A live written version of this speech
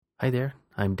Hi there,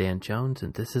 I'm Dan Jones,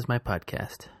 and this is my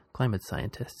podcast, Climate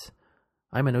Scientists.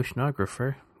 I'm an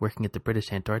oceanographer working at the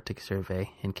British Antarctic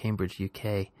Survey in Cambridge,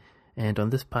 UK, and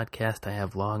on this podcast I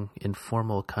have long,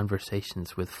 informal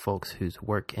conversations with folks whose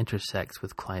work intersects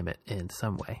with climate in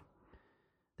some way.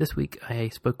 This week I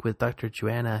spoke with Dr.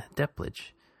 Joanna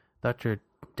Depledge. Dr.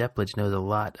 Depledge knows a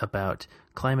lot about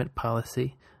climate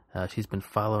policy. She's been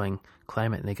following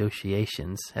climate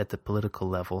negotiations at the political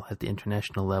level, at the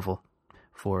international level,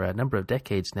 for a number of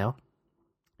decades now.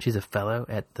 She's a fellow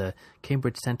at the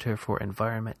Cambridge Center for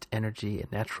Environment, Energy,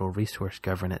 and Natural Resource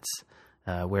Governance,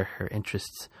 where her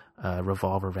interests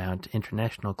revolve around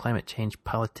international climate change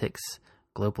politics,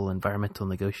 global environmental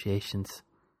negotiations.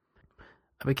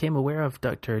 I became aware of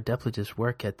Dr. Depledge's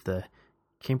work at the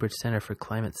Cambridge Center for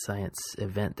Climate Science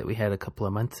event that we had a couple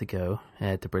of months ago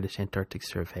at the British Antarctic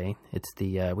Survey.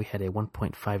 We had a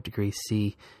 1.5 degrees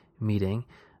C meeting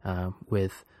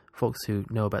with folks who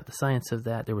know about the science of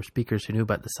that. There were speakers who knew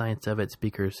about the science of it,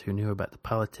 speakers who knew about the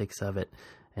politics of it,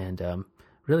 and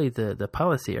really the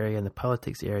policy area and the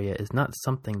politics area is not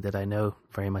something that I know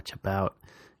very much about.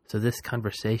 So this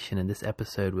conversation and this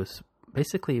episode was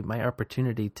basically my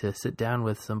opportunity to sit down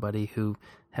with somebody who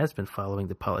has been following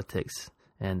the politics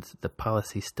and the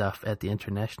policy stuff at the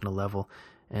international level,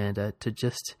 and to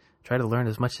just try to learn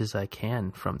as much as I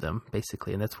can from them,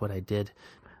 basically, and that's what I did.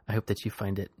 I hope that you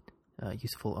find it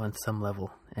useful on some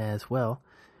level as well.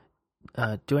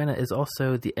 Joanna is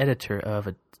also the editor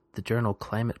of the journal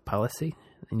Climate Policy,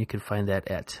 and you can find that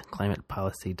at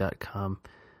climatepolicy.com.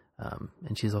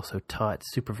 And she's also taught,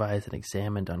 supervised, and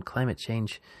examined on climate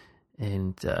change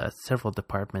in several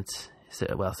departments,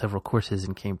 several courses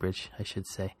in Cambridge, I should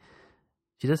say.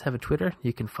 She does have a Twitter.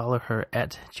 You can follow her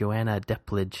at Joanna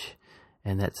Depledge,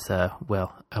 and that's, I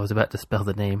was about to spell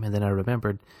the name, and then I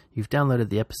remembered you've downloaded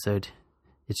the episode.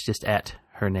 It's just at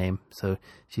her name, so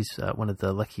she's one of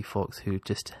the lucky folks who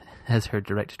just has her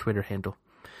direct Twitter handle.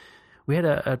 We had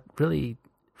a really,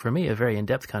 for me, a very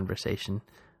in-depth conversation.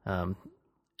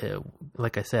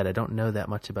 Like I said, I don't know that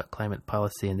much about climate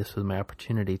policy, and this was my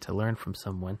opportunity to learn from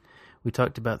someone. We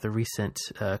talked about the recent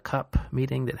COP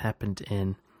meeting that happened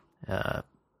in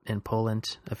Poland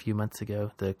a few months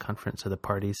ago. The Conference of the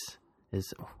Parties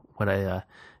is what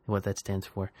that stands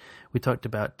for. We talked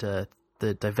about the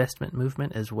divestment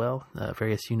movement as well.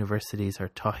 Various universities are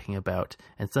talking about,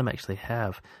 and some actually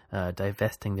have,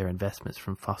 divesting their investments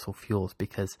from fossil fuels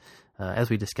because,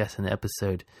 as we discussed in the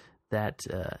episode, that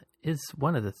is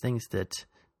one of the things that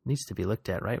needs to be looked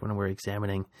at, right? When we're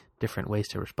examining different ways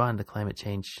to respond to climate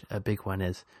change, a big one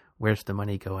is where's the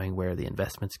money going, where are the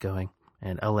investments going?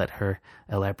 And I'll let her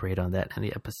elaborate on that in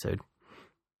the episode.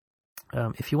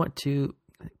 If you want to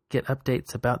get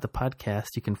updates about the podcast,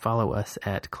 you can follow us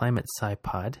at Climate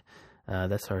SciPod.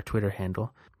 That's our Twitter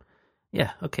handle.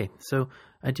 Yeah, okay. So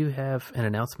I do have an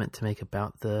announcement to make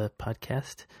about the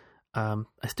podcast.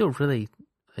 I still really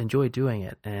enjoy doing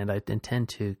it, and I intend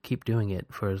to keep doing it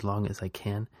for as long as I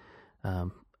can.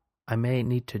 I may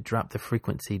need to drop the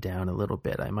frequency down a little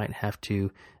bit. I might have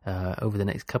to, over the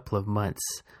next couple of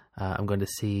months, I'm going to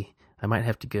see, I might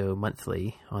have to go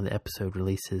monthly on the episode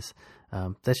releases.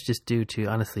 That's just due to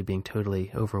honestly being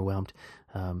totally overwhelmed.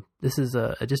 This is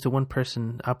just a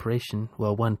one-person operation.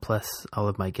 Well, one plus all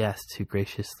of my guests who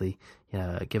graciously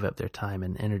give up their time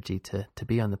and energy to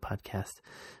be on the podcast.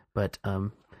 But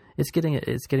it's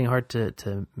getting hard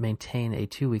to maintain a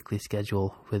 2-weekly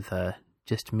schedule with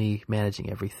just me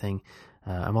managing everything.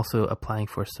 I'm also applying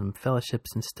for some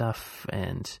fellowships and stuff,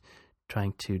 and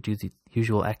trying to do the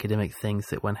usual academic things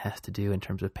that one has to do in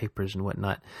terms of papers and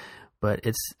whatnot. But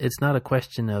it's not a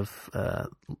question of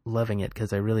loving it,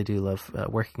 because I really do love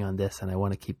working on this, and I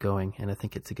want to keep going. And I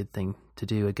think it's a good thing to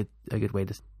do, a good way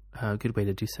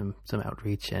to do some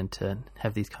outreach and to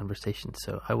have these conversations.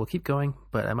 So I will keep going,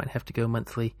 but I might have to go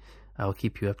monthly. I will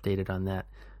keep you updated on that.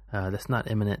 That's not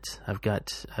imminent. I've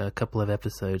got a couple of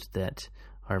episodes that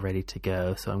are ready to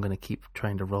go, so I'm going to keep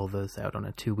trying to roll those out on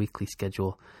a 2-weekly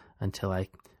schedule until I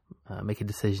make a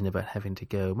decision about having to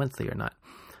go monthly or not.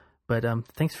 But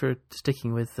thanks for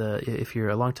sticking with, if you're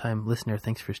a long-time listener,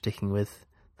 thanks for sticking with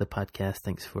the podcast.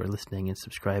 Thanks for listening and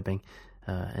subscribing.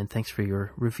 And thanks for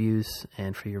your reviews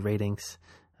and for your ratings.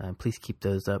 Please keep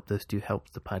those up. Those do help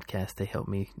the podcast. They help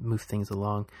me move things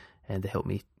along, and they help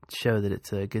me show that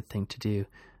it's a good thing to do.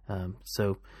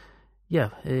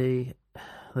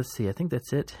 Let's see. I think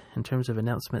that's it in terms of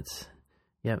announcements.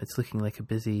 Yeah, it's looking like a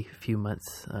busy few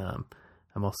months.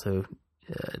 I'm also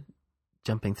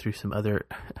jumping through some other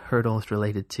hurdles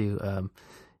related to,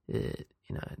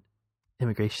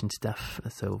 immigration stuff.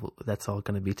 So that's all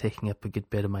going to be taking up a good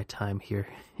bit of my time here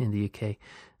in the UK.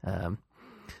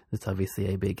 it's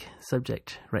obviously a big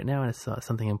subject right now, and it's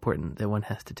something important that one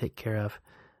has to take care of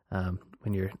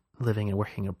when you're living and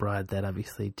working abroad. That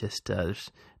obviously just there's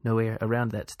no way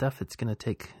around that stuff. It's going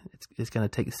to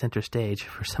take center stage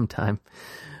for some time.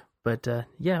 But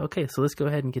okay. So let's go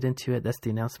ahead and get into it. That's the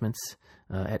announcements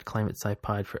at Climate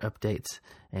SciPod for updates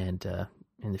and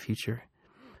in the future.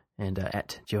 And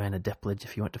at Joanna Depledge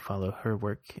if you want to follow her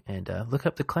work, and look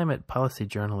up the Climate Policy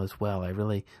Journal as well.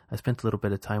 I spent a little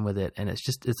bit of time with it, and it's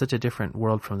such a different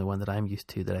world from the one that I'm used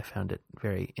to that I found it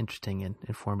very interesting and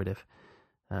informative.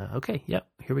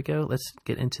 Here we go. Let's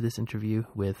get into this interview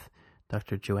with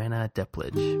Dr. Joanna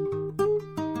Depledge.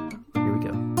 Here we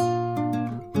go.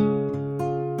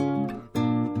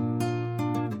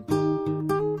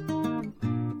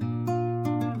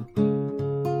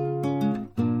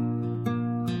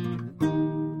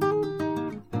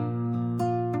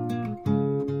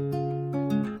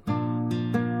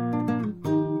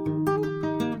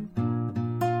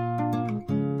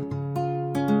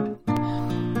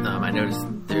 I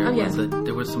noticed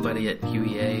there was somebody at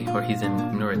UEA, or he's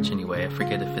in Norwich anyway. I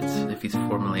forget if he's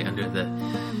formally under the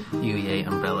UEA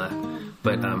umbrella,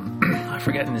 but I've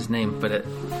forgotten his name. But I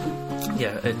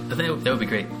think that would be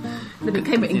great. In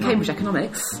Cambridge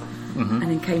Economics, and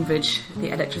in Cambridge the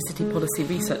Electricity Policy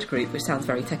Research Group, which sounds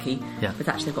very techie, but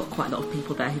actually got quite a lot of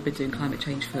people there who've been doing climate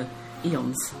change for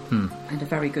eons and are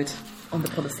very good on the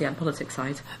policy and politics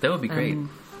side. That would be great.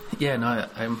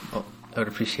 I would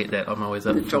appreciate that. I'm always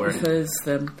up for it. The geographers,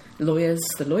 the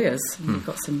lawyers. We've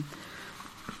got some,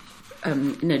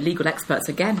 legal experts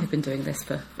again who've been doing this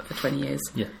for 20 years.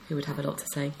 Yeah. Who would have a lot to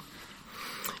say.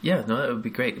 Yeah, no, that would be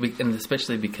great, and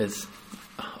especially because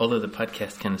although the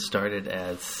podcast kind of started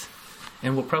as,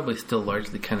 and will probably still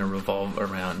largely kind of revolve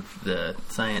around the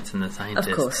science and the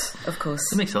scientists. Of course.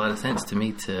 It makes a lot of sense to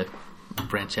me to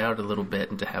branch out a little bit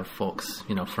and to have folks,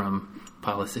 from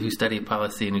policy, who study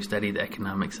policy and who study the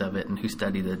economics of it and who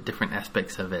study the different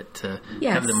aspects of it, to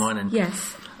have them on. And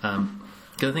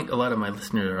because I think a lot of my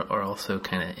listeners are also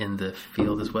kind of in the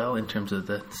field as well in terms of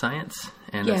the science,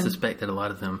 and I suspect that a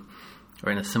lot of them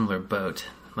are in a similar boat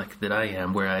like that I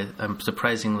am, where I'm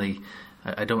surprisingly,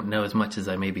 I don't know as much as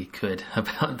I maybe could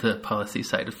about the policy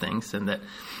side of things, and that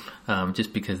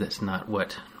just because that's not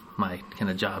what my kind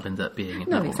of job ends up being, and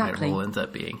not what my role ends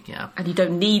up being. Yeah, and you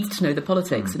don't need to know the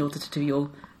politics in order to do your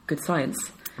good science.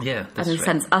 Yeah, that's and in a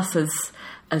sense, us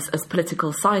as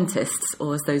political scientists,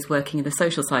 or as those working in the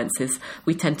social sciences,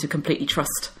 we tend to completely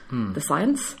trust the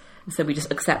science, so we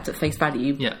just accept at face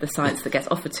value the science that gets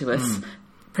offered to us,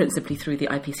 principally through the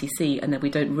IPCC, and then we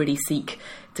don't really seek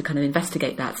to kind of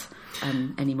investigate that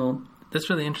anymore. That's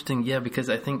really interesting. Yeah, because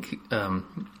I think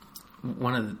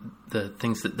one of the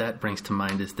things that brings to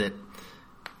mind is that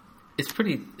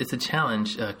it's a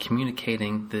challenge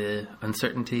communicating the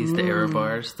uncertainties, the error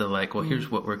bars, here's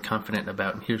what we're confident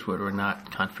about and here's what we're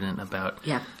not confident about.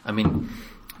 Yeah. I mean,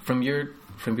 from your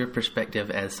perspective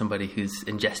as somebody who's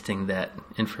ingesting that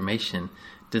information,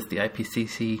 does the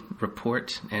IPCC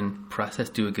report and process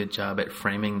do a good job at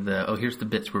framing here's the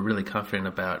bits we're really confident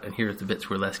about and here's the bits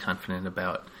we're less confident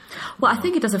about? Well, I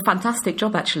think it does a fantastic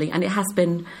job, actually, and it has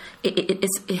been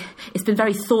it's been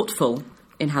very thoughtful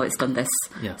in how it's done this.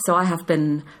 Yeah. So I have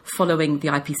been following the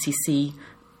IPCC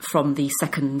from the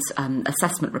second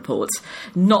assessment report.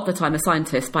 Not that I'm a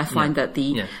scientist, but I find that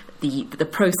the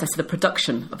process of the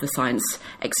production of the science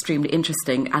extremely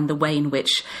interesting, and the way in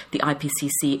which the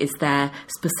IPCC is there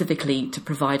specifically to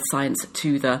provide science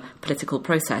to the political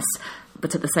process,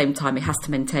 but at the same time it has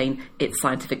to maintain its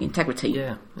scientific integrity.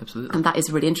 Yeah, absolutely. And that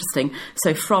is really interesting.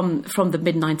 So from the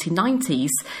mid-1990s,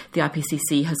 the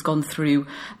IPCC has gone through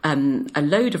a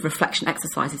load of reflection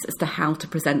exercises as to how to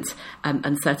present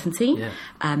uncertainty. Yeah.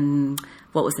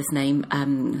 What was his name?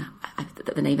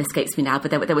 The name escapes me now,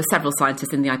 but there were several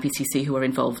scientists in the IPCC who were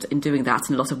involved in doing that,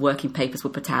 and a lot of working papers were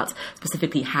put out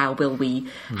specifically how will we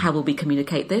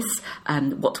communicate this?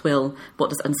 What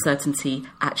does uncertainty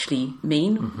actually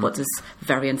mean? What does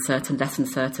very uncertain, less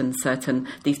uncertain, certain,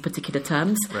 these particular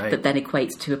terms that then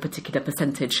equate to a particular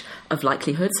percentage of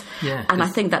likelihood? Yeah, and I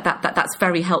think that's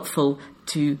very helpful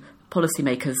to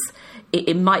policymakers.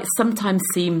 It might sometimes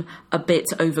seem a bit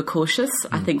overcautious,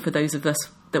 I think, for those of us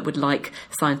that would like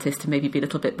scientists to maybe be a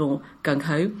little bit more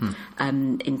gung-ho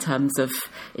in terms of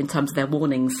their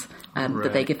warnings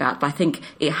that they give out. But I think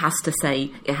the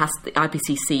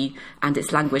IPCC and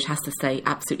its language has to say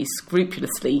absolutely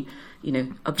scrupulously,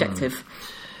 objective.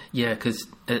 Yeah, because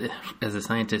as a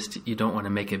scientist, you don't want to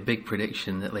make a big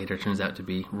prediction that later turns out to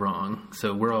be wrong.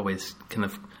 So we're always kind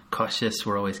of cautious.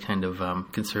 We're always kind of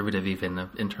conservative, even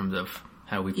in terms of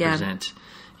how we present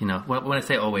when I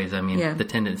say always, I mean the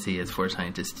tendency is for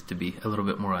scientists to be a little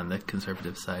bit more on the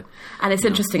conservative side. And it's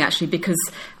interesting, actually, because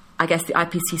I guess the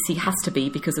IPCC has to be,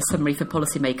 because the summary for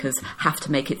policymakers have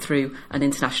to make it through an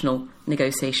international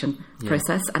negotiation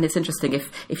process. And it's interesting,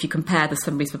 if you compare the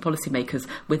summaries for policymakers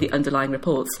with the underlying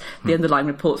reports, the underlying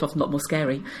reports are often a lot more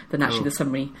scary than actually the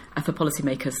summary for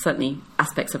policymakers. Certainly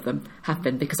aspects of them have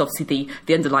been, because obviously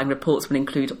the underlying reports will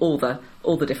include all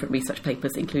the different research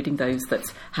papers, including those that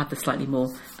have the slightly more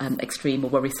extreme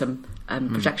or worrisome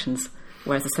projections.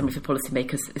 Whereas the summary for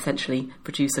policymakers essentially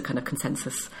produce a kind of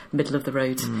consensus,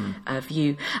 middle-of-the-road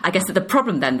view. I guess that the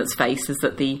problem then that's faced is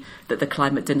that the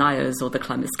climate deniers or the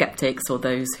climate sceptics or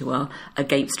those who are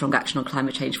against strong action on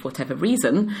climate change for whatever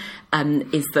reason,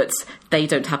 is that they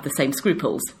don't have the same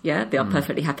scruples. Yeah, they are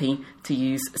perfectly happy to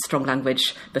use strong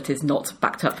language that is not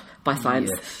backed up by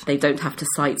science. Yes. They don't have to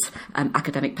cite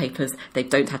academic papers. They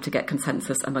don't have to get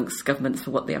consensus amongst governments for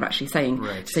what they are actually saying.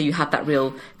 Right. So you have that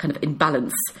real kind of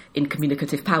imbalance in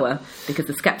communicative power, because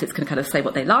the sceptics can kind of say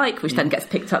what they like, which then gets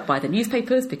picked up by the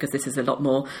newspapers, because this is a lot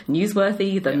more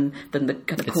newsworthy than the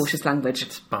kind of cautious language.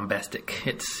 It's bombastic.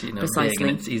 It's big, Precisely.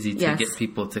 and it's easy to get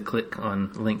people to click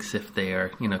on links if they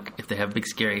are if they have big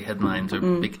scary headlines or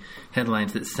big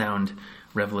headlines that sound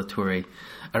revelatory.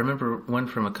 I remember one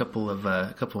from a couple of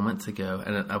months ago,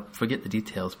 and I forget the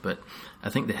details, but I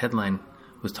think the headline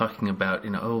was talking about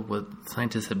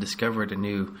scientists have discovered a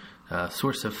new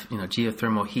source of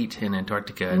geothermal heat in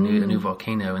Antarctica, a new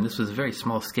volcano, and this was a very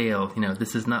small scale.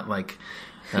 This is not like,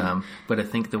 but I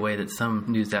think the way that some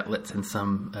news outlets and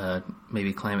some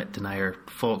maybe climate denier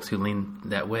folks who lean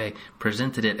that way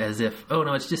presented it as if, oh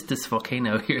no, it's just this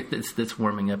volcano here that's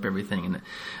warming up everything,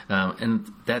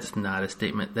 and that's not a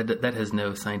statement that has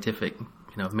no scientific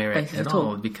merit at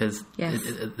all, because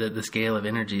the scale of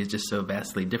energy is just so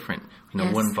vastly different.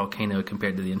 One volcano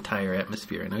compared to the entire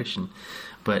atmosphere and ocean.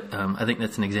 But I think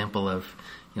that's an example of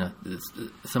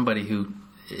somebody who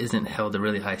isn't held to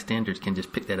really high standards can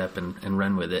just pick that up and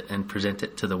run with it and present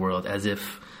it to the world as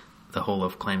if the whole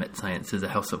of climate science is a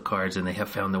house of cards and they have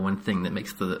found the one thing that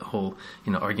makes the whole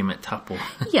argument topple.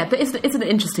 Yeah, but isn't it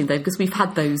interesting though, because we've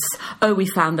had those, we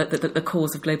found that the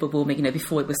cause of global warming,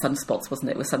 before it was sunspots, wasn't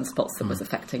it? It was sunspots that was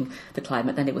affecting the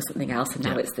climate, then it was something else, and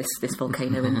now it's this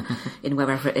volcano in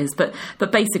wherever it is. But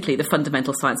basically the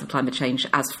fundamental science of climate change,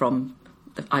 as from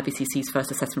the IPCC's first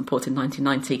assessment report in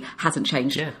 1990, hasn't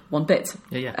changed one bit.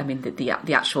 I mean,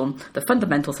 the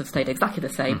fundamentals have stayed exactly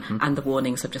the same, and the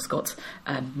warnings have just got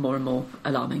more and more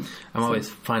alarming. I'm always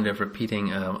fond of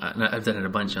repeating, I've done it a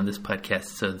bunch on this podcast,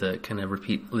 so the kind of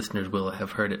repeat listeners will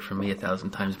have heard it from me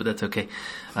 1,000 times, but that's okay.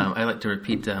 I like to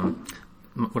repeat, one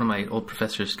of my old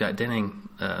professors, Scott Denning,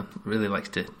 really likes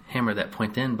to hammer that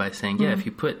point in by saying, if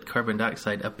you put carbon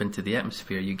dioxide up into the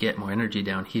atmosphere, you get more energy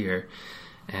down here.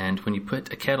 And when you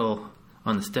put a kettle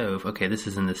on the stove, okay, this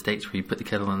is in the States where you put the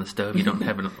kettle on the stove, you don't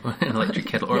have an electric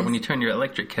kettle. Or when you turn your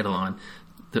electric kettle on,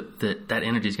 that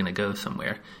energy is going to go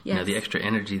somewhere. Yes. The extra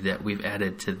energy that we've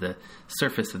added to the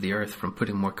surface of the Earth from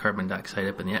putting more carbon dioxide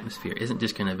up in the atmosphere isn't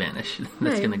just going to vanish.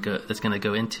 That's going to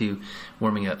go into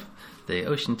warming up the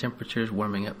ocean temperatures,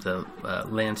 warming up the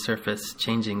land surface,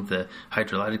 changing the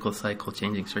hydrological cycle,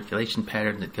 changing circulation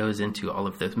pattern that goes into all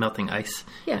of the melting ice.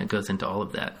 And it goes into all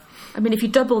of that. I mean, if you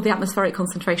double the atmospheric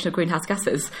concentration of greenhouse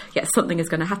gases, something is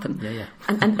going to happen.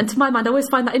 And to my mind, I always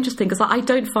find that interesting, because I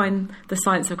don't find the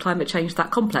science of climate change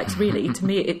that complex, really. To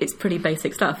me, it's pretty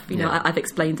basic stuff. I've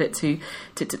explained it to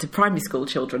primary school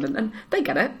children, and they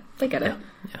get it. They get it.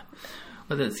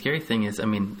 Well, the scary thing is, I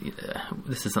mean,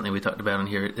 this is something we talked about on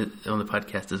the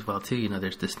podcast as well, too.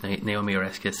 There's this Naomi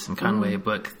Oreskes and Conway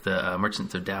book, The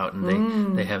Merchants of Doubt,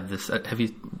 and they have this. Have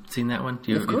you seen that one?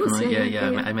 Of course,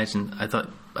 yeah. I imagine.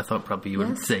 I thought probably you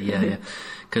would say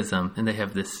because and they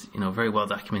have this very well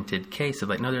documented case of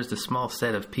there's this small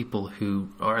set of people who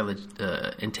are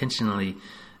intentionally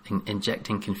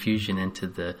injecting confusion into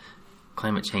the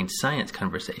climate change science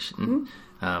conversation.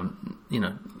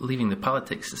 Leaving the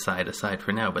politics aside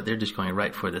for now, but they're just going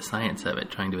right for the science of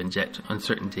it, trying to inject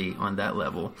uncertainty on that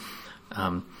level.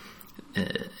 And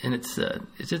it's a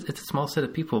small set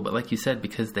of people, but like you said,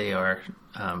 because they are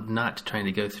not trying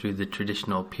to go through the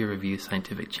traditional peer review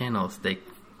scientific channels, they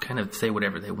kind of say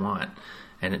whatever they want,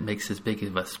 and it makes as big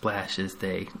of a splash as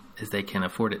they can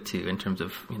afford it to, in terms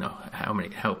of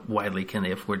how widely can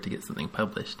they afford to get something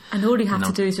published. And all you have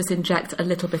to do is just inject a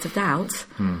little bit of doubt,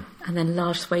 and then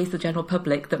large swathes of the general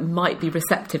public that might be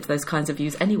receptive to those kinds of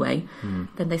views anyway,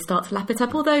 then they start to lap it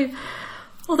up.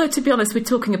 Although to be honest, we're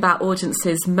talking about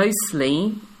audiences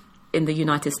mostly in the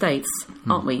United States,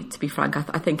 aren't we? To be frank,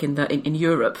 I think in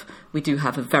Europe we do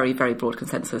have a very, very broad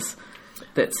consensus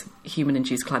that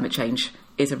human-induced climate change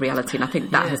is a reality. And I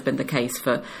think that has been the case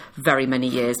for very many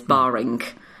years, barring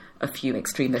a few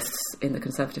extremists in the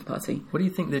Conservative Party. What do you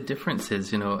think the difference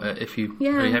is? If you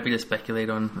are you happy to speculate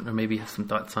on, or maybe have some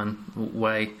thoughts on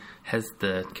why has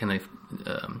the kind of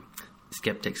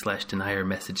skeptic/denier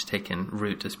message taken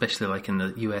root, especially like in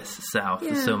the U.S. South,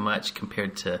 so much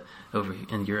compared to over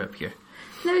in Europe here?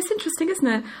 No, it's interesting, isn't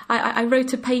it? I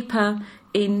wrote a paper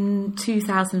in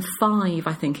 2005,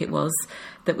 I think it was,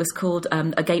 that was called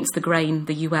Against the Grain,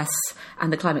 the US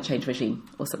and the Climate Change Regime,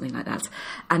 or something like that.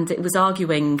 And it was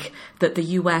arguing that the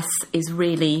US is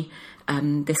really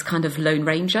this kind of lone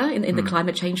ranger in the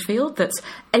climate change field, that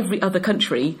every other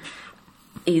country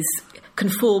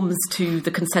conforms to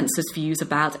the consensus views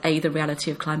about A, the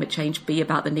reality of climate change, B,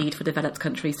 about the need for developed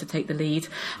countries to take the lead,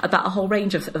 about a whole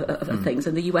range of things.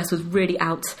 And the US was really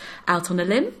out on a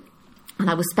limb. And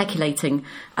I was speculating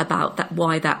about that,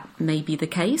 why that may be the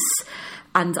case.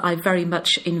 And I very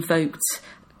much invoked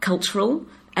cultural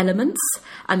elements.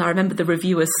 And I remember the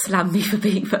reviewers slammed me for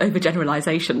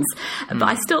overgeneralizations. But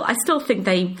I still think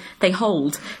they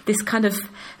hold this kind of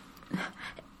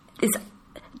this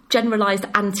generalised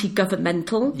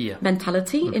anti-governmental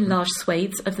mentality in large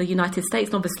swathes of the United States.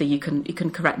 And obviously, you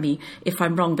can correct me if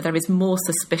I'm wrong, but there is more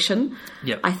suspicion,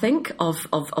 I think, of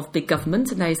big government.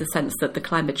 And there is a sense that the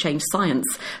climate change science,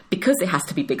 because it has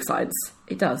to be big science,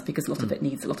 it does, because a lot of it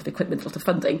needs a lot of equipment, a lot of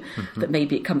funding, that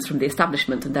maybe it comes from the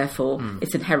establishment and therefore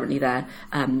it's inherently there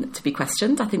to be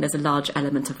questioned. I think there's a large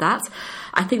element of that.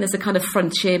 I think there's a kind of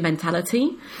frontier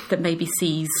mentality that maybe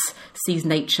sees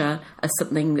nature as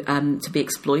something to be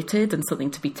exploited and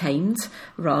something to be tamed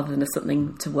rather than as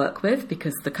something to work with,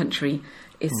 because the country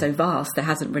is so vast. There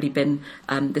hasn't really been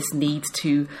this need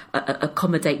to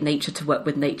accommodate nature, to work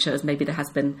with nature, as maybe there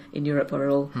has been in Europe, where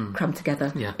we're all crammed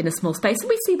together in a small space. And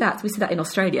we see that in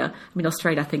Australia. I mean,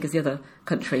 Australia, I think, is the other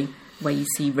country where you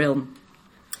see real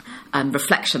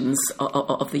reflections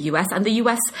of the US. And the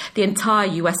US, the entire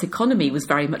US economy was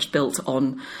very much built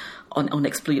on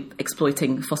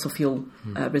exploiting fossil fuel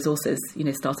resources,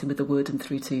 starting with the wood and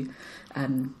through to,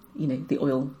 the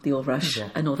oil rush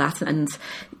and all that. And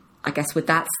I guess with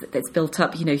that, it's built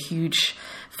up, huge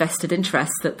vested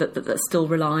interests that still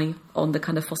rely on the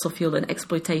kind of fossil fuel and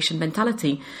exploitation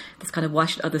mentality. This kind of, why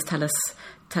should others tell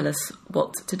us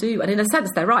what to do? And in a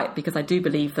sense, they're right, because I do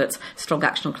believe that strong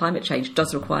action on climate change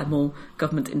does require more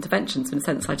government interventions. In a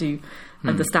sense, I do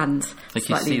understand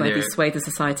slightly where this swathe of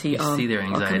society are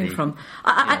coming from.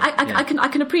 I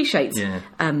can appreciate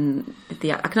I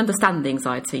can understand the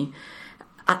anxiety.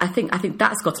 I think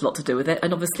that's got a lot to do with it.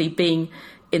 And obviously, being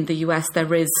in the US,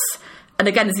 there is, and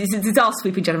again, these are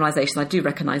sweeping generalisations, I do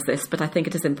recognise this, but I think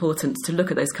it is important to look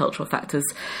at those cultural factors.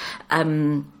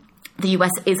 The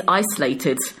US is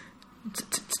isolated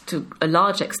to a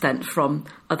large extent from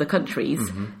other countries,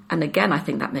 and again, I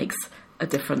think that makes a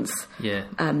difference.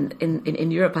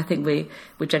 In Europe, I think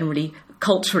we're generally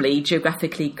culturally,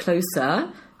 geographically closer,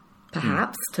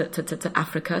 perhaps, to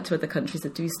Africa, to other countries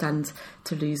that do stand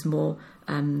to lose more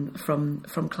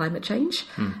from climate change.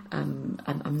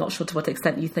 I'm not sure to what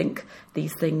extent you think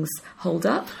these things hold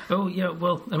up. Oh yeah,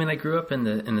 well, I mean, I grew up in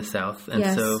the South,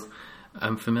 and so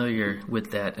I'm familiar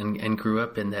with that, and grew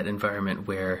up in that environment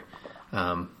where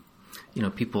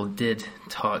people did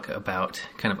talk about,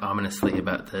 kind of ominously,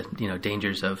 about the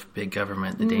dangers of big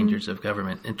government, the dangers of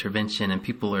government intervention, and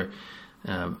people are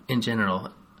in general.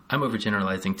 I'm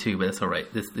overgeneralizing too, but that's all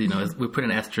right. This, we put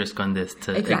an asterisk on this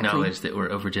to acknowledge that we're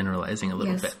overgeneralizing a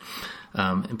little bit.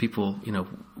 And people,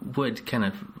 would kind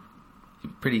of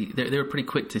they were pretty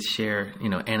quick to share,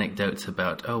 anecdotes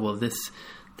about, oh, well,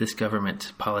 this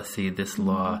government policy, this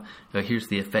law, here's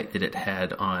the effect that it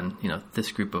had on, this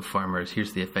group of farmers.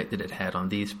 Here's the effect that it had on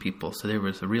these people. So there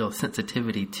was a real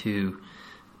sensitivity to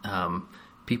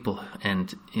people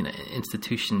and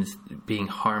institutions being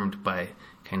harmed by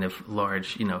kind of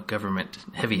large, government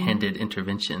heavy-handed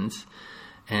interventions.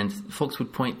 And folks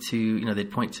would point to,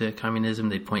 they'd point to communism,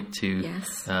 they'd point to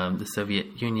the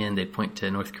Soviet Union, they'd point to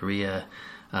North Korea,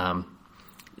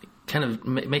 kind of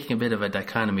making a bit of a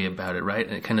dichotomy about it, right?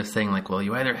 And kind of saying like, well,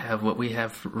 you either have what we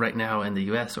have right now in the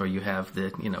U.S. or you have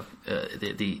the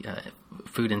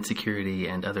food insecurity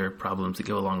and other problems that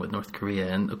go along with North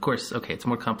Korea. And of course, okay, it's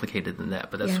more complicated than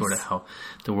that, but that's sort of how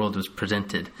the world was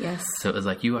presented. Yes. So it was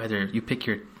like you pick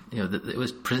your, it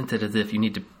was presented as if you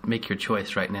need to make your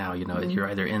choice right now. You're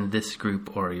either in this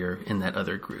group or you're in that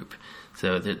other group.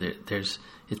 So it's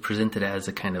presented as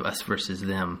a kind of us versus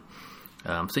them.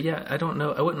 I don't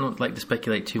know. I wouldn't like to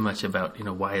speculate too much about,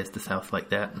 why is the South like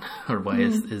that or why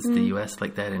is the U.S.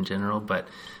 like that in general. But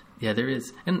Yeah, there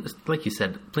is. And like you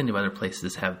said, plenty of other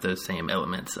places have those same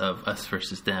elements of us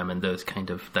versus them, and those kind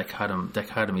of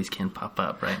dichotomies can pop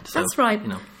up, right? So, that's right.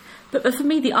 But for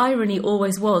me, the irony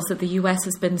always was that the US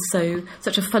has been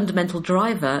such a fundamental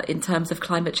driver in terms of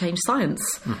climate change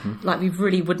science. Mm-hmm. Like, we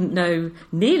really wouldn't know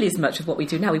nearly as much of what we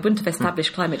do now. We wouldn't have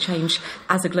established climate change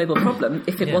as a global problem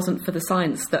if it wasn't for the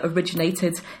science that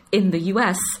originated in the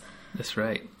US. That's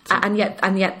right. And yet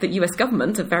the US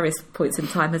government at various points in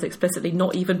time has explicitly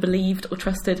not even believed or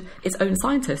trusted its own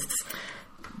scientists.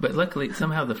 But luckily,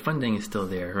 somehow the funding is still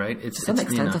there, right? To some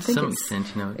extent, I think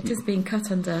it is being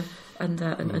cut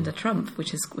under Trump,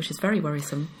 which is very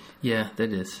worrisome. Yeah,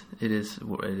 that is. It is,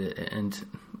 and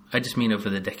I just mean over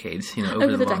the decades,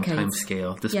 over the long time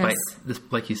scale. Despite this,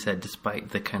 like you said, despite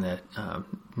the kind of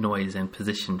noise and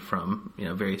position from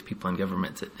various people in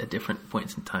governments at different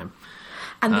points in time.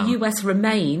 And the US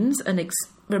remains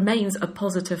a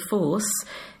positive force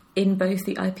in both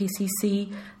the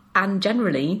IPCC and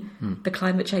generally the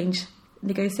climate change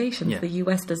negotiations. Yeah. The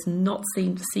US does not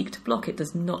seem to seek to block. It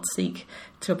does not seek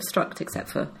to obstruct, except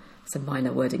for some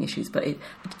minor wording issues. But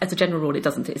as a general rule, it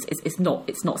doesn't. It's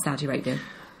not Saudi Arabia.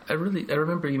 I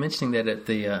remember you mentioning that at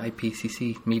the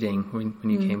IPCC meeting when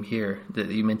you came here, that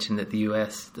you mentioned that the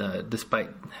US, despite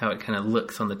how it kind of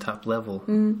looks on the top level,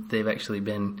 they've actually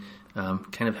been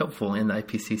kind of helpful in the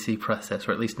IPCC process,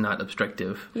 or at least not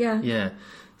obstructive. Yeah. Yeah.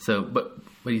 So, but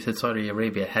you said Saudi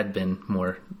Arabia had been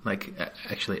more like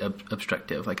actually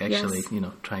obstructive, like actually,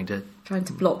 trying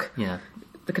to block. Yeah.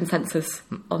 The consensus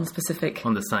on specific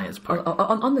on the science part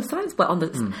on the science, on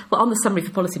the summary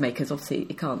for policymakers. Obviously,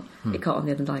 it can't on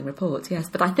the underlying report. Yes,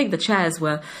 but I think the chairs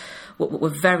were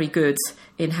very good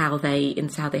in how they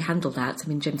handled that. I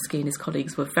mean, Jim Skee and his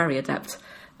colleagues were very adept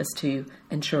as to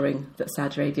ensuring that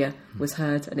Saudi Arabia was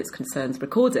heard and its concerns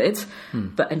recorded,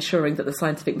 but ensuring that the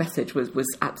scientific message was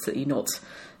absolutely not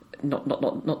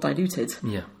diluted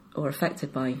or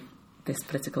affected by this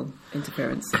political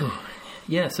interference.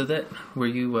 Yeah, so that were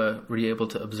you able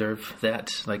to observe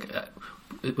that? Like,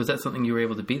 was that something you were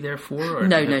able to be there for? Or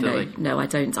no. I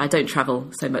don't travel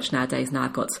so much nowadays. Now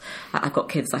I've got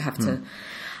kids. I have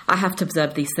to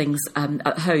observe these things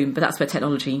at home, but that's where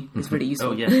technology is really useful.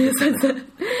 Oh, yeah.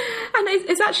 And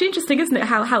it's actually interesting, isn't it,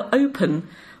 how open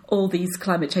all these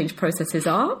climate change processes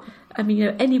are? I mean,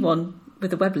 anyone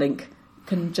with a web link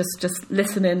can just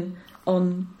listen in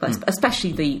on,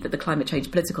 especially the climate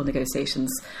change political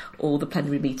negotiations, or the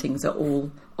plenary meetings are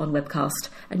all on webcast,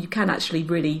 and you can actually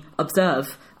really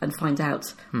observe and find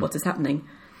out what is happening.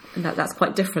 And that's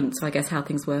quite different to, I guess, how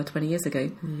things were 20 years ago.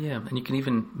 Yeah, and you can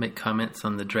even make comments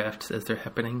on the drafts as they're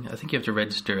happening. I think you have to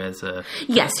register as a...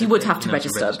 Yes, you would have to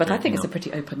register, but I think it's a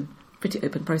pretty open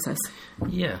process.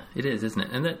 Yeah, it is, isn't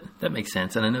it? And that makes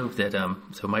sense. And I know that,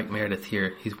 so Mike Meredith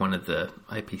here, he's one of the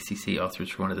IPCC authors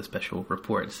for one of the special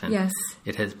reports. And yes.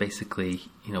 It has basically,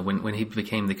 when he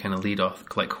became the kind of lead author,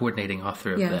 like coordinating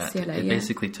author of that, it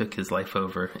basically took his life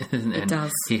over. And it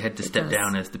does. He had to step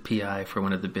down as the PI for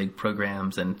one of the big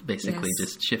programs and basically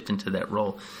just shift into that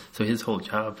role. So his whole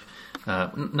job,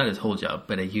 not his whole job,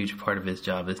 but a huge part of his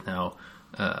job is now,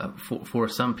 for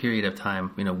some period of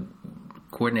time,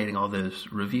 coordinating all those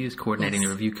reviews, coordinating the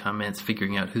review comments,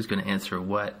 figuring out who's going to answer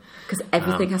what. Because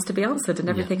everything has to be answered and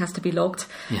everything has to be logged.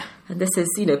 Yeah. And this is,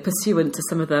 pursuant to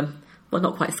some of the, well,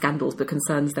 not quite scandals, but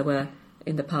concerns there were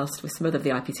in the past with some of the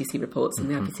IPCC reports. And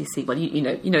the IPCC, well, you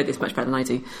know this much better than I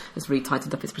do, has really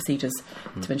tightened up its procedures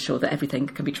to ensure that everything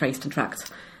can be traced and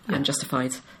tracked and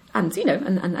justified. And,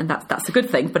 and that's a good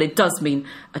thing, but it does mean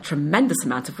a tremendous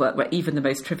amount of work where even the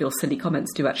most trivial, silly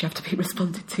comments do actually have to be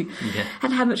responded to. Yeah.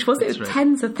 And how much was it? Right.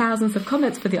 Tens of thousands of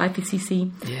comments for the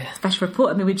IPCC special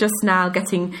report. I mean, we're just now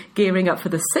gearing up for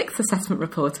the 6th assessment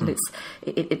report, and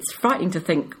it's frightening to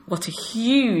think what a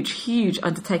huge, huge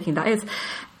undertaking that is.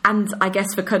 And I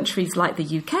guess for countries like the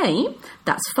UK,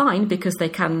 that's fine because they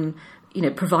can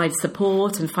provide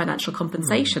support and financial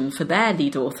compensation for their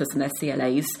lead authors and their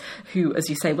CLAs, who, as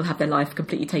you say, will have their life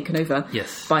completely taken over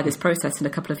by this process in a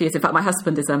couple of years. In fact, my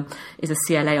husband is a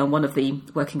CLA on one of the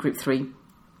Working Group 3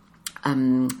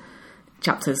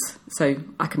 chapters, so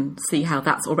I can see how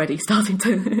that's already starting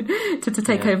to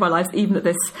take over our lives, even at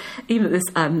this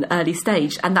early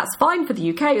stage. And that's fine for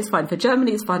the UK, it's fine for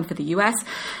Germany, it's fine for the US.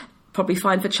 Probably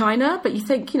fine for China, but you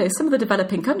think, some of the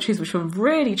developing countries which were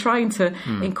really trying to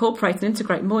incorporate and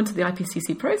integrate more into the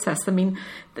IPCC process, I mean,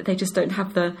 they just don't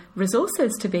have the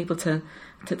resources to be able to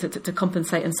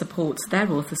compensate and support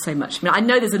their authors so much. I mean, I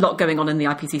know there's a lot going on in the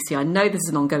IPCC. I know this is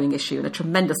an ongoing issue and a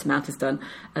tremendous amount is done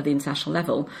at the international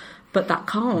level, but that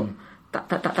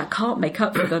can't make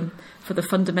up for the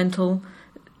fundamental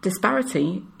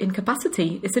disparity in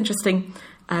capacity. It's interesting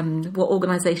what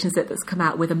organisations that's come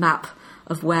out with a map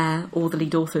of where all the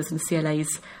lead authors and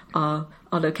CLAs are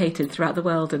located throughout the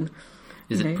world. And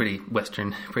is it pretty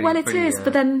Western? Well, it is.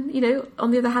 But then,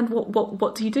 on the other hand,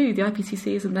 what do you do? The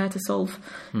IPCC isn't there to solve,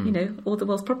 all the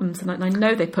world's problems. And I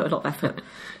know they put a lot of effort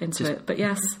into it. But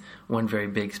yes, one very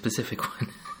big specific one.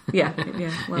 Yeah.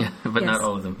 Well, but not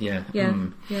all of them. Yeah. Yeah.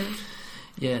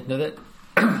 Yeah. No,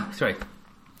 that. Sorry.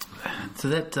 So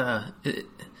that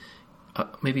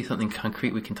maybe something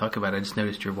concrete we can talk about. I just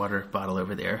noticed your water bottle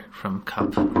over there from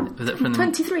COP. Was that from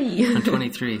 23? From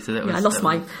 23. So that was. I lost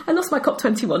my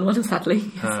COP21 one,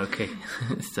 sadly. Oh, okay.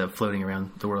 It's floating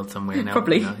around the world somewhere now.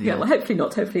 Probably. Yeah. Well, hopefully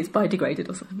not. Hopefully it's biodegraded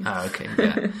or something. Oh, okay.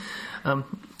 Yeah.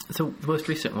 So the most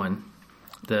recent one,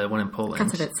 the one in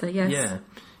Poland. Katowice. Yes. Yeah.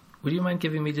 Would you mind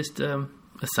giving me just a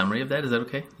summary of that? Is that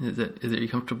okay? Are you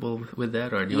comfortable with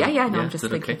that? Or do you I'm just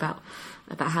thinking about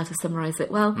how to summarise it.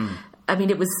 Well, I mean,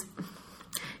 it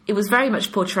was very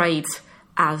much portrayed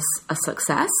as a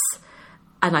success,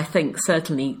 and I think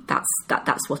certainly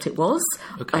that's what it was,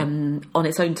 on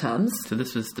its own terms. So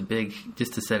this was the big,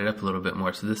 just to set it up a little bit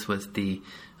more. So this was the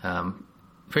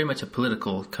very much a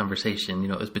political conversation.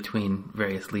 It was between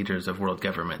various leaders of world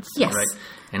governments. Yes. Right?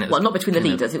 And it was not between the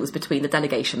leaders. It was between the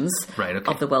delegations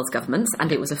of the world's governments,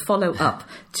 and it was a follow-up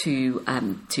to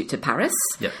Paris.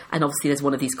 Yep. And obviously, there's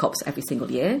one of these COPs every single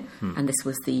year, and this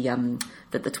was the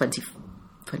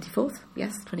 24th.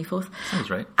 Yes, 24th. Sounds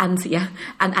right. And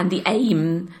the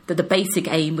aim, the basic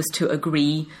aim, was to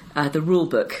agree the rule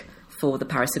book for the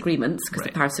Paris Agreement, because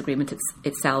the Paris Agreement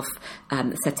itself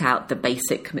set out the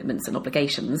basic commitments and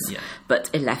obligations, but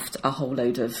it left a whole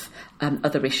load of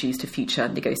other issues to future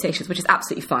negotiations, which is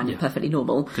absolutely fine and perfectly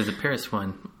normal. Because the Paris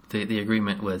one, the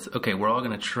agreement was, we're all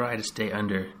going to try to stay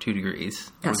under 2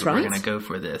 degrees. That's right. We're going to go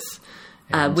for this.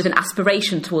 With an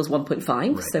aspiration towards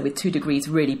 1.5, so with 2 degrees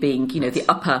really being, the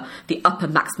upper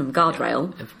maximum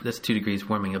guardrail. That's 2 degrees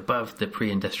warming above the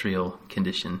pre-industrial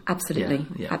condition. Absolutely,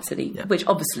 absolutely. Yeah. Which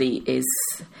obviously is,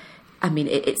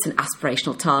 it's an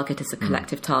aspirational target. It's a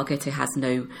collective target. It has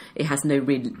no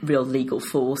real legal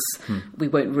force. We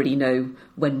won't really know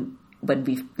when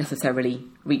we've necessarily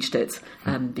reached it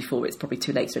before it's probably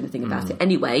too late to do anything about it.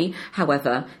 Anyway,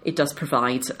 however, it does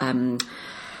provide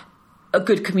a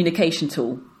good communication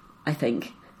tool, I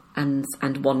think, and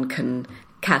one can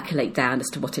calculate down as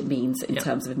to what it means in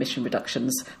terms of emission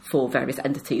reductions for various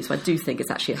entities. So I do think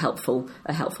it's actually a helpful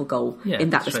goal in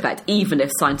that respect, even if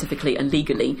scientifically and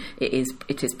legally it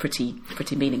is pretty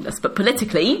meaningless. But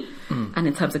politically and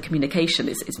in terms of communication,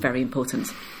 it's very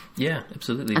important. Yeah,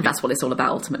 absolutely. And that's what it's all about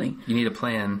ultimately. You need a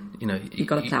plan. You've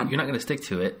got a plan. You're not going to stick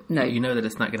to it. No. You know that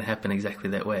it's not going to happen exactly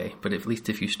that way. But at least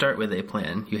if you start with a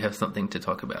plan, you have something to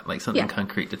talk about, like something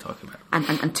concrete to talk about.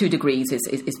 And 2 degrees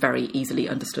is very easily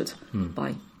understood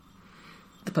by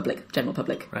the general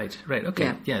public. Right.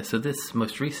 Okay. Yeah. So this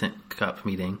most recent COP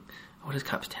meeting, what does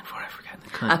COP stand for? I forgot.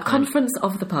 A Conference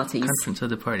of the Parties. Conference of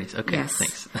the Parties. Okay, yes.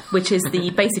 Thanks. Which is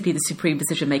basically the supreme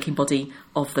decision-making body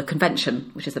of the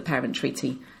Convention, which is the parent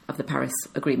treaty of the Paris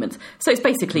Agreement. So it's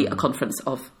basically a conference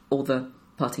of all the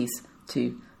parties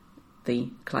to the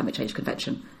Climate Change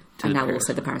Convention, and now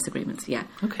also the Paris Agreement. Yeah.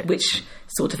 Okay. Which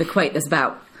sort of equate. There's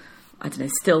about,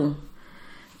 still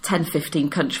 10, 15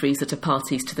 countries that are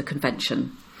parties to the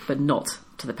Convention, but not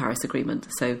to the Paris Agreement.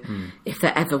 So if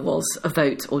there ever was a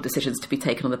vote or decisions to be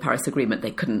taken on the Paris Agreement, they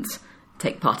couldn't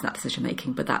take part in that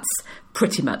decision-making. But that's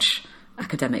pretty much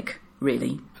academic,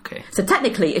 really. Okay. So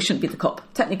technically, it shouldn't be the COP.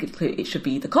 Technically, it should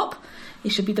be the COP. It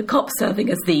should be the COP serving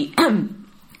as the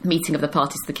meeting of the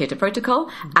parties to the Kyoto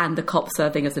Protocol, and the COP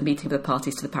serving as a meeting of the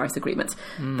parties to the Paris Agreement.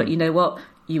 But you know what?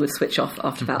 You would switch off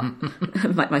after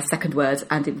about my second word,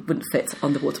 and it wouldn't fit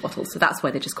on the water bottle. So that's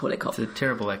why they just call it COP. It's a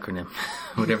terrible acronym,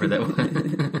 whatever that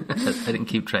was. I didn't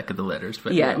keep track of the letters.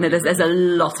 But there's a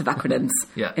lot of acronyms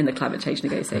in the climate change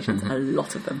negotiations, a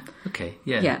lot of them. Okay,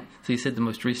 yeah. So you said the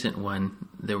most recent one,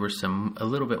 there were a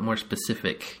little bit more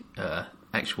specific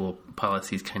actual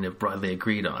policies kind of broadly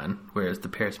agreed on, whereas the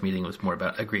Paris meeting was more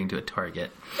about agreeing to a target.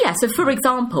 Yeah, so for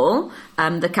example,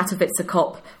 the Katowice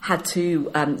COP had to,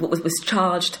 was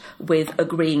charged with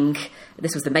agreeing,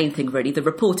 this was the main thing really, the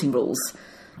reporting rules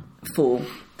for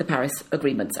the Paris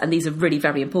Agreement. And these are really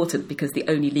very important because the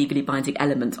only legally binding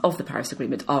element of the Paris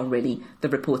Agreement are really the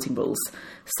reporting rules.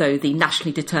 So the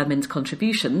nationally determined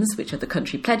contributions, which are the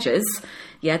country pledges,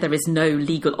 there is no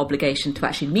legal obligation to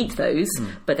actually meet those,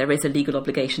 but there is a legal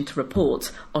obligation to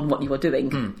report on what you are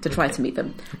doing to try to meet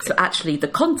them. Okay. So actually the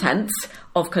contents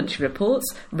of country reports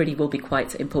really will be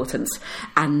quite important.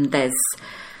 And there's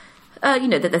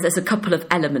There's a couple of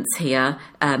elements here.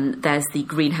 There's the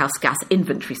greenhouse gas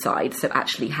inventory side, so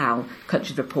actually how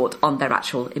countries report on their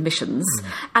actual emissions.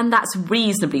 And that's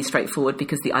reasonably straightforward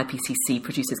because the IPCC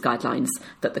produces guidelines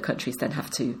that the countries then have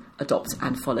to adopt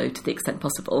and follow to the extent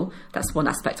possible. That's one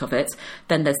aspect of it.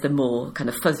 Then there's the more kind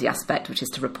of fuzzy aspect, which is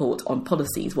to report on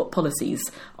policies. What policies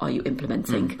are you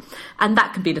implementing? And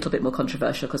that can be a little bit more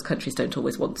controversial because countries don't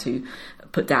always want to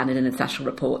put down in an international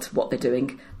report what they're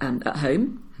doing at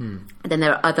home. And then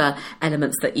there are other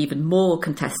elements that are even more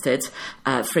contested.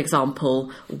 For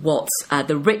example, what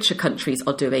the richer countries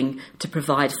are doing to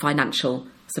provide financial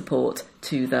support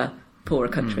to the poorer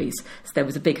countries. So there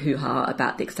was a big hoo-ha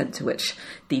about the extent to which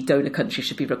the donor countries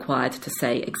should be required to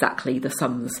say exactly the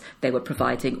sums they were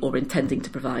providing or intending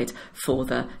to provide for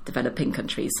the developing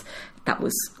countries. That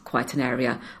was quite an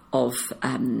area of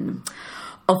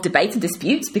debate and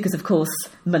dispute because, of course,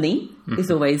 money is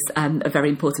always a very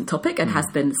important topic and has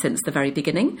been since the very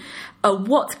beginning.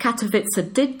 What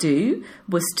Katowice did do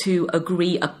was to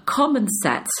agree a common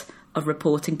set of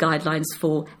reporting guidelines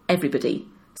for everybody.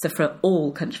 So for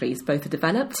all countries, both the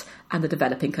developed and the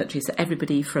developing countries. So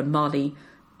everybody from Mali,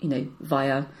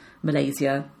 via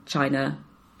Malaysia, China,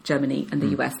 Germany and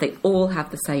the US, they all have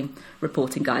the same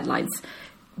reporting guidelines,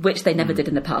 which they never did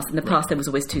in the past. In the past, there was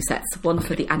always two sets, one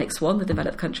for the Annex 1, the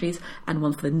developed countries, and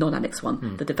one for the non-Annex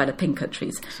 1, the developing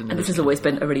countries. So and this has always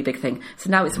been a really big thing.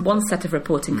 So now it's one set of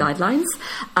reporting guidelines,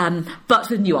 but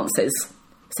with nuances.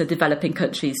 So developing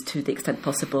countries to the extent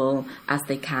possible, as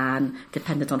they can,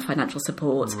 dependent on financial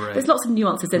support. Right. There's lots of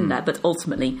nuances in there, but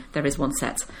ultimately there is one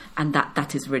set, and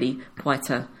that is really quite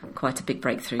a big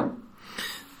breakthrough.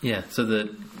 Yeah, so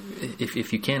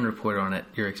if you can report on it,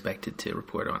 you're expected to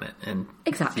report on it, and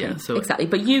exactly. Exactly.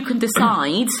 But you can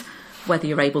decide whether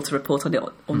you're able to report on it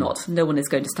or not. No one is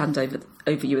going to stand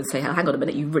over you and say, "Hang on a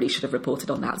minute, you really should have reported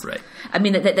on that." Right. I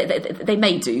mean, they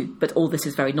may do, but all this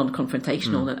is very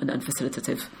non-confrontational and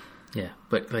facilitative. Yeah,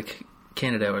 but like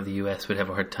Canada or the US would have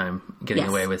a hard time getting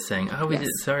away with saying,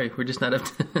 we're just not up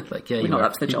to we're not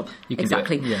up to the job. You can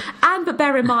exactly. do it. Yeah. But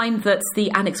bear in mind that the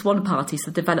Annex 1 parties,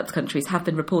 the developed countries, have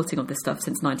been reporting on this stuff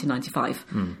since 1995.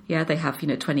 Yeah, they have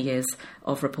 20 years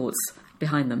of reports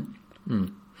behind them.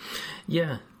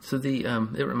 Yeah. So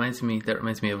that reminds me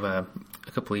of a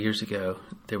couple of years ago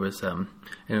there was an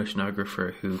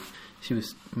oceanographer who she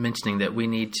was mentioning that we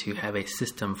need to have a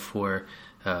system for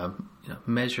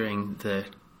measuring the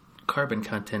carbon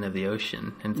content of the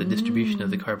ocean and the distribution of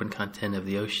the carbon content of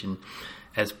the ocean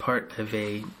as part of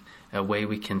a way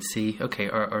we can see, okay,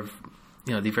 are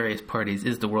the various parties,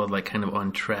 is the world like kind of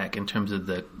on track in terms of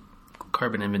the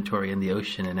carbon inventory in the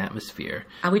ocean and atmosphere?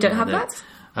 And we don't have that?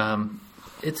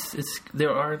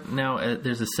 There are now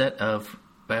there's a set of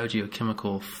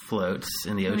biogeochemical floats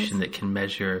in the ocean that can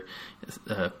measure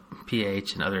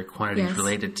pH and other quantities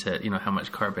related to how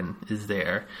much carbon is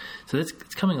there. So it's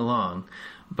coming along,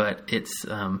 but it's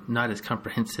not as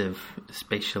comprehensive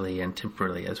spatially and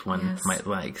temporally as one might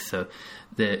like. So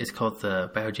it's called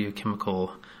the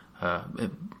biogeochemical.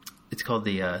 It's called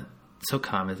the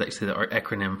SOCOM is actually the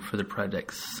acronym for the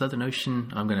project. Southern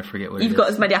Ocean, I'm going to forget what You've got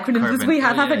as many acronyms as we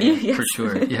have, haven't you? Yes. For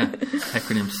sure, yeah.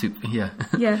 Acronym soup, yeah.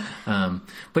 Yeah.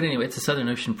 But anyway, it's a Southern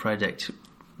Ocean project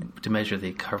to measure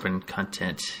the carbon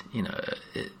content,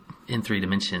 in 3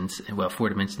 dimensions. Well, 4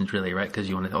 dimensions really, right? Because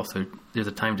you want to also, there's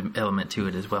a time element to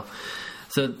it as well.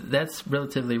 So that's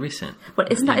relatively recent. Well,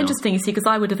 isn't that interesting, you see, because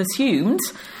I would have assumed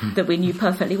that we knew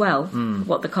perfectly well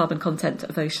what the carbon content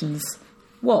of oceans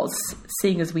was,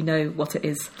 seeing as we know what it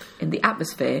is in the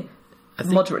atmosphere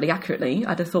moderately accurately.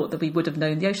 I'd have thought that we would have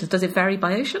known the oceans. Does it vary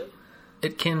by ocean?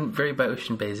 It can vary by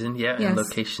ocean basin, and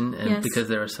location, and because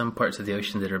there are some parts of the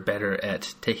ocean that are better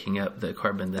at taking up the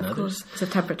carbon than others. So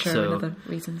temperature and other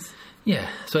reasons. Yeah,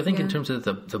 so I think in terms of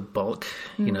the bulk,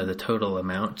 the total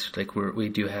amount, like we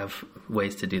do have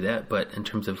ways to do that, but in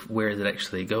terms of where is it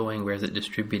actually going, where is it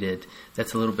distributed,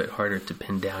 that's a little bit harder to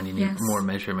pin down. You need more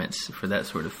measurements for that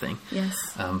sort of thing. Yes.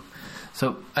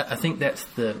 So I think that's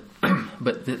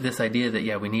but this idea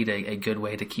that, we need a good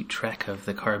way to keep track of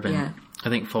the carbon. Yeah. I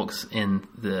think folks in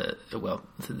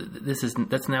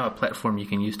that's now a platform you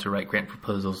can use to write grant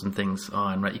proposals and things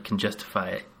on, right? You can justify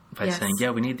it by saying,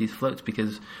 we need these floats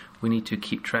because we need to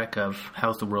keep track of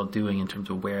how's the world doing in terms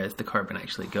of where is the carbon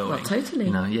actually going. Well, totally.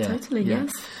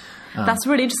 Yes. That's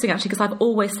really interesting, actually, because I've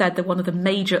always said that one of the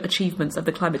major achievements of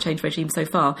the climate change regime so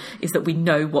far is that we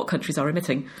know what countries are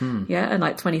emitting. And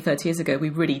like 20, 30 years ago, we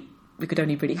really we could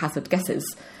only really hazard guesses.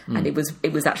 And it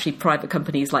was actually private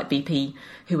companies like BP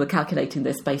who were calculating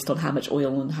this based on how much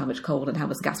oil and how much coal and how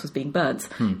much gas was being burnt.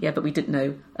 Yeah, but we didn't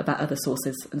know about other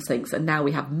sources and things. And now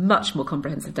we have much more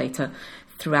comprehensive data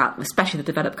throughout, especially the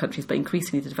developed countries, but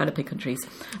increasingly the developing countries,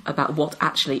 about what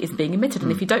actually is being emitted.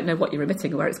 And if you don't know what you're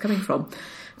emitting or where it's coming from,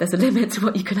 there's a limit to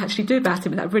what you can actually do about it.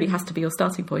 And that really has to be your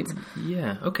starting point.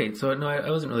 Yeah, okay. So, no,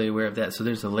 I wasn't really aware of that. So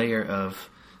there's a layer of...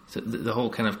 So the whole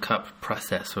kind of COP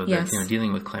process, or the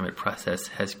dealing with climate process,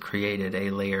 has created a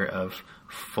layer of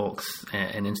folks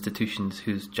and institutions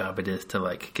whose job it is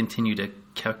to continue to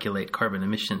calculate carbon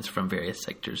emissions from various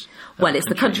sectors. Well, it's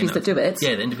the countries that do it.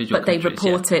 Yeah, the individual but countries. But they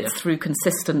report it through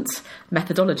consistent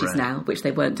methodologies now, which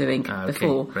they weren't doing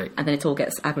before. Right. And then it all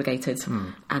gets aggregated,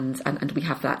 and we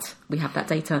have that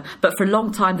data. But for a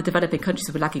long time, the developing countries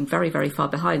were lagging very, very far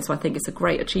behind. So I think it's a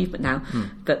great achievement now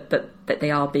that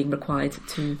they are being required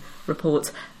to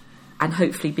report, and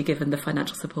hopefully be given the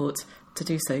financial support to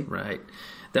do so. Right.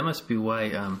 That must be why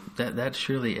that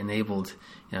surely enabled.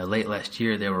 Late last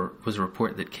year, there was a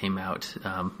report that came out.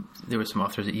 There were some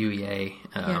authors at UEA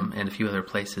and a few other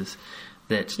places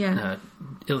that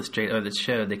illustrate, or that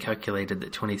showed, they calculated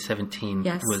that 2017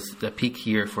 was the peak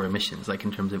year for emissions. Like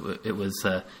in terms of it was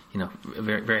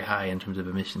very, very high in terms of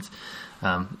emissions.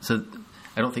 So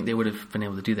I don't think they would have been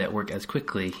able to do that work as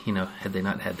quickly, had they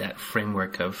not had that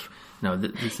framework of. No,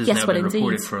 this has now been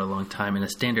reported for a long time in a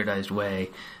standardized way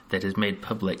that is made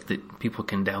public, that people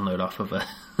can download off of a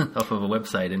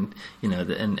website and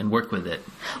and work with it.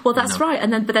 Well, that's right,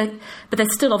 and then but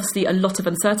there's still obviously a lot of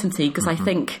uncertainty, because I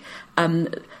think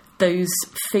those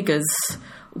figures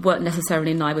weren't necessarily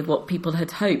in line with what people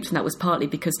had hoped, and that was partly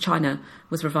because China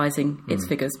was revising its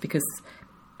figures because.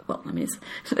 Well, I mean,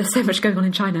 there's so much going on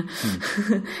in China,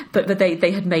 but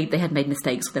they had made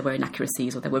mistakes, or there were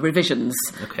inaccuracies, or there were revisions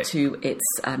to its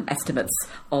estimates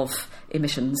of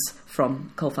emissions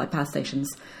from coal-fired power stations,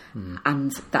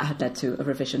 and that had led to a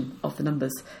revision of the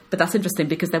numbers. But that's interesting,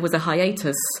 because there was a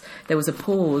hiatus, there was a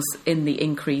pause in the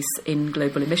increase in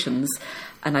global emissions,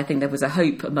 and I think there was a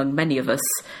hope among many of us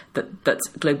that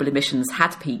global emissions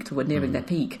had peaked or were nearing their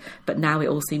peak, but now it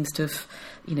all seems to have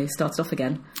started off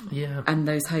again. Yeah. And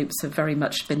those hopes have very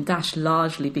much been dashed,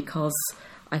 largely because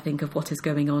I think of what is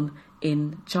going on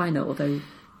in China, although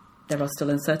there are still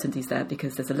uncertainties there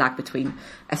because there's a lag between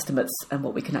estimates and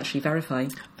what we can actually verify.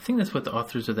 I think that's what the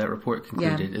authors of that report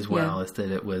concluded as well, is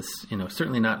that it was,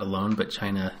 certainly not alone, but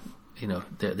China,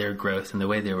 their growth and the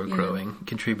way they were growing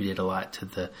contributed a lot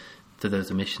to those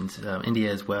emissions.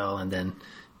 India as well, and then,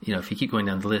 if you keep going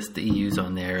down the list, the EU's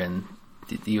on there, and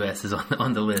the US is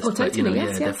on the list. Oh, totally,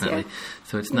 yes, definitely.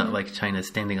 So it's not like China's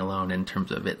standing alone in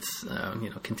terms of its,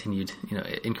 continued,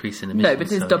 increase in emissions. No,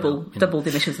 but it's double the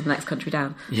emissions of the next country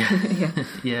down. Yeah,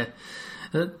 yeah.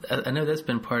 I know that's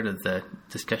been part of the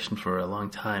discussion for a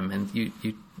long time, and you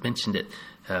mentioned it.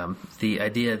 The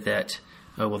idea that,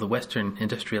 the Western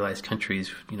industrialized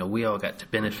countries, we all got to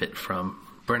benefit from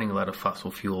burning a lot of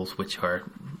fossil fuels, which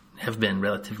have been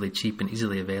relatively cheap and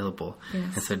easily available.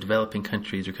 Yes. And so developing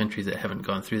countries, or countries that haven't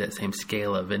gone through that same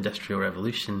scale of industrial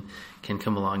revolution, can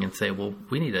come along and say, well,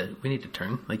 we need a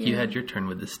turn. Like you had your turn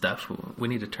with this stuff. We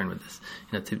need a turn with this,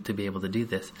 to be able to do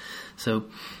this. So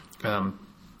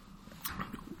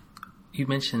you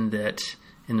mentioned that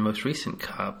in the most recent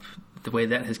COP, the way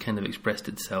that has kind of expressed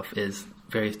itself is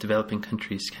various developing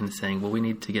countries kind of saying, well, we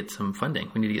need to get some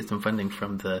funding. We need to get some funding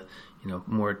from the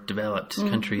more developed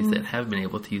countries that have been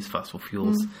able to use fossil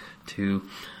fuels to,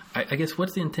 I guess,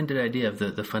 what's the intended idea of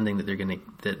the funding that they're going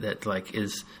to, that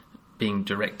is being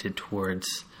directed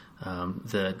towards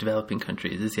the developing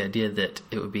countries? Is the idea that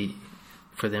it would be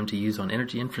for them to use on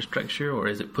energy infrastructure, or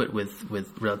is it put with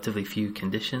relatively few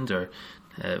conditions, or?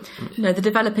 No, the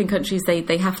developing countries,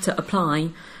 they have to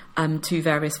apply to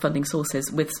various funding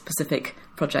sources with specific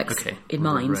projects in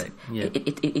mind. Right. Yeah.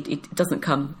 It doesn't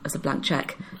come as a blank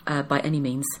check by any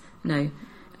means. No,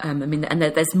 and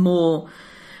there's more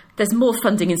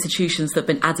funding institutions that have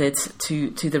been added to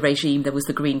the regime. There was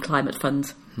the Green Climate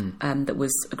Fund that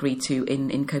was agreed to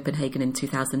in Copenhagen in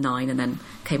 2009, and then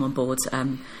came on board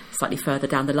slightly further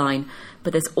down the line.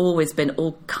 But there's always been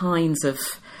all kinds of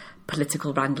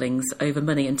political wranglings over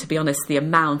money, and to be honest, the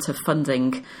amount of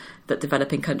funding that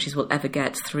developing countries will ever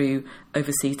get through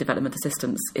overseas development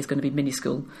assistance is going to be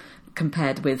minuscule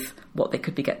compared with what they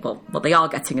could be what they are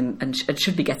getting and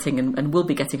should be getting and will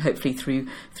be getting, hopefully through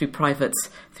private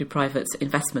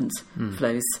investment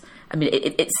flows. I mean,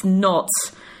 it's not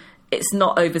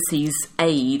overseas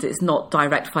aid. It's not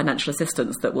direct financial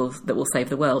assistance that will save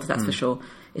the world. That's for sure.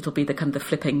 It'll be the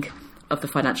flipping of the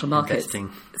financial markets,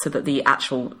 so that the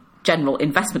actual general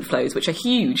investment flows, which are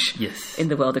huge Yes. in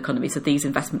the world economy. So these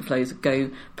investment flows go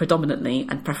predominantly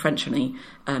and preferentially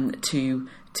to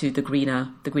the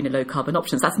greener low carbon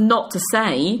options. That's not to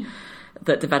say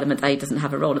that development aid doesn't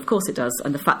have a role. Of course it does.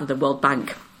 And the fact that the World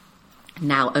Bank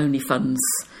now only funds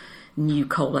new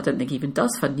coal, I don't think even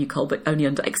does fund new coal, but only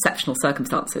under exceptional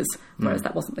circumstances, whereas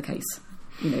that wasn't the case,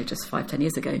 just 5-10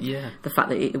 years ago. Yeah. The fact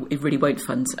that it really won't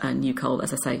fund new coal,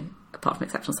 as I say, apart from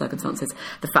exceptional circumstances,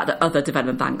 the fact that other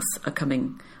development banks are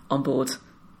coming on board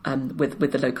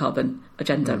with the low carbon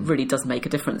agenda really does make a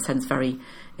difference, sends very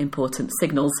important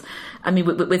signals. I mean,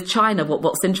 with China,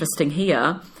 what's interesting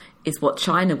here is what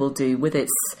China will do with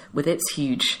its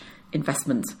huge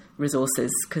investment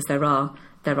resources, because there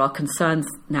are concerns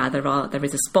now. There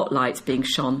is a spotlight being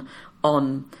shone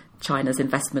on China's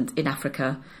investment in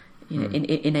Africa,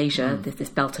 in Asia, this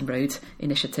Belt and Road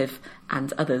Initiative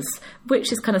and others,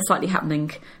 which is kind of slightly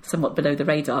happening somewhat below the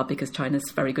radar because China's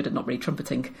very good at not really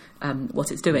trumpeting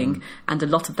what it's doing. And a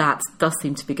lot of that does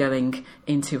seem to be going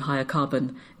into higher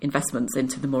carbon investments,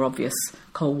 into the more obvious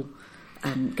coal,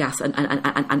 gas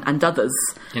and others.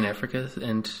 In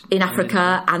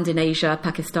Africa and in Asia,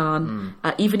 Pakistan,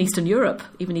 even Eastern Europe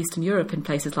in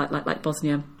places like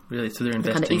Bosnia. Really, so they're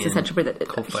investing kind of Eastern Central Britain,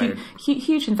 coal-fired.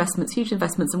 Huge investments,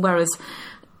 and whereas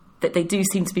that they do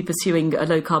seem to be pursuing a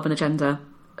low carbon agenda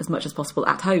as much as possible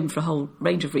at home for a whole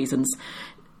range of reasons,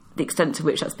 the extent to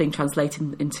which that's being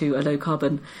translated into a low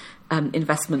carbon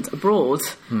investment abroad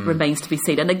remains to be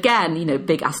seen. And again,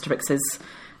 big asterisks.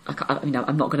 I'm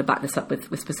not going to back this up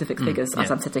with specific figures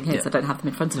as I'm sitting here, so I don't have them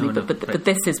in front of me. But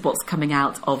this is what's coming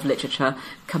out of literature,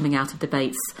 coming out of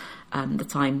debates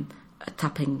that I'm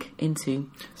tapping into.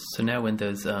 So now when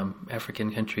those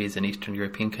African countries and Eastern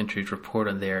European countries report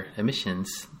on their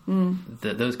emissions,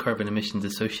 those carbon emissions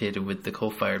associated with the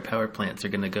coal-fired power plants are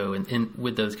going to go in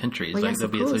with those countries. Well, yes, they'll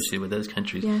be associated with those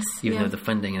countries, even though the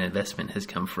funding and investment has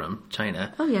come from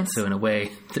China. Oh, yes. So in a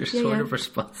way, they're sort of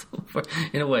responsible for.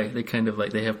 In a way, they kind of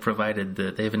they have provided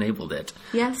they've enabled it.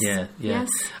 Yes. Yeah. Yes.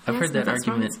 I've heard that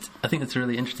argument. Right. I think it's a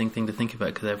really interesting thing to think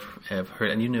about because I've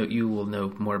heard, and you will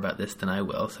know more about this than I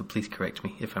will. So please correct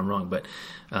me if I'm wrong. But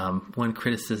one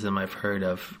criticism I've heard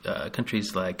of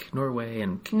countries like Norway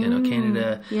and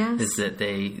Canada is that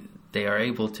they are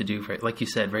able to do, like you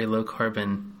said, very low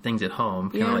carbon things at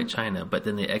home, kind of like China, but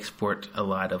then they export a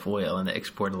lot of oil and they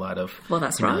export a lot of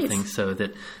things. So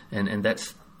that and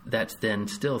that's then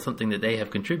still something that they have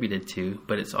contributed to,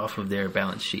 but it's off of their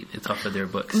balance sheet. It's off of their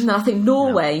books. No, I think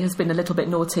Norway has been a little bit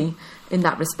naughty in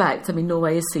that respect. I mean,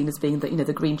 Norway is seen as being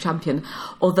the green champion,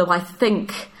 although I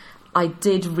think I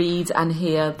did read and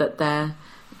hear that their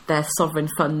sovereign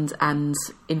fund and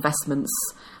investments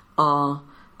are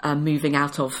moving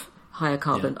out of higher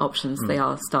carbon options. They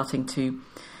are starting to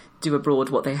do abroad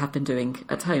what they have been doing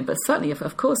at home. But certainly,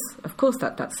 of course,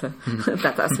 that's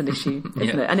an issue,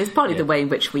 isn't it? And it's partly the way in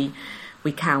which we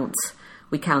count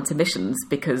emissions,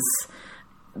 because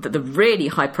the really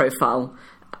high profile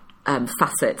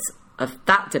facet of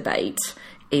that debate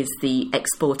is the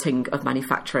exporting of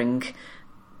manufacturing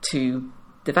to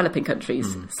developing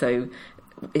countries. So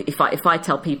if I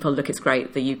tell people, look, it's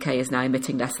great, the UK is now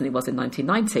emitting less than it was in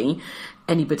 1990,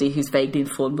 anybody who's vaguely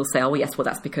informed will say, oh yes, well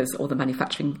that's because all the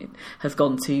manufacturing has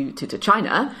gone to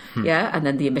China, and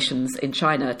then the emissions in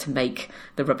China to make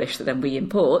the rubbish that then we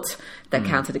import, they're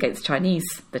counted against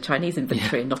the Chinese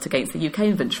inventory and not against the UK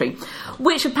inventory,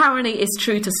 which apparently is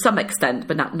true to some extent,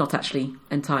 but not actually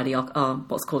entirely. Our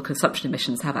what's called consumption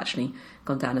emissions have actually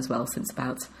gone down as well since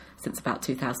about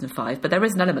 2005. But there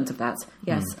is an element of that,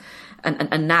 yes.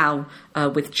 And now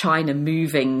with China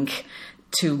moving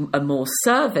to a more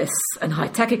service and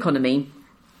high-tech economy,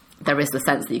 there is the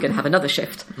sense that you're going to have another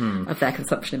shift of their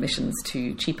consumption emissions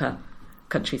to cheaper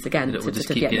countries again,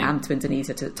 to Vietnam, to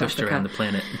Indonesia, to Africa. Around the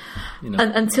planet.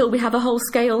 Until we have a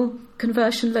whole-scale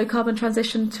conversion, low-carbon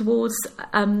transition towards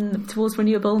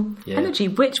renewable energy,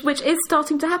 which is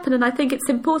starting to happen. And I think it's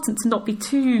important to not be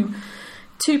too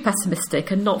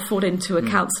pessimistic and not fall into a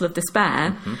council of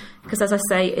despair, because as I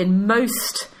say, in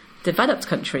most developed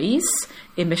countries,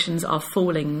 emissions are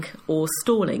falling or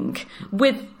stalling,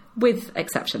 with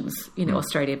exceptions.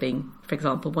 Australia being, for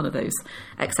example, one of those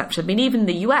exceptions. I mean, even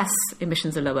the US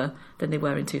emissions are lower than they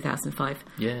were in 2005.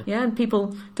 Yeah, and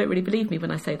people don't really believe me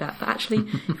when I say that, but actually,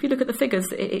 if you look at the figures,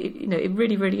 it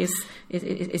really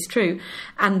is true.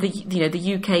 And the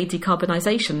UK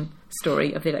decarbonisation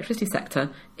story of the electricity sector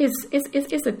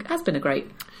has been a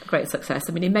great success.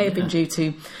 I mean, it may have been due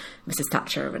to Mrs.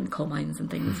 Thatcher and coal mines and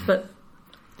things, but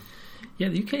Yeah,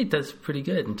 the UK does pretty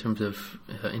good in terms of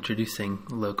introducing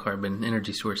low-carbon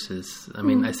energy sources. I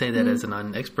mean, I say that as a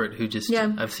non-expert who just,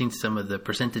 I've seen some of the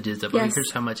percentages of,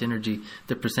 here's how much energy,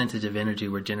 the percentage of energy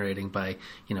we're generating by,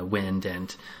 wind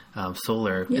and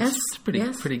solar. Yes, it's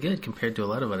pretty good compared to a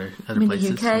lot of other The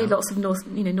places. UK, lots of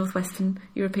northwestern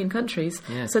European countries.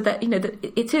 Yeah. So that,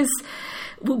 it is,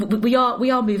 we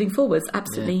are moving forwards,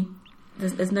 absolutely. Yeah.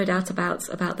 There's no doubt about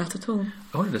that at all.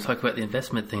 I wanted to talk about the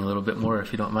investment thing a little bit more,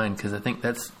 if you don't mind, because I think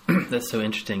that's so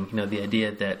interesting. The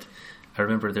idea that I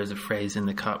remember there's a phrase in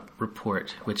the COP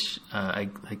report, which I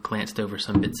glanced over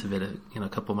some bits of it, a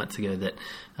couple months ago, that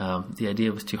the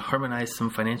idea was to harmonize some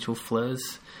financial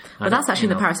flows. But that's actually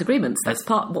in the Paris Agreement. That's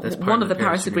one of the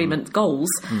Paris Agreement goals.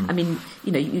 I mean,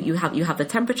 you have the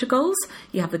temperature goals,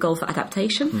 you have the goal for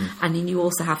adaptation, and then you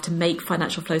also have to make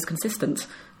financial flows consistent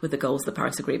with the goals of the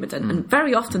Paris Agreement. And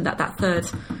very often that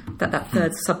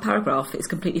third sub-paragraph is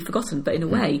completely forgotten, but in a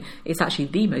way it's actually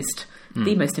the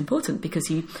most important, because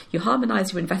you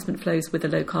harmonise your investment flows with a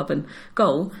low carbon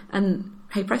goal, and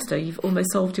hey presto, you've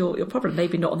almost solved your problem.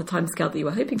 Maybe not on the timescale that you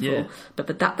were hoping for,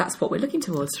 but that's what we're looking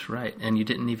towards. That's right. And you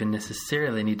didn't even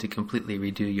necessarily need to completely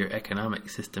redo your economic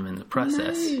system in the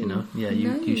process.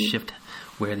 You shift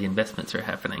where the investments are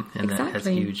happening, and that has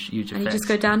huge effects. And you just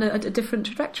go down a different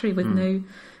trajectory with no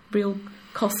real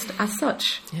cost as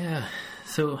such. Yeah.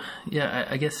 So,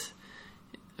 I guess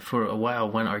for a while,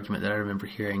 one argument that I remember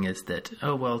hearing is that,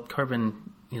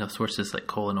 carbon, sources like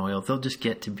coal and oil, they'll just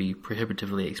get to be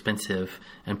prohibitively expensive,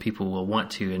 and people will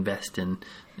want to invest in,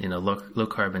 low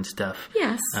carbon stuff.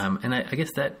 Yes. And I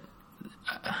guess that,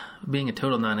 being a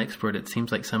total non-expert, it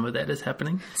seems like some of that is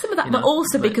happening. Some of that, but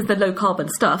also because the low carbon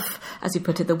stuff, as you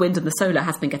put it, the wind and the solar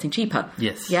has been getting cheaper.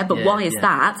 Yes. Yeah, but why is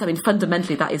that? I mean,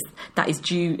 fundamentally, that is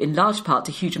due in large part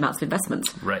to huge amounts of investment.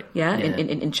 Right. Yeah.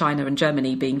 In China and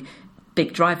Germany being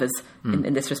big drivers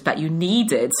in this respect. You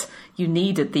needed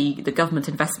the government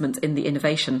investment in the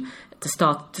innovation to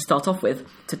start off with,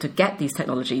 to get these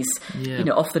technologies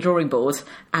off the drawing board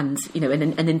and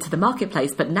and into the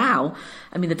marketplace. But now,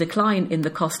 I mean, the decline in the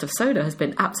cost of solar has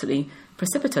been absolutely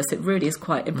precipitous. It really is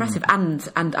quite impressive,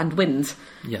 and wind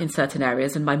in certain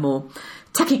areas. And my more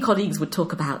techie colleagues would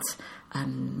talk about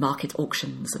market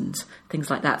auctions and things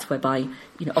like that, whereby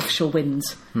offshore wind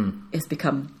has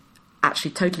become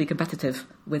actually totally competitive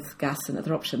with gas and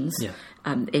other options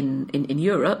in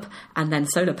Europe, and then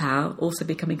solar power also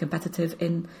becoming competitive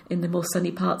in the more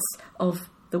sunny parts of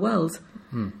the world.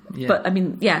 But I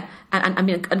mean,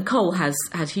 and coal has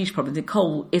huge problems. And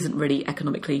coal isn't really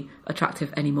economically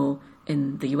attractive anymore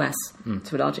in the US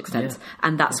to a large extent,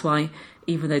 and that's why,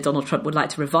 even though Donald Trump would like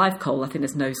to revive coal, I think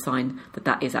there's no sign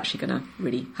that is actually going to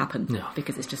really happen,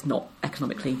 because it's just not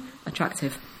economically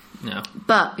attractive. No.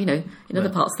 But, in other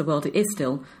parts of the world, it is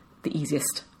still the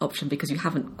easiest option, because you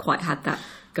haven't quite had that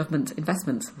government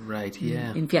investment. Right,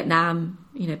 yeah. In Vietnam,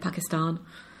 Pakistan,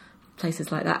 places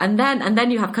like that. And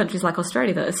then you have countries like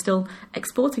Australia that are still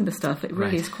exporting the stuff. It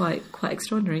really is quite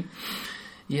extraordinary.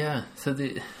 Yeah, so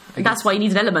that's why you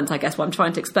need an element, I guess. What I'm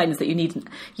trying to explain is that you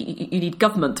need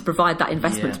government to provide that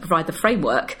investment, to provide the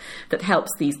framework that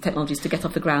helps these technologies to get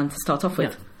off the ground to start off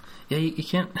with. Yeah, you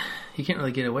can't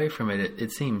really get away from it.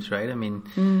 It seems, right? I mean,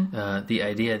 the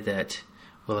idea that,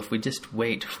 if we just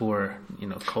wait for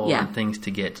coal and things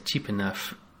to get cheap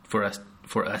enough for us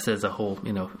as a whole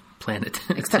planet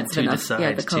to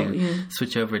decide to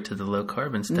switch over to the low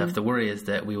carbon stuff. The worry is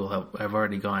that we will have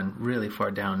already gone really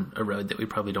far down a road that we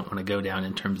probably don't want to go down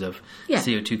in terms of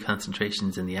CO2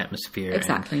 concentrations in the atmosphere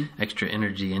and extra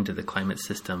energy into the climate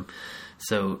system.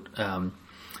 So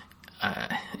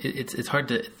it's hard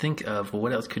to think of,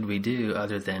 what else could we do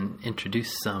other than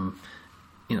introduce some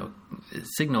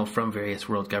signal from various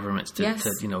world governments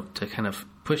to kind of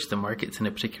push the markets in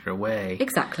a particular way.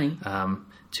 Exactly.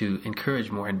 To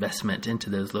encourage more investment into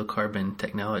those low carbon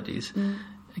technologies.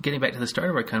 Getting back to the start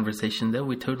of our conversation, though,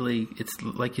 it's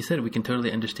like you said, we can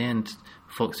totally understand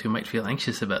folks who might feel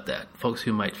anxious about that. Folks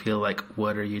who might feel like,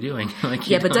 what are you doing?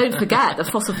 But don't forget that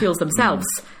fossil fuels themselves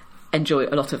enjoy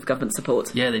a lot of government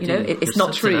support. Yeah, they do. It's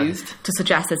not true to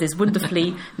suggest there's this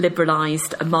wonderfully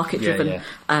liberalised, market-driven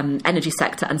energy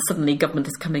sector, and suddenly government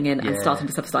is coming in and starting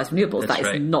to subsidise renewables. That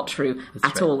is not true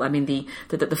at all. I mean, the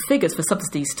figures for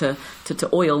subsidies to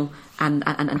oil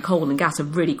and coal and gas are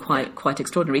really quite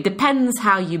extraordinary. It depends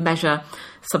how you measure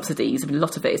subsidies. I mean, a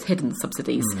lot of it is hidden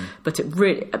subsidies, but it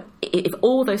really, if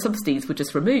all those subsidies were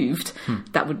just removed,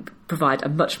 that would provide a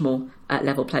much more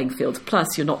level playing field.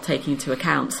 Plus, you're not taking into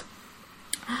account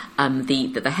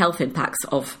the health impacts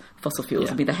of fossil fuels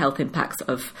would be the health impacts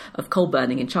of coal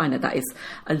burning in China. That is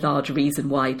a large reason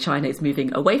why China is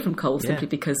moving away from coal, simply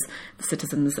because the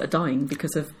citizens are dying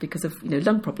because of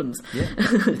lung problems. Yeah,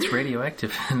 it's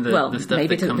radioactive. The stuff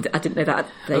maybe I didn't know that.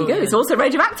 There you go. Yeah. It's also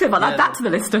radioactive. I'll add that to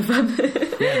the list of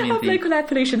local air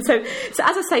pollution. So as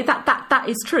I say, that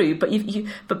is true. But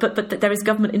but there is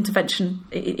government intervention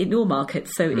in all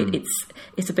markets. So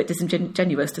it's a bit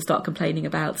disingenuous to start complaining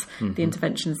about the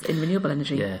interventions in renewable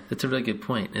energy. Yeah, that's a really good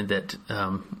point. And that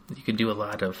you could do a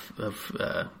lot of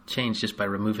change just by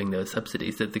removing those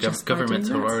subsidies. That the governments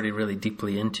are already really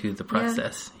deeply into the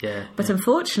process. Yeah. But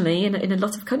unfortunately, in a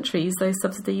lot of countries, those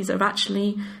subsidies are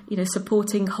actually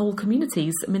supporting whole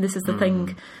communities. I mean, this is the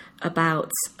thing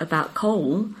about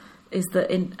coal, is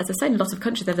that as I say, in a lot of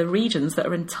countries, there are regions that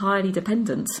are entirely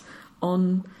dependent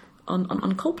on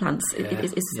coal plants.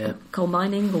 Coal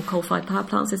mining or coal-fired power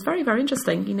plants is very, very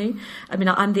interesting. I mean,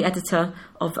 I'm the editor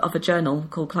of a journal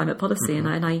called Climate Policy, and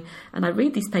I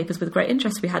read these papers with great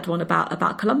interest. We had one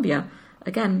about Colombia.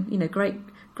 Again,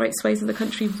 great swathes of the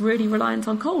country really reliant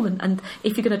on coal, and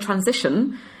if you're going to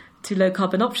transition to low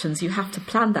carbon options, you have to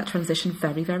plan that transition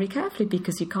very, very carefully,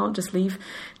 because you can't just leave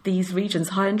these regions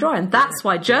high and dry. And that's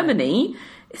why Germany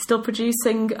is still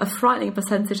producing a frightening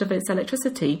percentage of its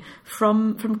electricity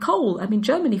from coal. I mean,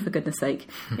 Germany, for goodness sake.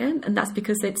 And that's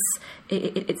because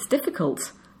it's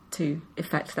difficult to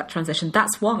effect that transition.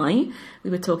 That's why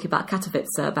we were talking about Katowice,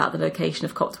 about the location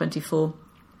of COP24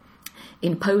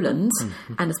 in Poland,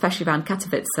 and especially around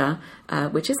Katowice,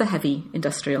 which is a heavy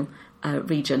industrial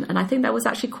region. And I think that was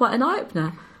actually quite an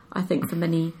eye-opener, I think, for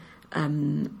many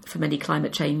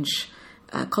climate change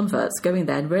converts going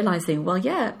there and realising, but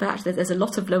actually there's a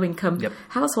lot of low-income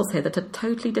households here that are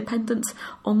totally dependent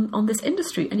on this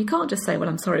industry. And you can't just say, well,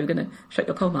 I'm sorry, we're going to shut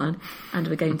your coal mine and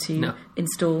we're going to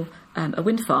install a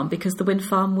wind farm, because the wind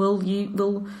farm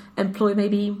will employ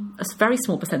maybe a very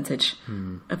small percentage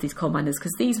of these coal miners,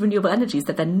 because these renewable energies,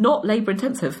 that they're not labour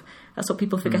intensive. That's what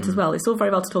people forget as well. It's all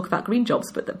very well to talk about green jobs,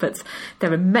 but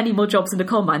there are many more jobs in a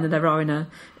coal mine than there are in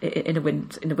a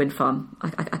wind farm. I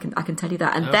can tell you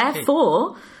that, and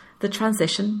therefore the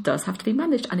transition does have to be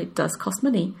managed, and it does cost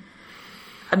money.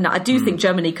 I mean, I do think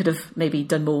Germany could have maybe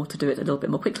done more to do it a little bit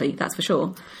more quickly. That's for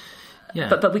sure. Yeah.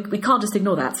 But we can't just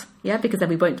ignore that, because then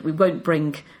we won't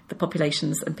bring the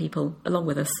populations and people along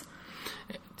with us.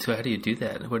 So how do you do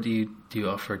that? What do you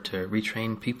offer to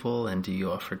retrain people, and do you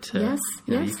offer to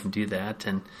you can do that?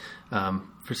 And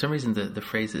for some reason the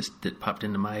phrase that popped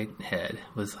into my head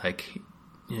was like,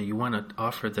 you want to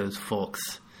offer those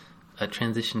folks a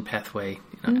transition pathway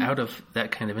out of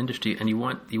that kind of industry, and you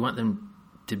want them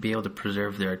to be able to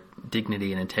preserve their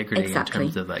dignity and integrity in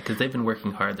terms of that, because they've been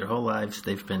working hard their whole lives.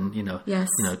 They've been,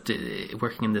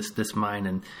 working in this mine,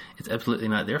 and it's absolutely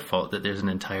not their fault that there's an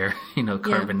entire,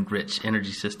 carbon-rich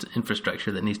energy system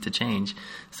infrastructure that needs to change.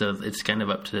 So it's kind of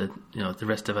up to the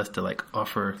rest of us to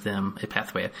offer them a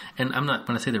pathway. And I'm not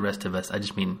when I say the rest of us, I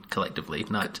just mean collectively,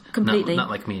 not completely, not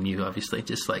like me and you, obviously.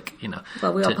 Just well,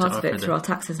 we are part of it through our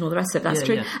taxes and all the rest of it. That's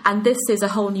true. Yeah. And this is a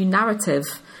whole new narrative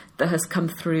that has come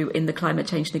through in the climate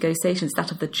change negotiations,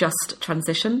 that of the just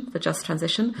transition.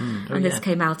 And this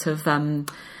came out of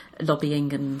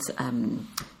lobbying and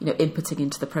inputting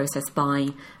into the process by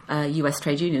US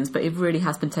trade unions, but it really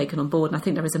has been taken on board, and I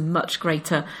think there is a much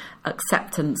greater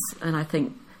acceptance and I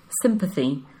think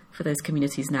sympathy for those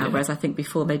communities now, whereas I think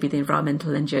before maybe the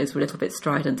environmental NGOs were a little bit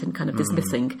strident and kind of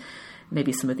dismissing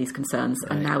maybe some of these concerns,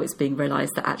 and now it's being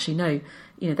realised that actually no,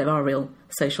 there are real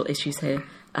social issues here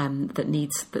that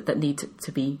need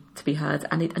to be heard,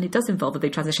 and it does involve a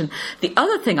big transition. The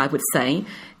other thing I would say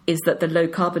is that the low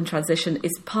carbon transition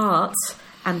is part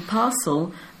and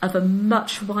parcel of a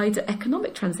much wider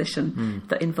economic transition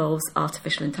that involves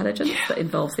artificial intelligence, that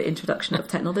involves the introduction of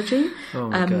technology,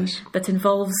 that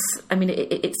involves,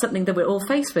 it's something that we're all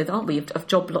faced with, aren't we,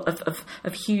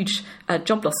 of huge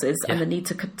job losses and the need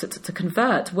to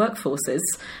convert workforces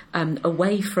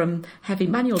away from heavy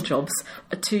manual jobs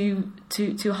to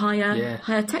higher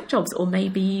tech jobs, or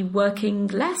maybe working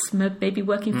less, maybe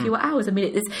working fewer hours.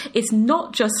 It's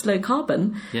not just low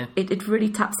carbon. It really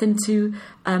taps into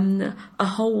a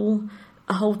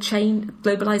whole chain,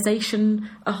 globalization,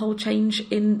 a whole change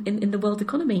in the world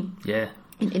economy.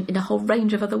 In a whole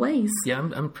range of other ways.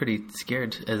 I'm pretty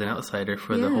scared as an outsider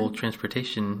for the whole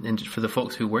transportation, and for the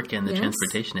folks who work in the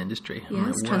transportation industry.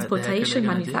 Transportation,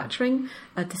 manufacturing,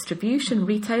 distribution,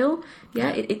 retail.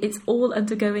 It's all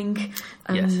undergoing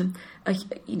a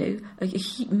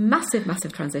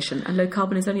massive transition, and low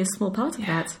carbon is only a small part of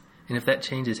that. And if that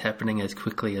change is happening as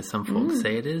quickly as some folks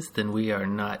say it is, then we are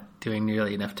not doing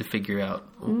nearly enough to figure out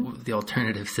the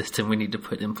alternative system we need to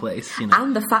put in place.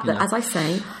 And the fact that, as I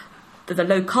say, the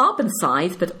low carbon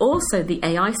side, but also the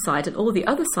AI side and all the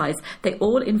other sides, they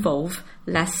all involve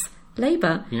less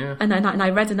labour. Yeah. And I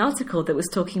read an article that was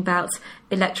talking about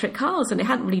electric cars, and it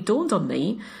hadn't really dawned on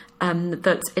me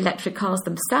that electric cars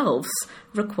themselves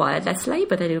require less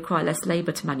labour. They require less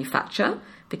labour to manufacture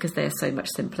because they are so much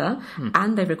simpler,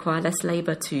 and they require less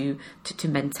labour to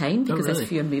maintain because there's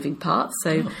fewer moving parts.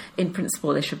 So in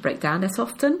principle, they should break down less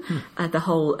often. The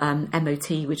whole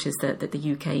MOT, which is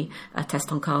the UK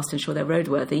test on cars to ensure they're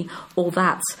roadworthy, all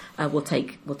that will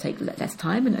take less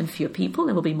time and fewer people,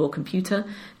 and will be more computer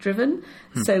driven.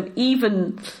 So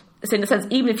in a sense,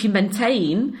 even if you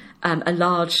maintain a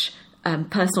large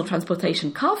personal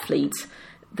transportation car fleet,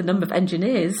 the number of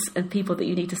engineers and people that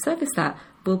you need to service that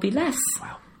will be less.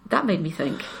 Wow. That made me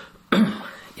think.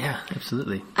 Yeah,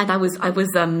 absolutely. And I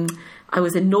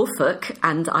was in Norfolk,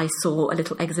 and I saw a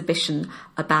little exhibition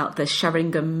about the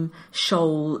Sheringham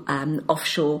Shoal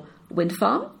offshore wind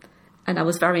farm, and I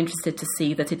was very interested to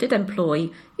see that it did employ,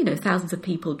 thousands of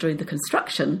people during the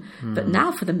construction, but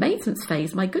now for the maintenance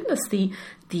phase, my goodness, the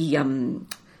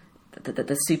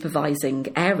supervising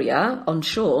area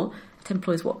onshore, it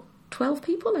employs 12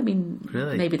 people? I mean,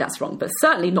 really? Maybe that's wrong, but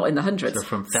certainly not in the hundreds. So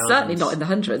from thousands, certainly not in the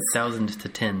hundreds. Thousands to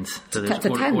tens. So there's to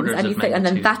tens, orders of magnitude. and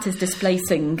then that is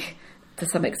displacing, to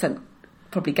some extent,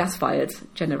 probably gas-fired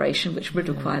generation, which would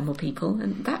require more people.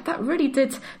 And that really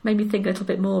did make me think a little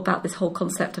bit more about this whole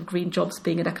concept of green jobs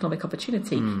being an economic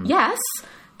opportunity. Yes,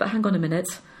 but hang on a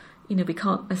minute. We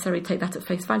can't necessarily take that at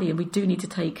face value, and we do need to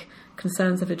take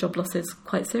concerns over job losses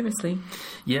quite seriously.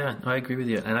 Yeah, I agree with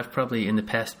you. And I've probably in the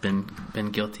past been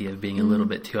guilty of being a little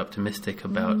bit too optimistic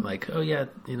about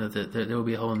there will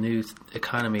be a whole new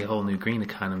economy, a whole new green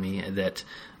economy that,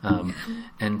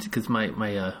 and because my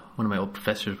one of my old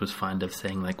professors was fond of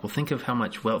saying think of how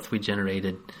much wealth we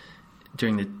generated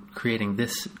during creating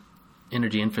this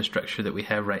energy infrastructure that we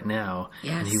have right now.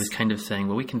 Yes. And he was kind of saying,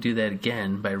 well, we can do that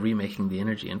again by remaking the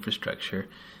energy infrastructure.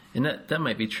 And that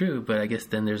might be true, but I guess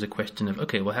then there's a question of,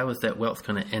 okay, well, how is that wealth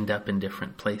going to end up in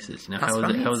different places? How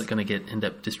is it going to end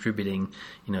up distributing,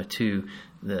 to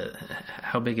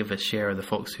how big of a share are the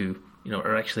folks who,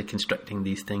 are actually constructing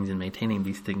these things and maintaining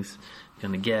these things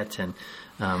going to get? And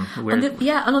on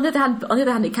the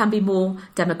other hand, it can be more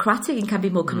democratic and can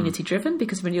be more community driven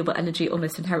because renewable energy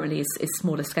almost inherently is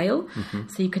smaller scale.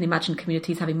 So you can imagine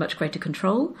communities having much greater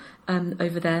control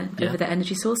over their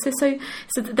energy sources. So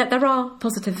that there are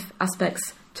positive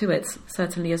aspects to it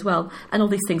certainly as well. And all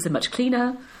these things are much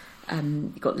cleaner.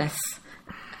 You've got less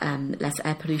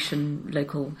air pollution,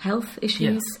 local health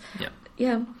issues.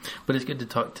 Yeah. But it's good to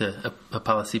talk to a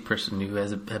policy person who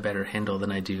has a better handle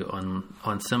than I do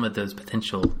on some of those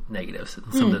potential negatives,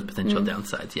 some of those potential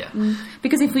downsides. Yeah.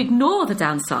 Because if we ignore the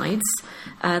downsides,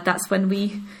 that's when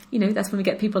we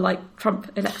get people like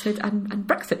Trump elected and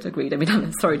Brexit agreed. I mean,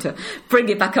 I'm sorry to bring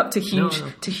it back up to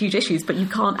huge issues, but you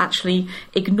can't actually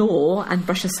ignore and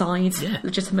brush aside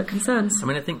legitimate concerns. I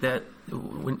mean, I think that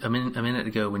a minute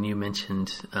ago when you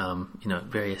mentioned,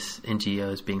 various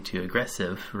NGOs being too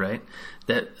aggressive, right?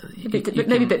 That a bit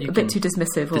too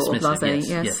dismissive or blasé.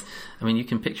 Yes. I mean, you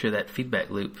can picture that feedback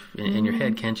loop in your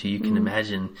head, can't you? You can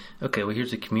imagine, okay, well,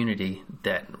 here's a community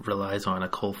that relies on a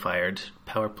coal-fired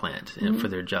power plant for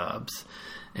their jobs,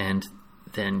 and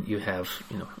then you have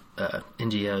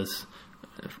NGOs.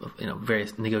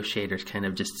 Various negotiators kind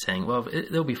of just saying, well,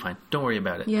 they'll be fine. Don't worry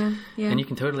about it. Yeah. And you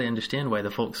can totally understand why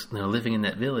the folks living in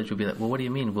that village would be like, well, what do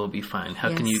you mean we'll be fine?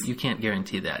 How can you can't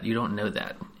guarantee that. You don't know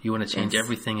that. You want to change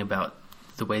everything about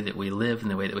the way that we live and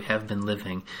the way that we have been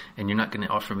living, and you're not going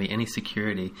to offer me any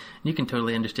security. And you can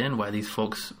totally understand why these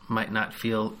folks might not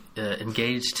feel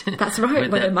engaged. That's right.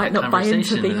 Well, they might not buy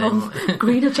into the whole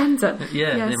green agenda.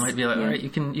 They might be like, all right, you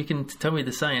can tell me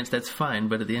the science, that's fine,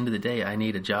 but at the end of the day, I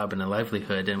need a job and a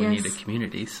livelihood, and we need a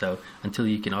community. So until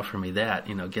you can offer me that,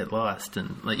 get lost,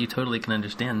 and you totally can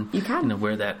understand. You can.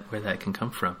 Where that can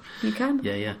come from. You can.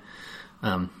 Yeah.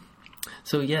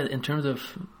 So in terms of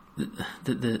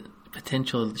the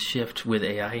potential shift with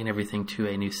AI and everything to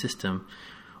a new system,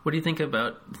 what do you think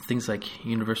about things like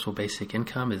universal basic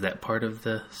income? Is that part of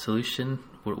the solution?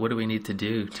 What do we need to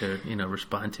do to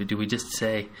respond to? Do we just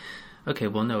say, okay,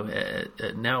 well, no,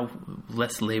 now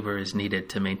less labor is needed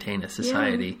to maintain a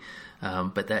society,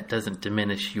 but that doesn't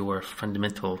diminish your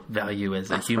fundamental value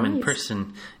as a human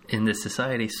person in this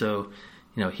society. So,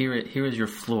 here is your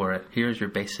floor. Here is your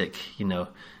basic,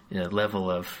 level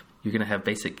of you're going to have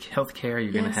basic health care.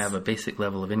 You're going to have a basic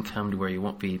level of income to where you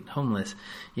won't be homeless.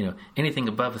 Anything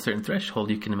above a certain threshold,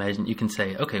 you can imagine, you can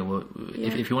say, okay, well,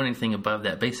 if you want anything above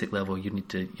that basic level, you'll need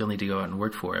to go out and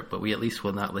work for it. But we at least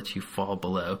will not let you fall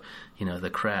below, the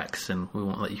cracks, and we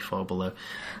won't let you fall below.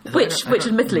 Which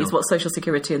admittedly is what social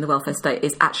security and the welfare state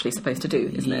is actually supposed to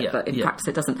do, isn't it? But in practice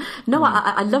it doesn't. No,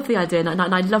 I love the idea, and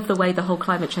I love the way the whole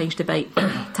climate change debate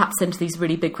taps into these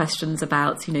really big questions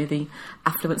about, the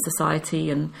affluent society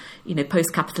and,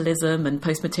 post-capitalism and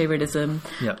post-materialism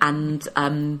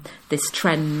and this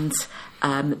trend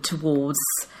towards,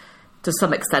 to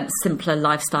some extent, simpler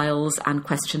lifestyles and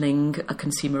questioning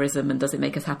consumerism and does it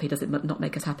make us happy, does it not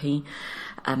make us happy,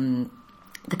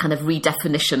 the kind of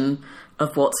redefinition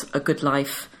of what a good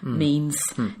life means.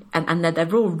 And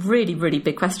they're all really, really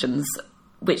big questions,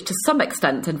 which to some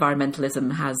extent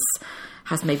environmentalism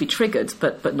has maybe triggered,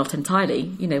 but not entirely.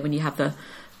 When you have the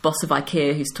boss of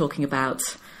IKEA who's talking about,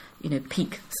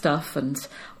 peak stuff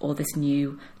or this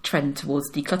new trend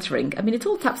towards decluttering. I mean, it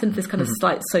all taps into this kind of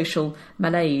slight social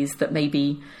malaise that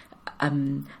maybe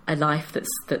a life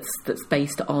that's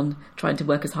based on trying to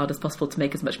work as hard as possible to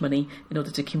make as much money in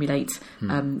order to accumulate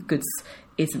goods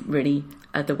isn't really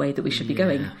the way that we should be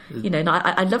going. And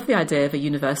I love the idea of a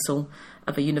universal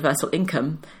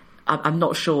income. I'm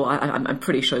not sure. I'm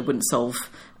pretty sure it wouldn't solve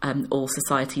all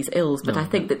society's ills, but I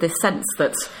think that this sense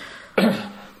that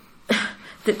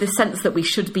we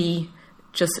should be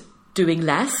just doing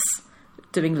less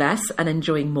and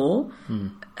enjoying more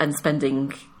and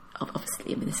spending.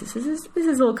 Obviously, I mean, this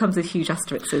is all comes with huge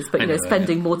asterisks, but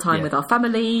spending more time with our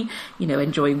family,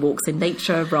 enjoying walks in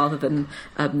nature rather than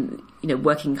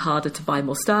working harder to buy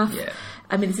more stuff. Yeah.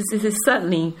 I mean, this is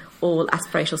certainly all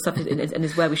aspirational stuff, and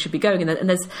is where we should be going. And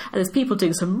there's people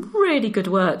doing some really good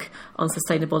work on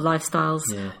sustainable lifestyles,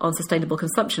 on sustainable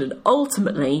consumption, and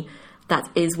ultimately, that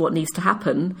is what needs to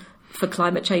happen for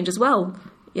climate change as well.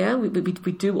 Yeah, we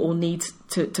do all need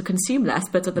to consume less,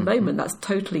 but at the moment that's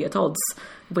totally at odds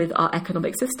with our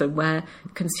economic system, where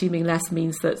consuming less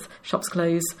means that shops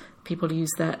close, people lose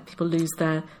their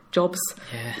jobs.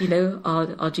 Yeah.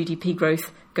 Our GDP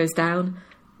growth goes down.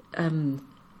 I mean,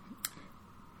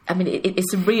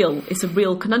 it's a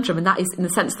real conundrum, and that is, in a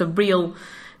sense, the real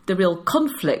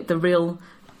conflict, the real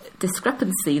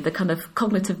discrepancy, the kind of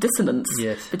cognitive dissonance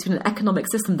between an economic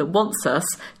system that wants us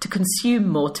to consume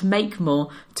more, to make more,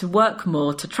 to work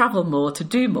more, to travel more, to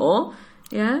do more,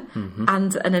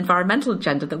 and an environmental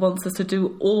agenda that wants us to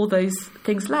do all those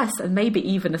things less, and maybe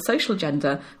even a social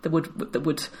agenda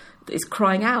that is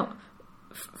crying out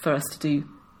for us to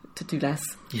do less.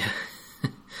 Yeah.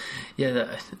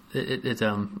 Yeah,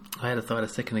 I had a thought a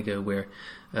second ago where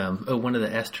one of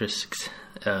the asterisks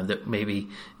that maybe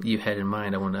you had in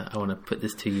mind, I want to put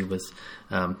this to you, was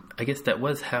I guess that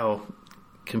was how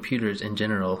computers in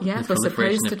general, the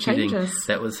proliferation of computing,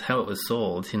 that was how it was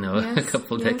sold, a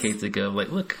couple of decades ago. Like,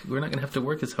 look, we're not going to have to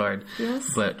work as hard. Yes.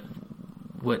 But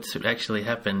what's actually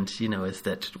happened, is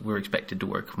that we're expected to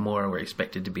work more. We're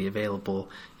expected to be available,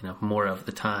 more of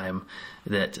the time.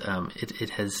 That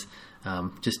it has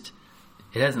just.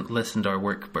 It hasn't lessened our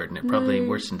work burden. It probably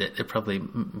worsened it. It probably,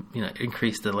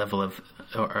 increased the level of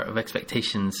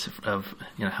expectations of,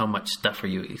 how much stuff are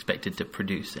you expected to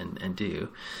produce and do.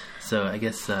 So I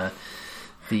guess I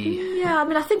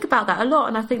mean, I think about that a lot,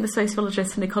 and I think the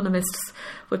sociologists and economists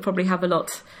would probably have a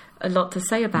lot to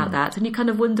say about that. And you kind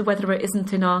of wonder whether it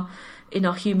isn't in our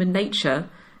human nature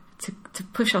to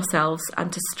push ourselves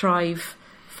and to strive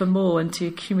for more and to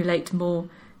accumulate more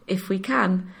if we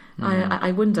can.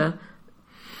 I wonder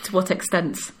to what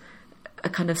extent a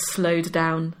kind of slowed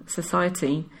down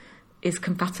society is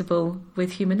compatible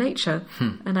with human nature.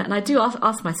 And I do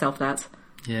ask myself that.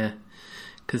 Yeah,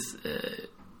 because,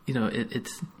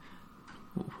 it's...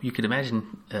 You could imagine,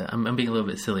 I'm being a little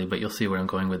bit silly, but you'll see where I'm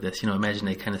going with this. Imagine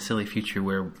a kind of silly future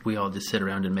where we all just sit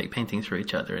around and make paintings for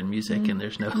each other and music, and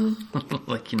there's no,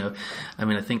 I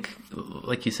mean, I think,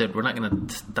 like you said, we're not going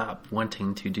to stop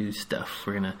wanting to do stuff.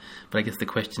 But I guess the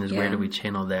question is, where do we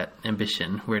channel that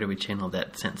ambition? Where do we channel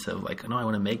that sense of I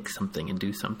want to make something and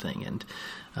do something? And,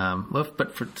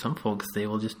 but for some folks, they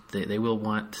will just, they will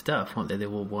want stuff, won't they? They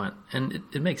will want, and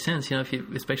it makes sense,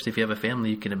 especially if you have a family,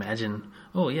 you can imagine,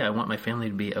 I want my family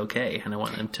to be okay, and I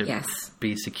want them to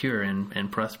be secure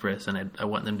and prosperous, and I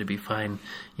want them to be fine,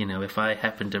 if I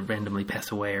happen to randomly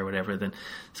pass away or whatever. Then,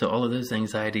 so all of those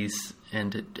anxieties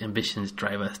and ambitions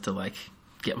drive us to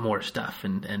get more stuff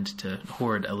and to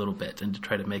hoard a little bit and to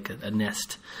try to make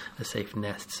a safe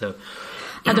nest. So,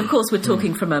 and of course, we're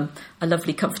talking from a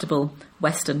lovely, comfortable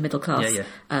Western middle class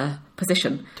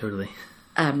position. Totally.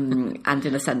 And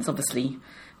in a sense, obviously,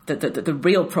 the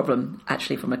real problem,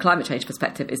 actually, from a climate change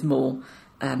perspective, is more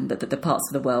the parts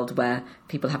of the world where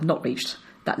people have not reached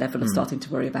that level of starting to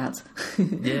worry about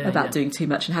doing too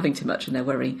much and having too much, and their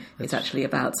worry is actually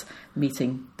about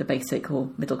meeting the basic or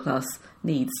middle class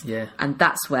needs. Yeah. And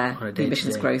that's where the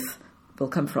emissions growth will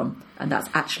come from, and that's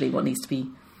actually what needs to be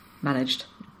managed.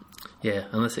 Yeah,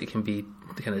 unless it can be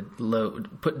kind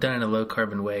of put done in a low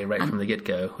carbon way from the get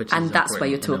go, and that's where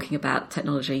you're talking about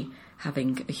technology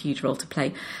having a huge role to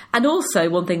play. And also,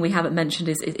 one thing we haven't mentioned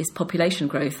is population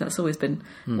growth. That's always been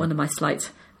one of my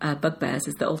slight bugbears,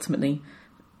 is that ultimately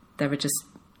there are just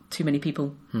too many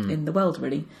people in the world,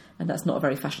 really, and that's not a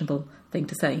very fashionable thing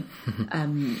to say.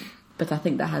 But I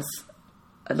think that has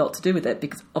a lot to do with it,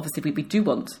 because obviously we do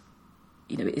want,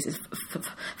 it's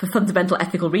for fundamental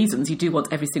ethical reasons, you do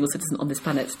want every single citizen on this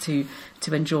planet to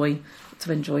enjoy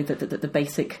the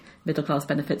basic middle class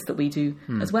benefits that we do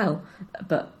as well.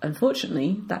 But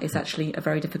unfortunately, that is actually a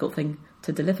very difficult thing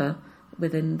to deliver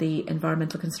within the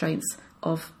environmental constraints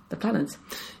of the planet.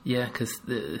 Yeah, because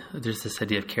there's this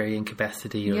idea of carrying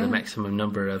capacity, or the maximum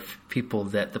number of people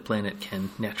that the planet can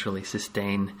naturally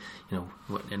sustain.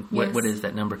 What is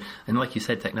that number? And like you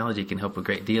said, technology can help a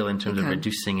great deal in terms of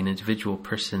reducing an individual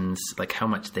person's, like, how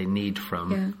much they need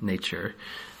from nature.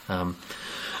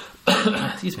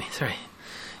 Excuse me, sorry.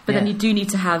 But then you do need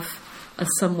to have a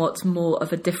somewhat more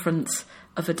of a different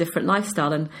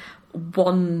lifestyle, and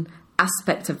one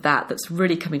aspect of that's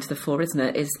really coming to the fore, isn't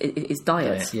it, is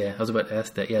diet. Yeah, I was about to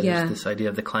ask that. There's this idea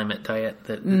of the climate diet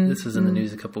that this was in the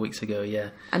news a couple of weeks ago.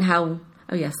 And how,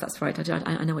 oh yes, that's right,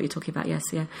 I know what you're talking about. Yes,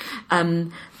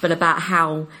 but about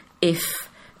how, if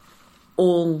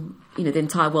all, the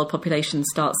entire world population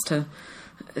starts to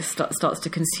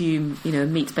consume, a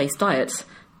meat-based diet,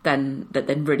 then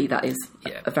really that is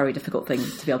a very difficult thing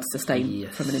to be able to sustain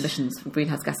from an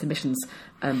greenhouse gas emissions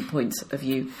point of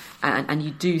view. And you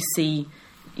do see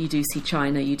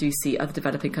China, you do see other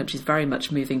developing countries very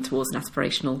much moving towards an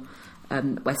aspirational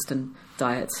Western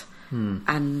diet,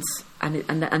 and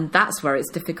that's where it's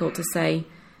difficult to say,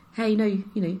 hey,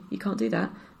 you can't do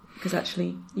that, because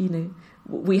actually,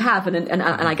 we have, and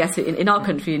I guess in our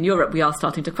country, in Europe, we are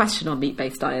starting to question our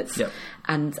meat-based diets,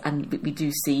 and we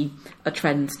do see a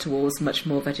trend towards much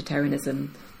more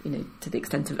vegetarianism, to the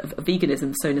extent of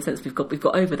veganism. So in a sense, we've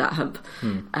got over that hump,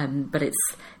 but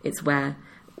it's where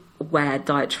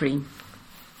dietary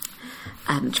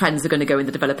trends are going to go in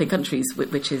the developing countries,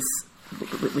 which is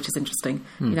interesting.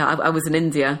 I was in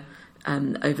India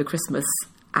over Christmas,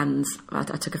 and I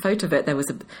took a photo of it. There was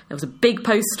a big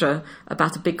poster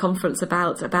about a big conference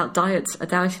about diet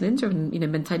in India,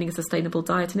 and maintaining a sustainable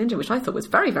diet in India, which I thought was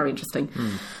very, very interesting,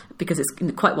 because it's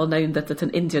quite well known that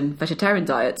an Indian vegetarian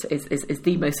diet is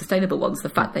the most sustainable one. So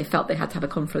the fact they felt they had to have a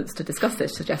conference to discuss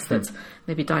this suggests that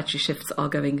maybe dietary shifts are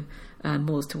going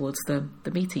more towards the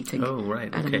meat eating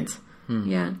element.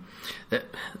 Yeah, that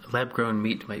lab-grown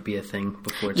meat might be a thing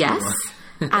before it's yes. long.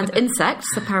 And insects.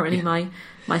 Apparently, my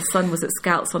son was at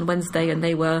Scouts on Wednesday, and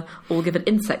they were all given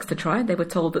insects to try. They were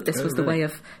told that this was the way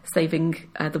of saving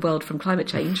the world from climate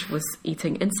change, was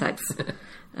eating insects.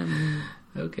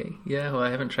 Okay. Yeah, well, I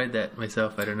haven't tried that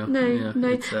myself. I don't know.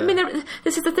 No. I mean,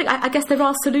 this is the thing. I guess there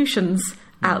are solutions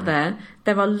out there.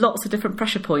 There are lots of different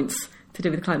pressure points to do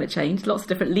with climate change, lots of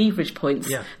different leverage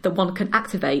points that one can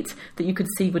activate, that you could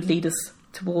see would lead us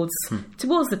towards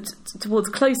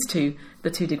close to the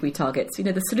 2-degree targets.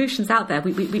 The solutions out there,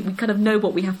 we kind of know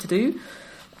what we have to do.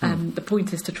 The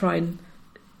point is to try and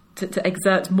to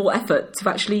exert more effort to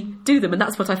actually do them, and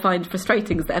that's what I find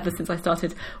frustrating, is that ever since I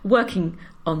started working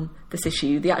on this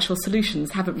issue, the actual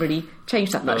solutions haven't really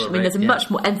changed that much. There's a much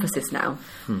more emphasis now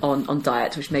on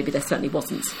diet, which maybe there certainly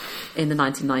wasn't in the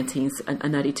 1990s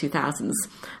and early 2000s.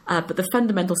 But the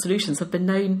fundamental solutions have been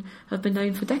known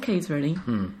for decades, really.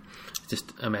 It's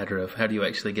just a matter of how do you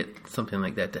actually get something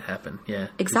like that to happen.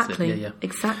 Exactly.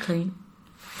 Exactly.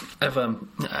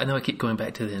 I know I keep going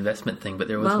back to the investment thing, but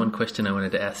there was one question I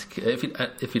wanted to ask, if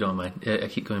you don't mind. I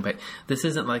keep going back. This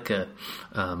isn't like a,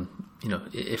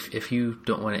 if you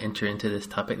don't want to enter into this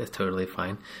topic, that's totally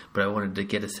fine. But I wanted to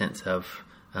get a sense of,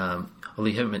 although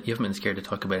you haven't been scared to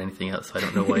talk about anything else, so I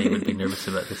don't know why you would be nervous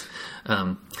about this.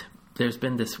 There's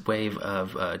been this wave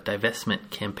of divestment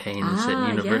campaigns at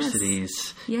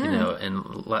universities, and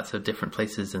lots of different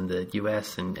places in the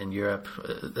US and Europe.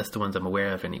 That's the ones I'm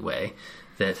aware of anyway.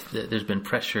 That there's been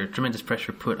tremendous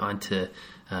pressure put onto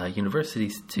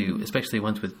universities to, especially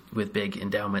ones with big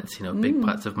endowments, big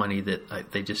pots of money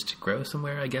that they just grow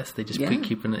somewhere. I guess they just keep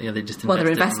keeping it. They just they're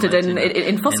invested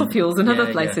in fossil fuels and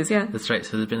other places. Yeah, that's right.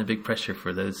 So there's been a big pressure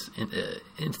for those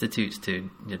institutes to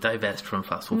divest from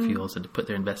fossil fuels and to put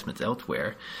their investments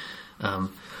elsewhere.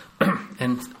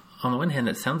 And on the one hand,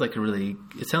 it sounds like a really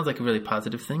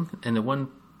positive thing. And the one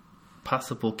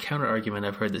possible counter argument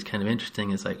I've heard that's kind of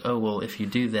interesting is like, oh, well, if you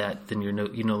do that, then you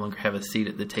no longer have a seat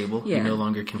at the table. Yeah. You no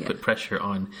longer can put pressure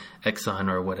on Exxon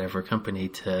or whatever company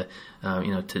to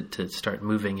start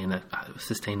moving in a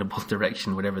sustainable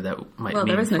direction, whatever that might mean. Well,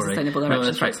 there is no sustainable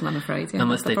direction for Exxon, I'm afraid. Yeah,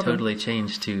 unless they totally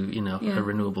change to a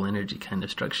renewable energy kind of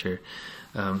structure.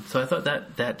 So I thought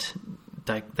that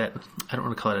I don't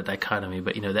want to call it a dichotomy,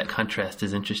 but that contrast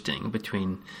is interesting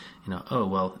between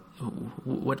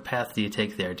what path do you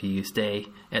take there? Do you stay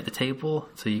at the table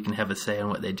so you can have a say on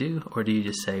what they do, or do you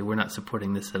just say we're not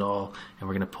supporting this at all and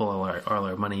we're going to pull all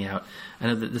our money out? I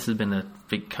know that this has been a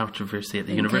big controversy at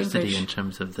the university Cambridge. In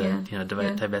terms of the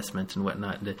divestment and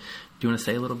whatnot. Do you want to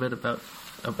say a little bit about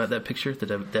that picture, the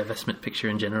divestment picture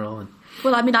in general?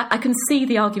 Well, I mean, I can see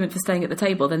the argument for staying at the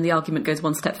table. Then the argument goes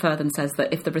one step further and says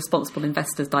that if the responsible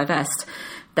investors divest,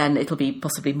 then it'll be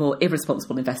possibly more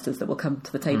irresponsible investors that will come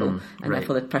to the table, and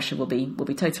therefore the pressure will be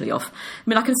totally off. I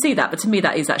mean, I can see that, but to me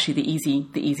that is actually the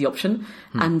easy option,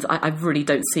 and I really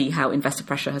don't see how investor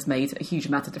pressure has made a huge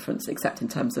amount of difference, except in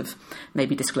terms of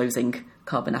maybe disclosing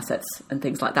carbon assets and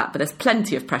things like that. But there's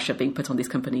plenty of pressure being put on these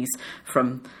companies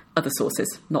from other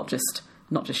sources, not just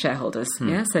shareholders.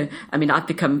 Yeah. So, I mean, I've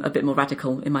become a bit more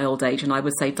radical in my old age, and I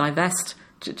would say divest.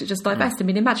 Just divest. I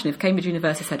mean, imagine if Cambridge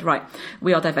University said, right,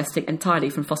 we are divesting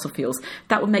entirely from fossil fuels.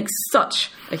 That would make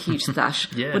such a huge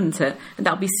splash, wouldn't it? And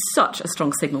that would be such a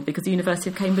strong signal, because the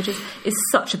University of Cambridge is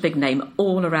such a big name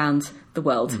all around the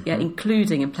world,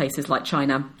 including in places like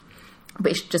China,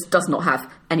 which just does not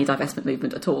have any divestment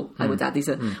movement at all, I would add. These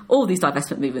are all these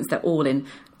divestment movements, they're all in,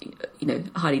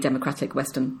 highly democratic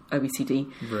Western OECD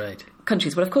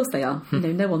countries. Well, of course they are.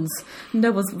 No one's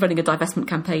running a divestment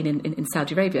campaign in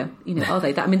Saudi Arabia, are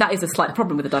they? That is a slight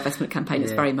problem with the divestment campaign.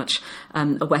 It's very much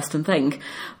a Western thing.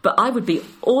 But I would be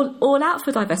all out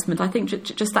for divestment. I think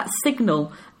just that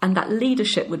signal and that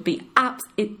leadership would be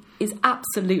it is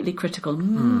absolutely critical.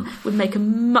 Would make a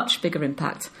much bigger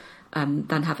impact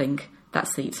than having that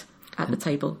seat at the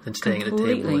table. And staying at the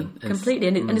table. Completely.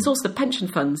 And it's also the pension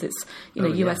funds. It's,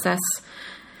 USS.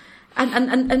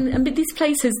 And these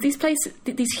places,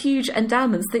 these huge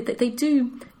endowments, they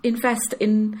do invest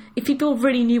in. If people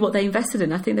really knew what they invested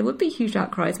in, I think there would be huge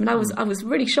outcries. I mean, I was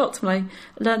really shocked when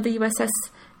I learned the USS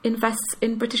invests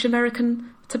in British American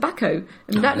tobacco.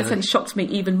 I mean, that in a sense shocked me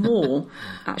even more,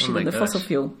 actually, than the fossil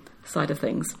fuel side of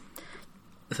things.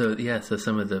 So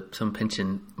some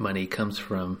pension money comes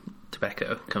from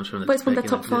tobacco. Well, it's one of their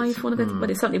top five. Well,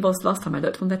 it certainly was last time I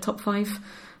looked. One of their top five,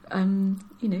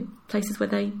 places where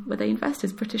they invest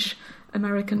is British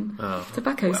American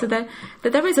tobacco. Wow. So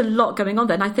there is a lot going on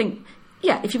there, and I think,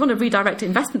 if you want to redirect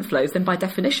investment flows, then by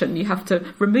definition you have to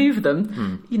remove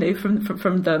them,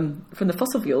 from the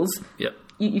fossil fuels. Yep.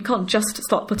 You can't just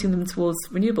start putting them towards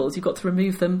renewables. You've got to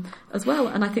remove them as well.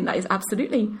 And I think that is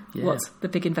absolutely what the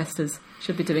big investors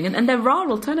should be doing. And there are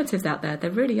alternatives out there. There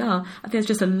really are. I think there's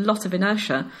just a lot of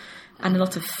inertia and a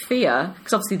lot of fear.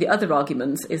 Because obviously the other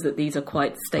argument is that these are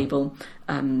quite stable,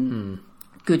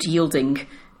 good yielding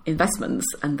investments,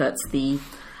 and that the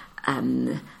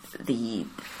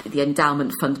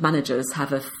endowment fund managers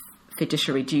have a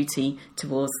fiduciary duty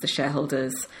towards the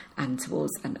shareholders and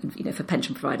towards, for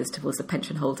pension providers, towards the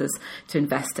pension holders, to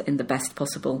invest in the best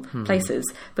possible places.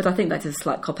 But I think that is a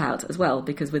slight cop-out as well,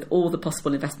 because with all the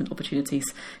possible investment opportunities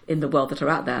in the world that are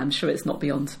out there, I'm sure it's not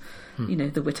beyond,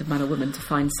 the wit of man or woman to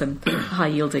find some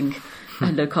high-yielding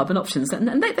and low-carbon options.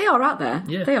 And they are out there.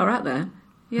 Yeah. They are out there.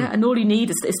 Yeah, and all you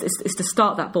need is to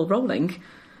start that ball rolling.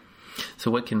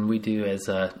 So what can we do as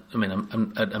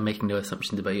I'm making no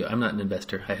assumptions about you. I'm not an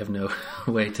investor. I have no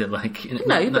way to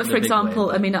but for example,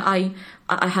 way, but...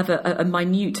 I have a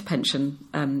minute pension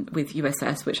with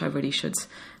USS, which I really should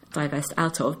divest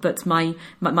out of. But my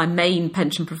main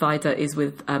pension provider is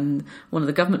with one of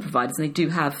the government providers, and they do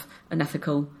have an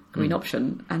ethical green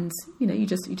option. And you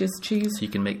just choose. So you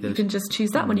can make those. You can just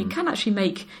choose that one. You can actually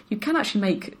make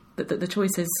the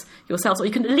choices yourselves, or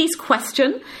you can at least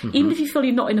question, even if you feel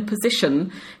you're not in a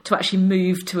position to actually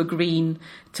move to a green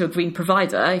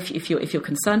provider. If you're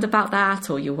concerned about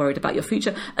that, or you're worried about your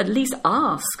future, at least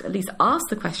ask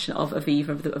the question of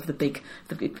Aviva, of the big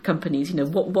companies.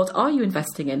 What are you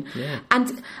investing in? Yeah.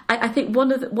 And I think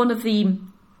one of the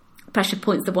pressure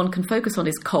points that one can focus on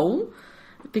is coal,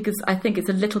 because I think it's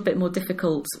a little bit more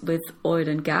difficult with oil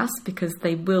and gas, because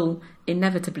they will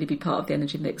inevitably be part of the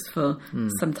energy mix for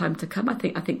some time to come. I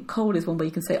think coal is one where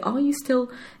you can say, are you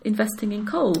still investing in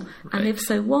coal? Right. And if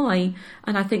so, why?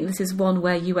 And I think this is one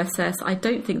where USS, I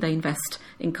don't think they invest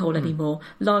in coal anymore,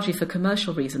 largely for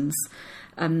commercial reasons.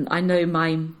 I know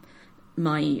my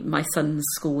my son's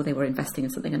school, they were investing in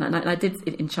something, and I did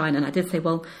in China, and I did say,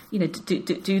 well,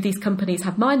 do these companies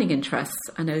have mining interests?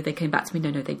 I know they came back to me,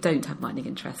 no, they don't have mining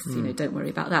interests. Don't worry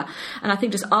about that. And I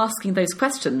think just asking those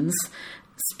questions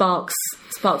sparks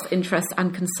interest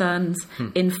and concerns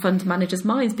in fund managers'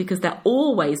 minds, because they're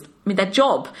always, their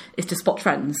job is to spot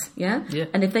trends, yeah?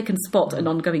 And if they can spot an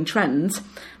ongoing trend,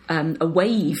 a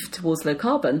wave towards low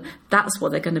carbon, that's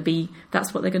what they're going to be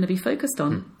focused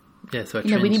on. Yeah, so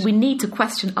we need to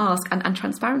question, ask, and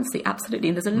transparency, absolutely.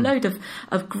 And there's a load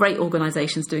of great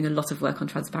organisations doing a lot of work on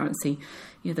transparency.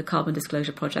 The Carbon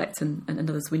Disclosure Project and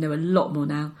others. We know a lot more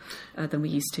now than we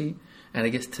used to. And I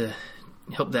guess to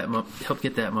help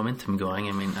get that momentum going,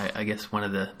 I guess one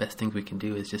of the best things we can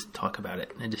do is just talk about it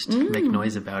and just make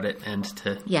noise about it, and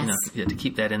to to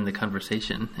keep that in the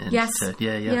conversation. And yes.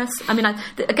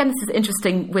 Again, this is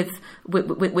interesting with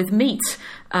meat.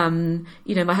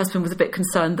 My husband was a bit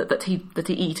concerned that he'd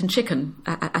eaten chicken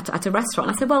at a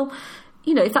restaurant. I said, well,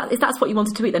 if that's what you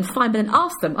wanted to eat, then fine. But then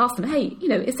ask them, hey,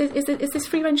 is this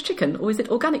free range chicken or is it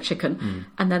organic chicken?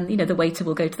 And then the waiter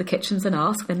will go to the kitchens and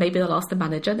ask. Then maybe they'll ask the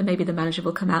manager. Then maybe the manager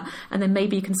will come out, and then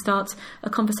maybe you can start a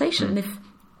conversation. And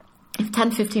if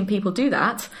 10, 15 people do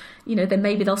that, then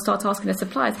maybe they'll start asking their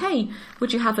suppliers, hey,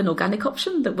 would you have an organic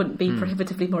option that wouldn't be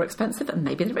prohibitively more expensive? And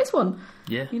maybe there is one.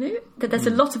 Yeah. There's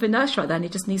a lot of inertia right there, and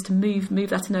it just needs to move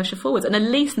that inertia forwards. And at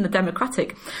least in the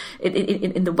democratic,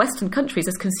 in the Western countries,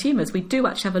 as consumers, we do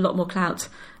actually have a lot more clout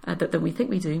than we think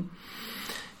we do.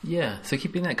 Yeah, so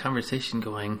keeping that conversation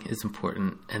going is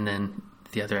important. And then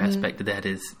the other aspect of that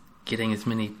is getting as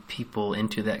many people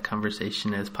into that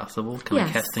conversation as possible, kind of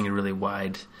casting a really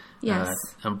wide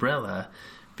umbrella,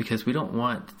 because we don't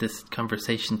want this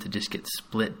conversation to just get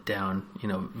split down,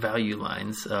 value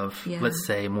lines of, let's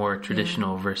say, more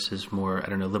traditional versus more,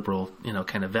 liberal,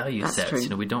 kind of value That's sets.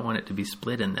 True. We don't want it to be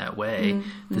split in that way.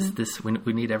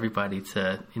 We need everybody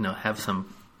to, have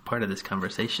some part of this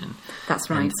conversation.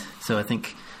 That's right. And so I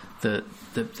think the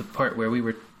part where we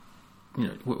were,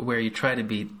 where you try to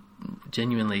be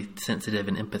genuinely sensitive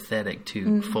and empathetic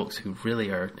to folks who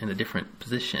really are in a different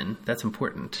position, that's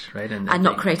important, right? And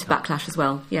not create a backlash as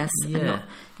well. Yes, and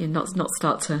not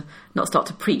start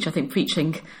to preach. I think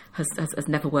preaching has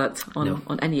never worked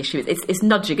on any issue. It's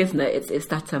nudging, isn't it? It's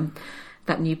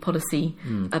that new policy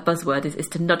buzzword is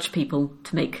to nudge people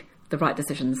to make the right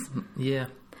decisions. Yeah,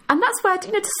 and that's where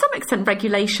to some extent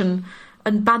regulation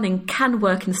and banning can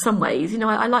work in some ways.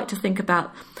 I like to think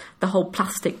about the whole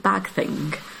plastic bag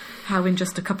thing. How in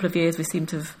just a couple of years we seem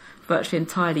to have virtually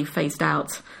entirely phased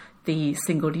out the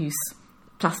single-use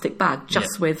plastic bag,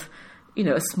 just with,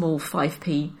 a small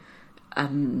 5p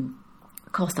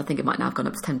cost. I think it might now have gone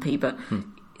up to 10p, but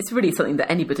it's really something that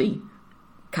anybody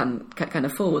can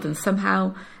afford. And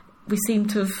somehow we seem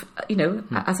to have,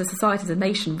 as a society, as a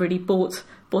nation, really bought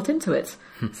into it.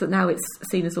 So now it's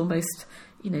seen as almost,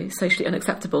 socially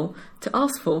unacceptable to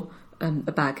ask for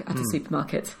a bag at a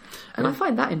supermarket, and I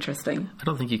find that interesting. I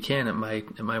don't think you can at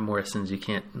my Morrison's. You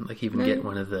can't get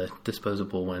one of the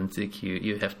disposable ones.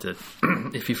 You have to,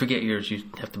 if you forget yours, you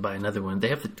have to buy another one. They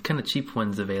have the kind of cheap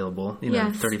ones available,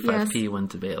 35p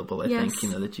ones available. I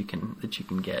think that you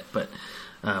can get, but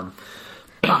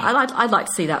I'd like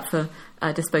to see that for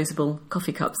disposable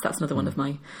coffee cups. That's another one of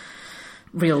my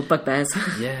real bugbears.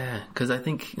 Yeah, because I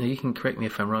think, you can correct me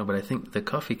if I'm wrong, but I think the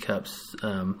coffee cups,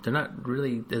 they're not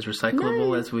really as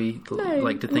recyclable as we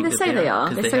like to think. They say they are.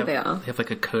 They say they are. They have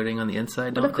like a coating on the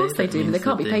inside, but don't of course they do. They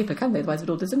can't be paper, can they? Otherwise it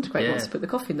would all disintegrate once Yeah. you put the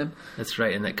coffee in them. That's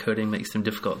right, and that coating makes them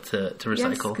difficult to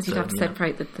recycle. Because you'd have to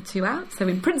separate the two out. So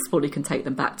in principle you can take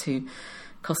them back to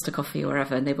Costa Coffee or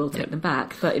wherever, and they will take them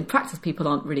back. But in practice, people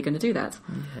aren't really going to do that.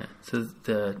 Yeah.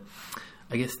 So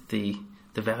I guess the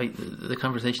value, the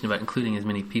conversation about including as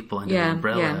many people under the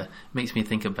umbrella makes me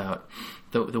think about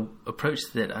the approach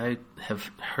that I have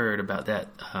heard about that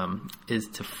is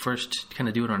to first kind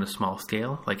of do it on a small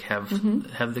scale, like have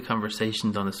the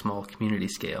conversations on a small community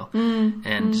scale,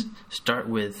 and start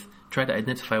with. Try to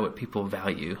identify what people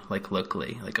value, like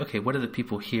locally. Like, okay, what do the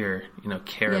people here,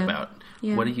 care about?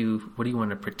 Yeah. What do you want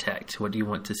to protect? What do you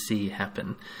want to see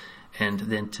happen? And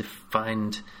then to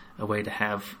find a way to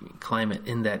have climate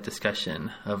in that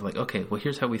discussion of like, okay, well,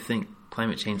 here's how we think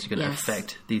climate change is going to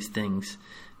affect these things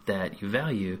that you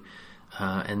value.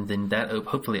 And then that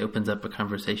hopefully opens up a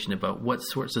conversation about what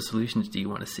sorts of solutions do you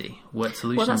want to see? What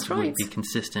solutions would be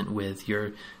consistent with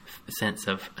your sense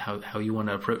of how you want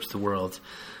to approach the world?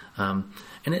 And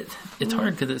it's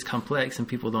hard because it's complex and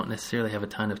people don't necessarily have a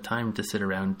ton of time to sit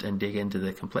around and dig into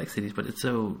the complexities, but it's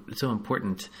so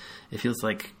important. It feels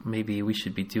like maybe we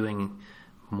should be doing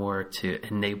more to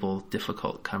enable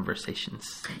difficult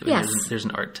conversations. Yes. There's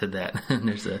an art to that.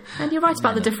 And you're right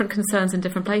about the different concerns in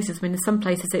different places. I mean, in some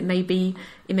places it may be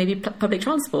public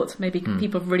transport. Maybe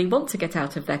people really want to get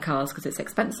out of their cars because it's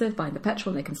expensive, buying the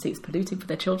petrol, and they can see it's polluting for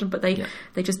their children, but they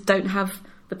just don't have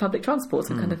the public transport,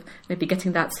 and kind of maybe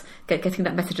getting that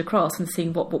message across and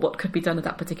seeing what could be done at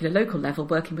that particular local level,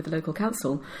 working with the local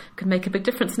council, could make a big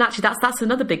difference. And actually that's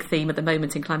another big theme at the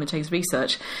moment in climate change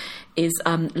research, is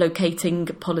locating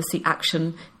policy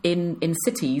action in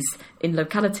cities, in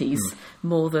localities,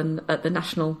 more than at the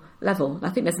national level. And I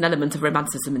think there's an element of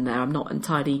romanticism in there. I'm not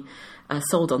entirely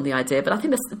sold on the idea, but I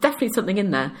think there's definitely something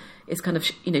in there. Is kind of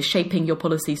shaping your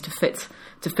policies to fit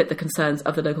the concerns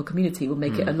of the local community will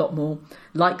make it a lot more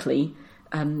likely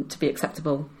to be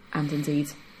acceptable and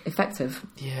indeed effective.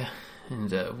 Yeah,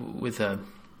 and with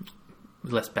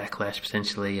less backlash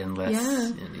potentially, and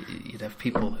less, you'd have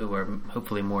people who are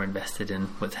hopefully more invested in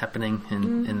what's happening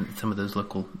in some of those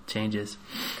local changes.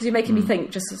 Because you're making me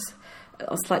think, just as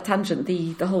a slight tangent,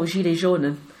 the whole Gilets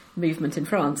jaunes movement in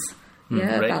France.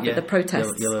 About the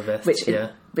protests, yellow vests, the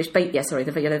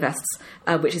yellow vests,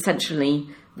 which essentially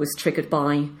was triggered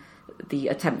by the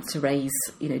attempt to raise,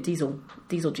 diesel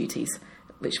duties,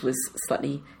 which was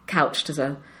slightly couched as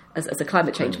a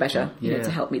climate change measure, to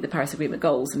help meet the Paris Agreement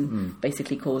goals, and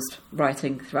basically caused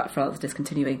rioting throughout France,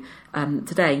 discontinuing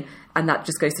today. And that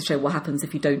just goes to show what happens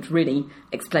if you don't really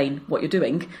explain what you're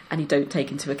doing and you don't take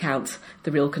into account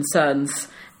the real concerns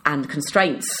and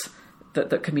constraints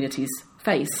that communities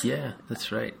face. Yeah,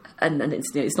 that's right. And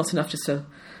it's not enough just to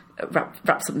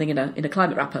wrap something in a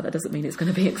climate wrapper. That doesn't mean it's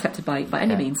going to be accepted by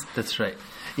any means. That's right.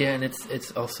 Yeah, and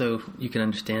it's also, you can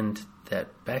understand that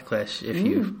backlash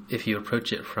if you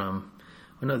approach it from,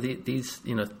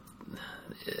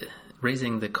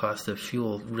 raising the cost of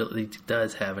fuel really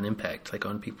does have an impact, like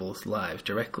on people's lives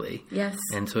directly. Yes.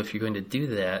 And so if you're going to do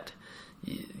that,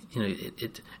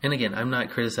 and again, I'm not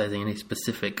criticizing any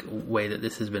specific way that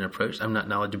this has been approached. I'm not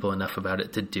knowledgeable enough about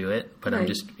it to do it, but right. I'm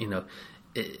just,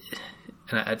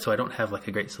 so I don't have like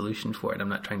a great solution for it. I'm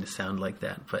not trying to sound like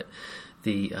that, but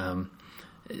you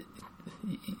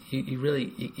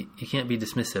can't be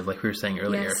dismissive, like we were saying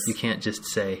earlier. Yes. You can't just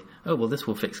say, oh, well, this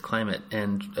will fix climate,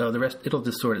 and the rest, it'll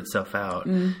just sort itself out,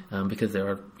 because there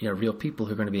are real people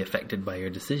who are going to be affected by your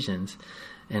decisions.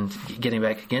 And getting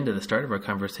back again to the start of our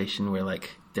conversation, where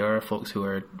there are folks who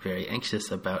are very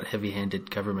anxious about heavy-handed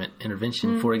government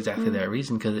intervention for exactly that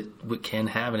reason, because it can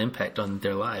have an impact on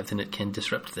their lives and it can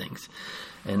disrupt things.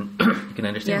 And you can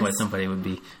understand why somebody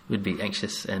would be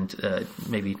anxious and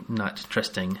maybe not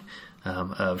trusting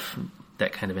of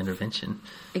that kind of intervention.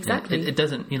 Exactly. It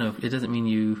doesn't mean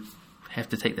you have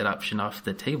to take that option off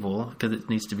the table, because it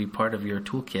needs to be part of your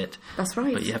toolkit. That's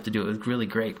right. But you have to do it with really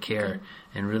great care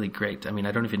and really great. I mean,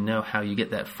 I don't even know how you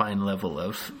get that fine level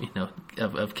of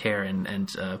care and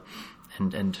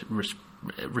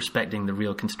respecting the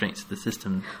real constraints of the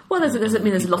system. Well, there's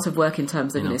a lot of work in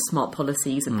terms of smart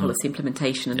policies and policy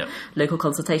implementation and local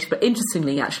consultation. But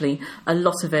interestingly, actually, a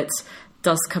lot of it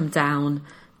does come down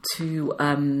to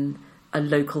a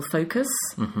local focus,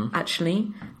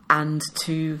 actually, and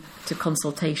to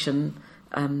consultation,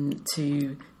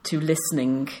 to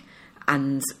listening,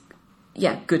 and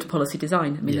good policy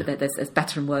design. I mean, there's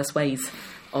better and worse ways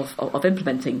of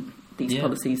implementing these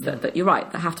policies that you're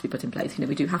right, that have to be put in place.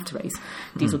 We do have to raise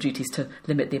diesel duties to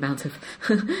limit the amount of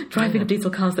driving of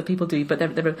diesel cars that people do, but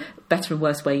there are better and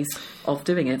worse ways of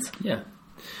doing it. Yeah.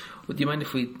 Well, do you mind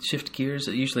if we shift gears?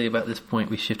 Usually about this point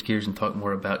we shift gears and talk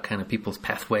more about kind of people's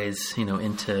pathways,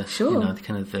 into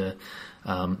kind of the...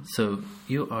 so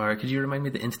you are... Could you remind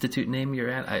me the institute name you're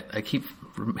at? I keep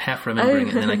half remembering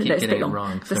it and then I keep getting it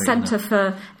wrong. The Centre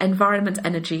for Environment,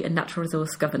 Energy and Natural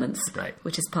Resource Governance, right,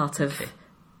 which is part of... Okay.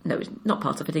 No, not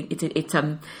part of it. It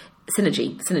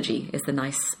Synergy. Synergy is the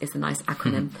nice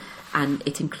acronym, and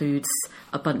it includes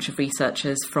a bunch of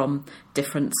researchers from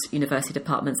different university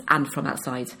departments and from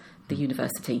outside the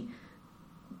university,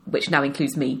 which now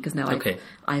includes me, because now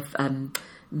I've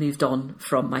moved on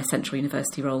from my central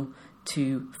university role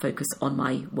to focus on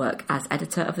my work as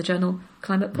editor of the journal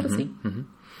Climate Policy.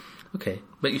 Okay,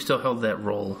 but you still held that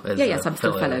role as yes, I'm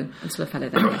still a fellow. I'm still a fellow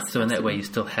there. Yes, so in that way, you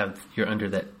still have you're under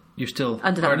that. You're still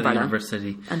under part of the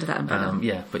university. Under that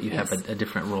umbrella. But you have a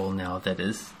different role now that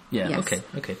is... Yeah, yes.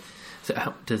 Okay. So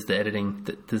how does the editing...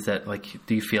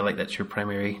 do you feel like that's your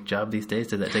primary job these days?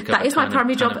 Does that take up That is my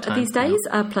primary job these days,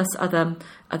 plus other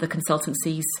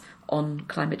consultancies on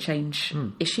climate change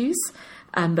issues.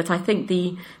 But I think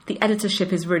the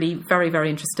editorship is really very, very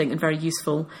interesting and very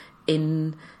useful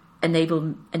in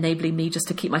enabling me just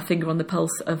to keep my finger on the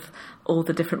pulse of all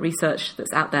the different research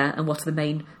that's out there and what are the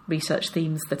main research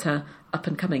themes that are up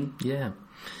and coming. Yeah.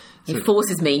 It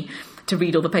forces me to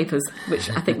read all the papers, which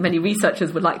I think many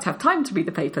researchers would like to have time to read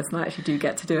the papers, and I actually do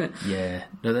get to do it. Yeah.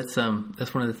 No, that's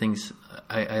one of the things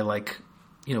I like.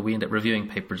 You know, we end up reviewing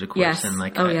papers, of course, Yes. and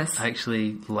like I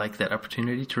actually like that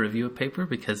opportunity to review a paper,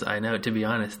 because I know, to be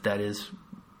honest, that is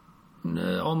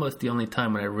almost the only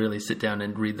time when I really sit down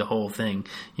and read the whole thing,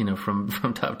 you know, from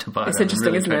top to bottom. It's interesting,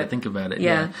 and really isn't try it? to think about it.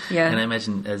 Yeah. And I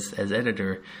imagine as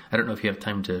editor, I don't know if you have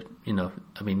time to, you know,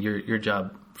 I mean, your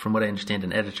job, from what I understand,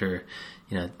 an editor,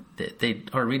 you know, they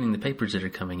are reading the papers that are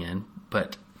coming in,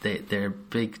 but their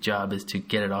big job is to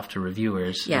get it off to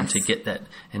reviewers, Yes. and to get that,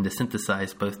 and to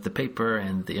synthesize both the paper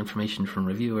and the information from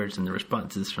reviewers and the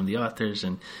responses from the authors,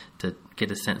 and to get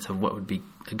a sense of what would be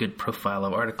a good profile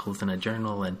of articles in a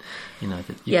journal. And you know,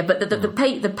 But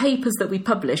the papers that we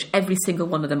publish, every single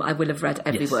one of them, I will have read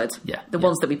every Yes. word. Yeah. The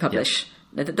ones that we publish.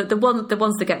 The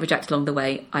ones that get rejected along the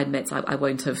way, I admit I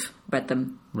won't have read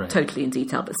them totally in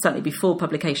detail, but certainly before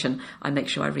publication, I make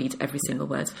sure I read every single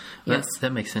word. Yes,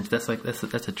 that makes sense. That's a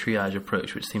triage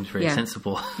approach, which seems very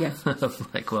sensible. Yeah.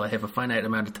 Like, well, I have a finite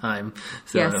amount of time,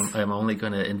 so Yes. I'm only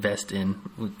going to invest in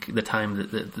the time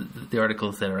that the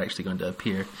articles that are actually going to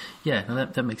appear. Yeah, no,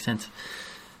 that makes sense.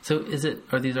 So,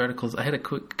 are these articles? I had a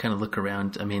quick kind of look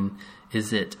around. I mean,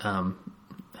 is it?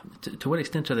 To what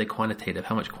extent are they quantitative?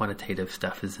 How much quantitative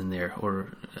stuff is in there, or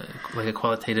like a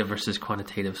qualitative versus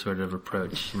quantitative sort of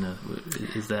approach? You know,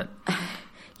 is that that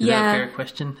a fair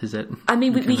question? Is that? I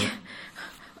mean, we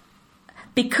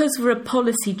because we're a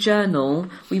policy journal,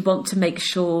 we want to make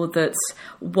sure that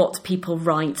what people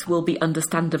write will be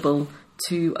understandable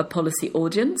to a policy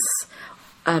audience,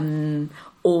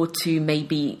 or to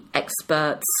maybe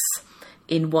experts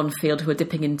in one field who are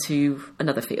dipping into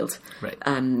another field. Right.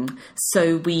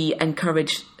 So we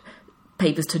encourage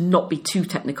papers to not be too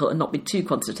technical and not be too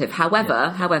quantitative.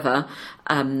 However,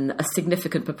 a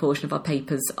significant proportion of our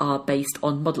papers are based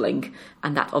on modelling,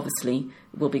 and that obviously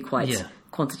will be quite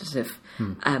quantitative.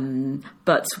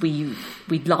 But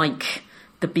we'd like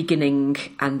the beginning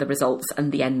and the results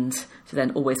and the end to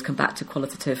then always come back to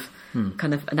qualitative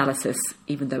kind of analysis,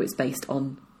 even though it's based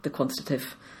on the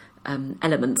quantitative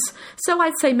elements. So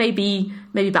I'd say maybe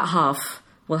about half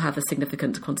will have a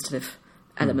significant quantitative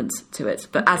element to it.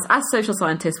 But as social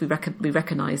scientists, we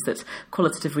recognise that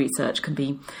qualitative research can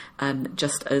be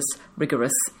just as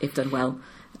rigorous, if done well,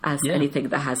 as anything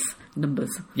that has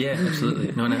numbers. Yeah,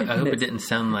 absolutely. No, and I hope it didn't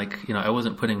sound like, you know, I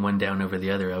wasn't putting one down over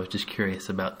the other. I was just curious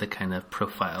about the kind of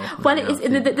profile. Well,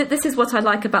 this is what I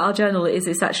like about our journal, is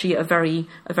it's actually a very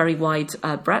wide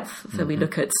breadth. So we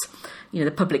look at, you know,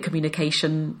 the public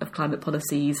communication of climate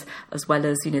policies, as well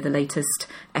as, you know, the latest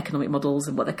economic models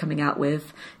and what they're coming out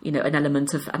with, you know, an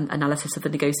element of analysis of the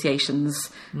negotiations,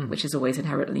 which is always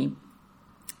inherently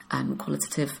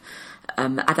qualitative,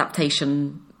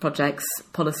 adaptation projects,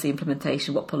 policy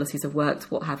implementation, what policies have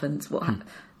worked, what haven't,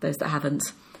 those that haven't.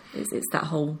 It's that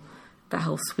whole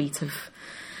suite of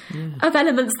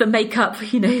elements that make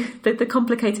up, you know, the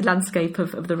complicated landscape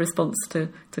of the response to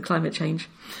climate change.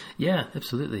 Yeah,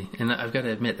 absolutely. And I've got to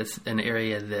admit, it's an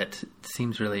area that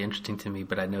seems really interesting to me,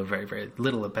 but I know very, very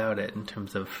little about it in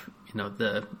terms of, you know,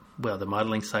 the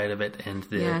modeling side of it, and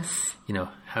the, you know,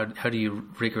 how do you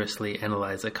rigorously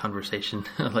analyze a conversation,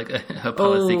 like a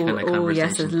policy kind of conversation? Oh,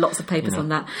 yes, there's lots of papers on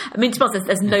that. I mean, to be honest,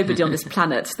 there's nobody on this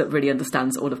planet that really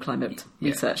understands all of climate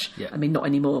research. Yeah. I mean, not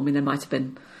anymore. I mean, there might have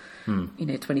been, you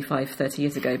know, 25, 30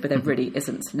 years ago, but there really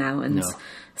isn't now. And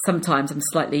sometimes I'm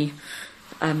slightly,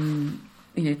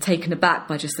 you know, taken aback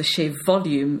by just the sheer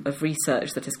volume of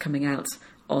research that is coming out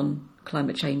on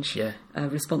climate change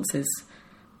responses.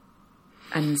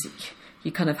 And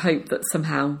you kind of hope that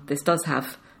somehow this does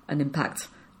have an impact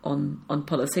on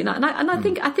policy. And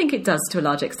I think it does to a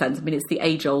large extent. I mean, it's the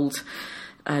age-old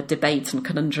debate and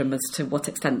conundrum as to what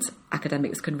extent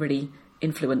academics can really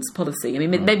influence policy. I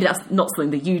mean, maybe that's not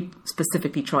something that you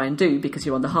specifically try and do because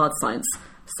you're on the hard science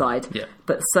side,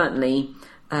 but certainly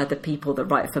the people that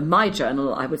write for my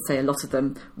journal, I would say a lot of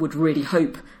them would really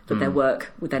hope that their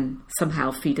work would then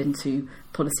somehow feed into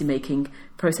policy-making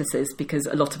processes, because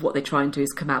a lot of what they try and do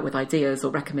is come out with ideas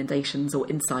or recommendations or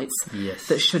insights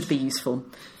that should be useful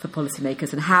for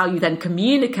policymakers. And how you then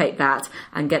communicate that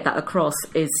and get that across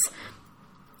is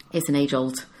an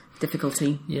age-old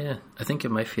difficulty. Yeah, I think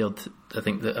in my field, I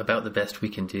think about the best we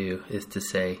can do is to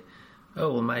say,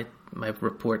 oh, well, my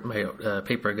report, my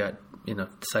paper got, you know,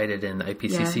 cited in the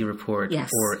IPCC report,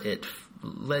 or it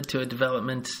led to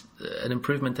an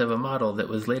improvement of a model that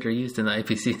was later used in the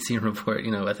IPCC report.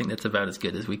 You know, I think that's about as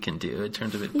good as we can do in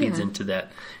terms of it feeds into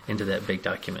that big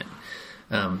document.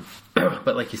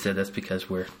 But like you said, that's because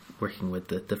we're working with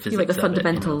the physics. You like the of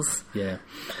fundamentals, it, Yeah,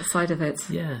 side of it.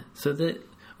 Yeah. So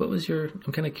what was your?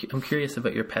 I'm curious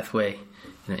about your pathway,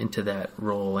 into that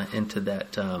role, into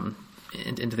that,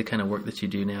 into the kind of work that you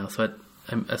do now. So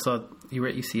I saw you were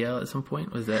at UCL at some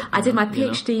point. Was that? I did my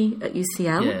PhD at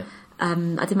UCL. Yeah.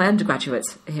 I did my undergraduate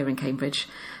here in Cambridge.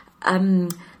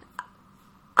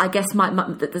 I guess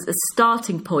the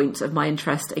starting point of my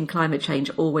interest in climate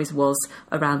change always was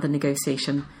around the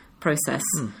negotiation process.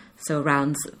 So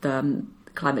around the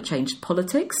climate change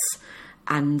politics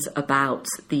and about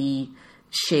the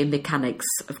sheer mechanics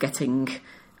of getting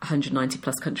 190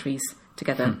 plus countries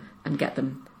together and get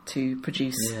them to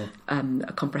produce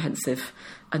a comprehensive,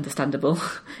 understandable,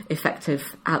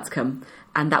 effective outcome.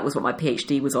 And that was what my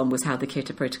PhD was on, was how the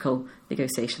Kyoto Protocol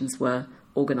negotiations were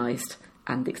organised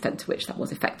and the extent to which that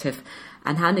was effective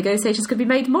and how negotiations could be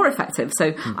made more effective.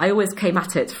 So I always came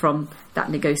at it from that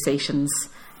negotiations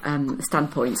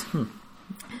standpoint.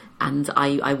 And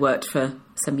I worked for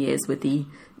some years with the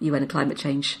UN Climate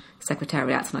Change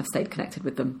Secretariat, and I've stayed connected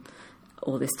with them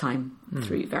all this time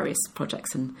through various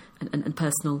projects and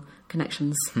personal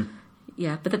connections.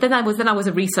 Yeah, but then I was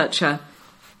a researcher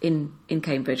in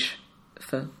Cambridge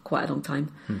for quite a long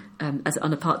time, as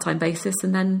on a part-time basis,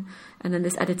 and then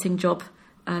this editing job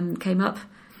came up,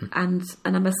 and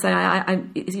I must say,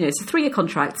 it's a 3-year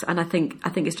contract, and I think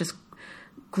it's just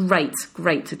great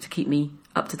to keep me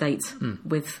up to date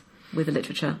with the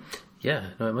literature. Yeah,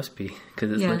 no, it must be,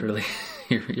 because it's literally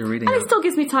you're reading. And it still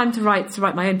gives me time to write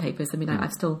my own papers. I mean,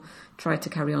 I've still tried to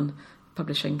carry on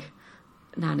publishing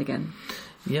now and again.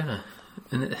 Yeah,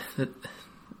 and there's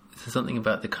something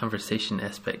about the conversation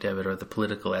aspect of it, or the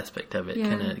political aspect of it,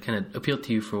 kind of appealed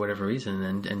to you for whatever reason,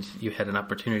 and you had an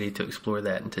opportunity to explore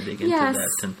that and to dig into that.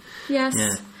 And,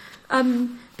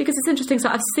 because it's interesting. So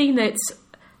I've seen it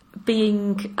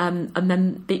being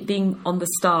being on the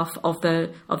staff of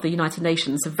the United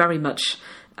Nations, so very much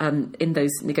in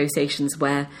those negotiations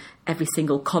where every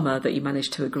single comma that you manage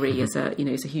to agree is a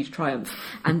huge triumph,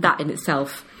 and that in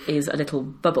itself is a little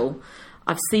bubble.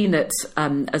 I've seen it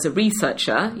as a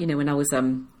researcher, when I was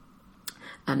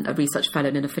a research fellow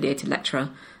and an affiliated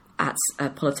lecturer at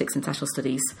Politics and International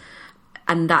Studies,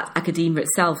 and that academia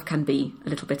itself can be a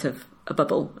little bit of a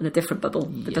bubble, and a different bubble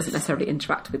that doesn't necessarily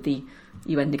interact with the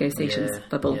UN negotiations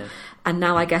bubble. Yeah. And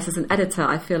now, I guess, as an editor,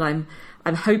 I feel I'm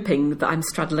hoping that I'm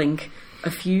straddling a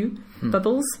few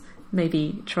bubbles,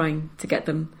 maybe trying to get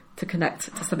them to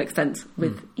connect to some extent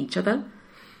with each other.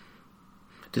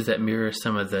 Does that mirror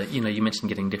some of the, you mentioned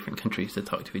getting different countries to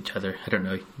talk to each other. I don't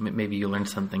know, maybe you learned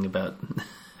something about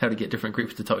how to get different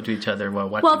groups to talk to each other while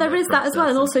watching. Well, there is that as well,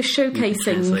 and also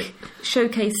showcasing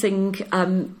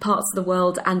parts of the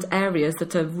world and areas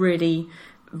that are really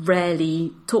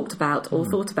rarely talked about or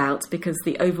thought about, because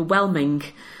the overwhelming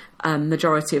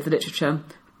majority of the literature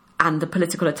and the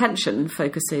political attention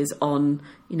focuses on,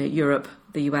 Europe,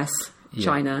 the US,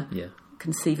 China,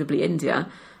 conceivably India.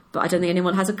 But I don't think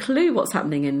anyone has a clue what's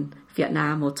happening in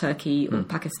Vietnam or Turkey or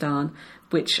Pakistan,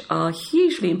 which are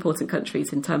hugely important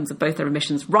countries in terms of both their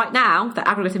emissions right now, their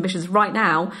aggregate emissions right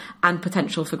now, and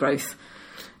potential for growth.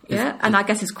 And I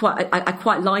guess I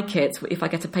quite like it if I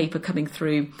get a paper coming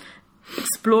through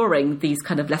exploring these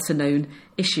kind of lesser known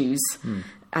issues.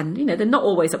 And, they're not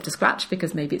always up to scratch,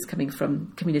 because maybe it's coming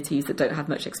from communities that don't have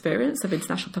much experience of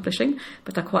international publishing.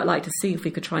 But I quite like to see if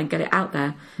we could try and get it out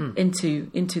there into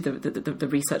the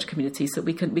research community, so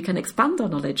we can expand our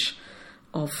knowledge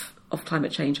of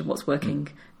climate change and what's working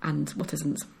and what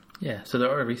isn't. Yeah, so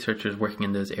there are researchers working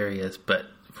in those areas, but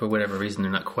for whatever reason,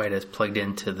 they're not quite as plugged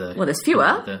into the... Well, there's fewer,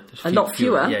 a lot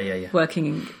fewer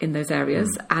working in those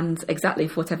areas. And exactly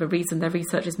for whatever reason, their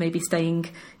research is maybe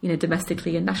staying,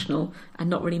 domestically and national, and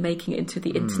not really making it into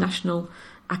the international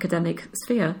academic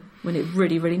sphere when it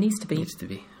really, really needs to be. Needs to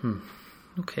be.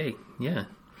 Okay, yeah.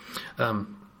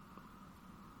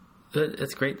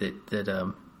 That's great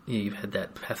that you've had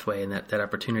that pathway and that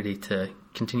opportunity to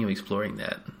continue exploring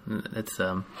that. That's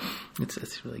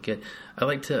it's really good. I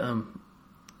like to...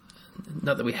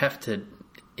 not that we have to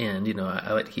end,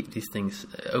 I like to keep these things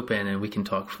open, and we can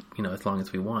talk, as long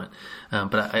as we want.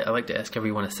 But I like to ask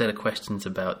everyone a set of questions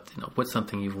about, what's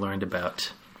something you've learned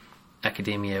about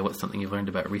academia, what's something you've learned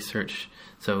about research.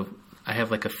 So I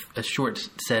have like a short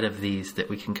set of these that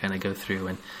we can kind of go through,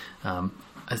 and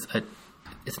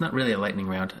it's not really a lightning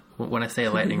round. When I say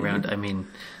a lightning round, I mean,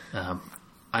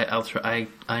 I'll try.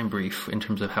 I'm brief in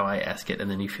terms of how I ask it,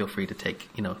 and then you feel free to take,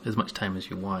 as much time as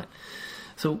you want.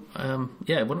 So, why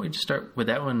don't we just start with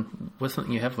that one? What's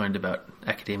something you have learned about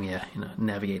academia,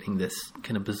 navigating this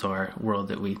kind of bizarre world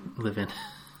that we live in?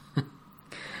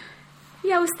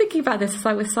 Yeah, I was thinking about this as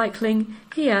I was cycling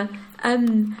here.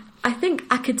 I think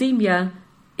academia,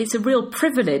 it's a real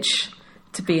privilege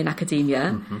to be in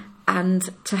academia and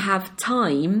to have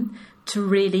time to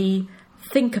really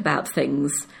think about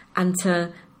things and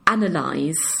to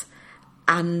analyse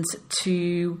and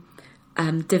to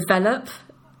develop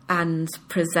and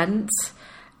present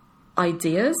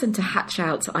ideas and to hatch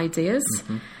out ideas.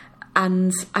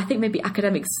 And I think maybe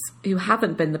academics who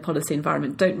haven't been in the policy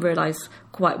environment don't realise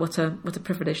quite what a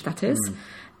privilege that is.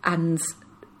 And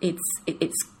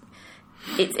it's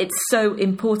so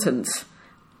important,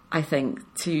 I think,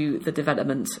 to the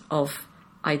development of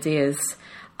ideas.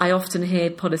 I often hear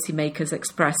policymakers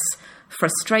express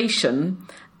frustration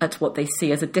at what they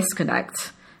see as a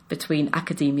disconnect between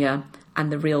academia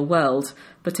and the real world.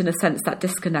 But in a sense, that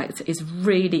disconnect is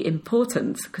really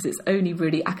important because it's only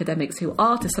really academics who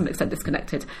are to some extent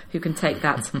disconnected who can take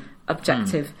that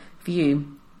objective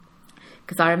view.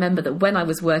 Because I remember that when I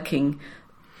was working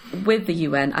with the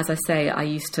UN, as I say, I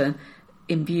used to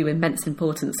imbue immense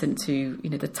importance into,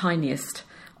 the tiniest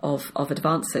of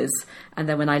advances. And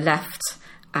then when I left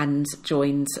and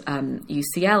joined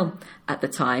UCL at the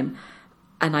time,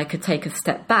 and I could take a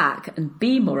step back and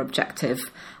be more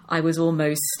objective, I was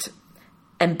almost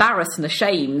embarrassed and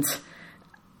ashamed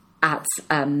at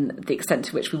the extent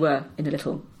to which we were in a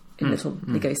little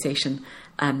negotiation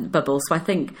bubble. So I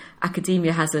think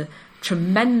academia has a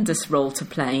tremendous role to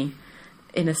play,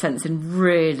 in a sense, in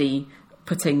really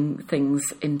putting things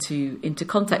into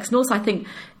context. And also I think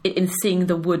in seeing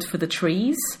the wood for the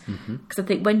trees, because I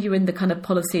think when you're in the kind of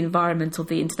policy environment or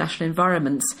the international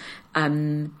environment,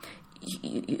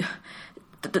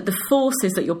 the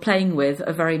forces that you're playing with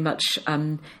are very much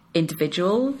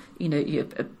individual, you're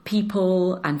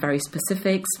people and very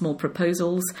specific, small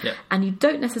proposals, and you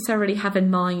don't necessarily have in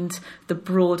mind the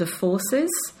broader forces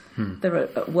that are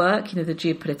at work, the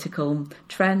geopolitical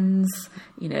trends,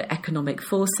 economic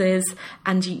forces,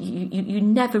 and you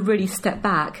never really step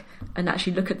back and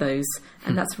actually look at those.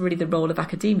 And that's really the role of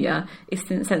academia, is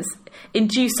in a sense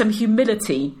induce some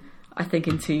humility, I think,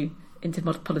 into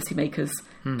policymakers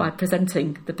by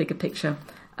presenting the bigger picture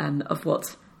of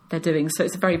what they're doing. So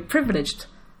it's a very privileged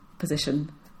position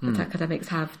that academics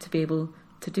have to be able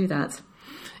to do that.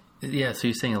 Yeah, so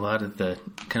you're saying a lot of the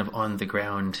kind of on the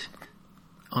ground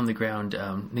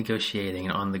negotiating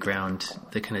and on the ground,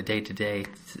 the kind of day-to-day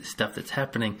stuff that's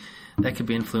happening, that could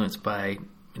be influenced by,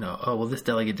 this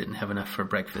delegate didn't have enough for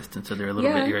breakfast, and so they're a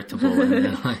little bit irritable. And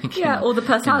then, or the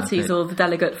personalities, or the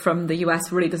delegate from the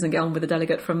US really doesn't get on with the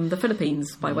delegate from the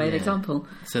Philippines, by way of example.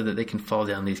 So that they can fall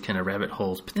down these kind of rabbit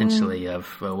holes, potentially,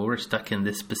 of, we're stuck in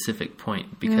this specific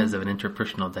point because of an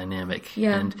interpersonal dynamic.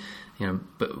 And,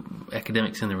 but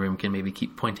academics in the room can maybe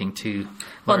keep pointing to...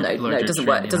 No, it doesn't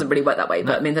work. It doesn't really work that way.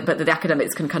 But but the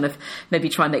academics can kind of maybe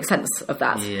try and make sense of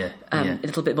that a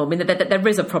little bit more. There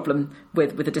is a problem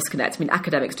with the disconnect.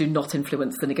 Academics do not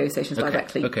influence the negotiations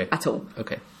directly at all.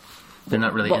 Okay. They're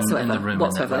not really in the room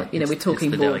whatsoever. In that way. We're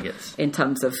talking more delegates in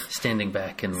terms of standing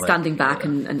back and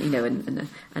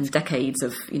and decades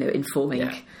of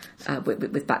informing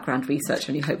with background research,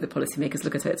 and you hope the policymakers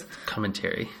look at it.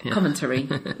 Commentary,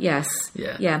 yes,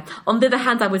 yeah. On the other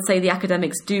hand, I would say the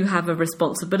academics do have a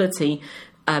responsibility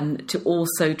to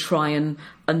also try and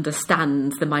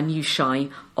understand the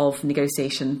minutiae of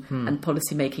negotiation and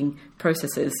policymaking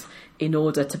processes in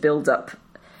order to build up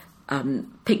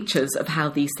pictures of how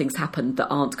these things happen that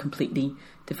aren't completely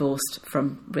divorced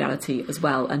from reality as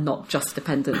well, and not just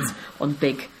dependent on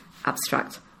big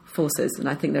abstract forces. And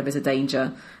I think there is a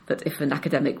danger that if an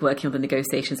academic working on the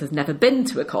negotiations has never been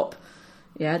to a COP,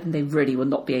 then they really will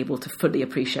not be able to fully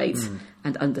appreciate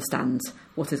and understand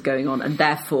what is going on, and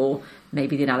therefore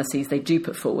maybe the analyses they do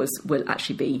put forward will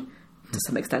actually be to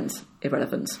some extent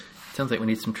irrelevant. Sounds like we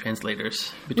need some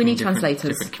translators. We need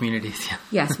translators. Different communities. Yeah.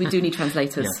 Yes, we do need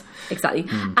translators. Exactly.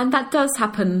 And that does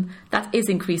happen. That is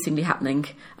increasingly happening.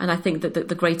 And I think that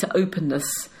the greater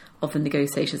openness of the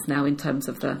negotiations now, in terms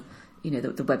of the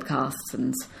webcasts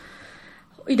and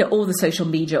all the social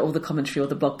media, all the commentary, or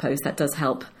the blog posts, that does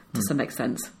help to some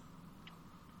extent.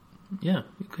 Yeah.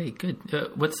 Okay. Good. How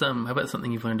about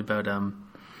something you've learned about?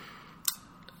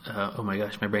 Oh my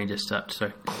gosh, my brain just stopped.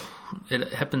 Sorry.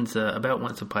 It happens about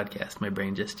once a podcast. My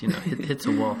brain just, hits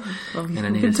a wall. Well, and I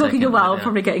need been talking a while,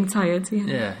 probably getting tired.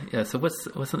 Yeah. So what's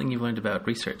something you've learned about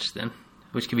research then,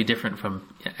 which could be different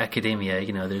from academia?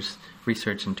 There's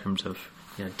research in terms of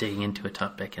digging into a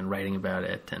topic and writing about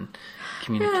it and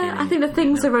communicating. Yeah, I think the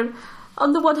things are,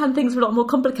 on the one hand, things are a lot more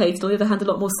complicated. On the other hand, a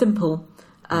lot more simple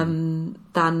than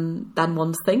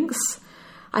one thinks.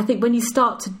 I think when you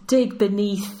start to dig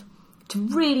beneath to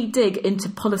really dig into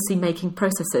policy-making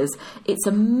processes, it's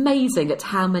amazing at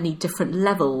how many different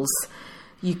levels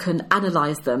you can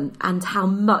analyse them and how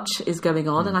much is going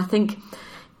on. And I think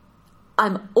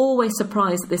I'm always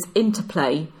surprised at this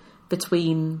interplay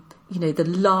between, the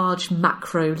large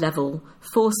macro level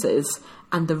forces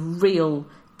and the real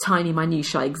tiny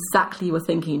minutiae. Exactly you were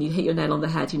thinking, and you hit your nail on the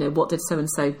head. What did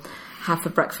so-and-so have for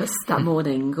breakfast that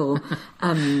morning? Or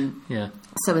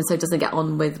so-and-so doesn't get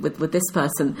on with this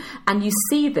person. And you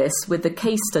see this with the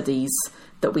case studies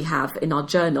that we have in our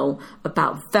journal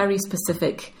about very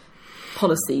specific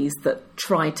policies that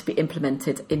tried to be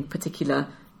implemented in particular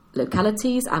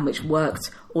localities and which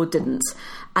worked or didn't.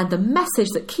 And the message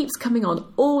that keeps coming on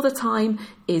all the time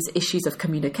is issues of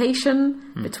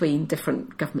communication between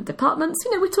different government departments.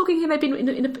 We're talking here maybe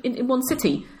in one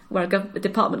city where a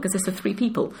department consists of 3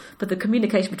 people, but the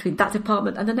communication between that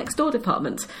department and the next door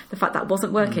department, the fact that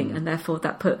wasn't working, and therefore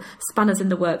that put spanners in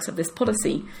the works of this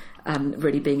policy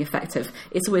really being effective.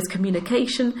 It's always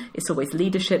communication, it's always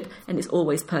leadership, and it's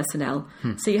always personnel.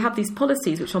 So you have these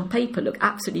policies which on paper look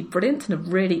absolutely brilliant and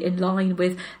are really in line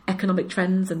with economic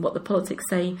trends and what the politics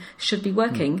say should be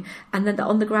working, and then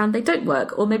on the ground they don't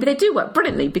work, or maybe they do work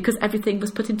brilliantly because everything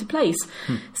was put into place.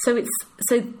 So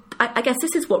I guess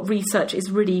this is what research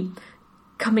is really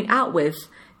coming out with,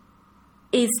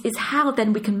 is how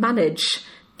then we can manage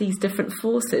these different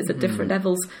forces at different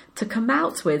levels to come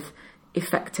out with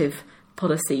effective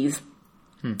policies.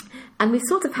 And we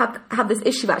sort of have this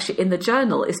issue actually in the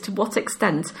journal, is to what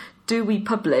extent do we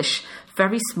publish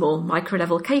very small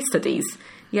micro-level case studies?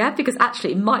 Yeah, because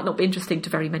actually it might not be interesting to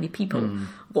very many people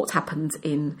what happened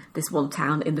in this one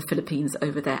town in the Philippines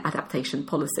over their adaptation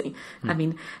policy. I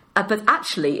mean, but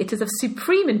actually it is of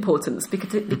supreme importance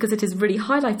because it is really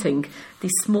highlighting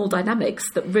these small dynamics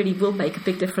that really will make a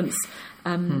big difference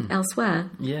elsewhere.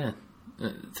 Yeah.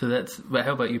 But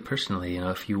how about you personally?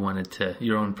 If you wanted to,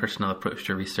 your own personal approach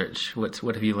to research, what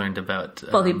have you learned about?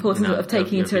 The importance of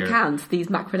taking into account these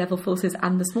macro level forces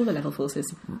and the smaller level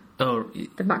forces. Oh,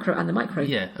 the macro and the micro.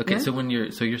 Yeah. Okay. Yeah?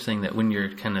 So you're saying that when you're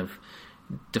kind of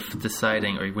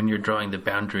deciding, or when you're drawing the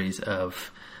boundaries of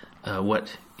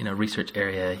what research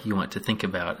area you want to think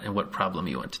about and what problem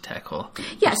you want to tackle.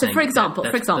 Yeah. So for example,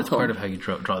 that's part of how you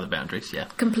draw the boundaries. Yeah.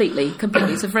 Completely.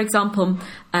 So for example,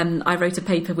 I wrote a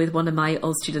paper with one of my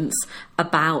old students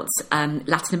about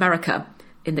Latin America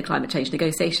in the climate change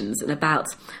negotiations, and about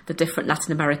the different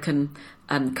Latin American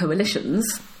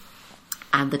coalitions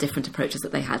and the different approaches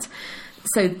that they had.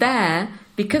 So there,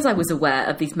 because I was aware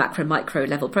of these macro-micro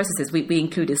level processes, we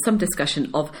included some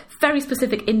discussion of very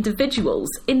specific individuals,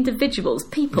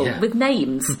 people with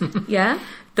names,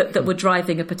 that were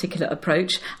driving a particular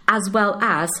approach, as well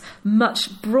as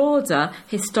much broader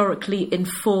historically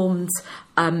informed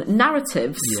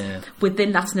narratives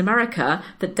within Latin America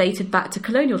that dated back to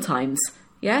colonial times.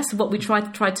 Yeah, so what we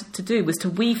tried to do was to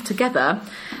weave together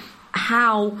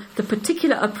how the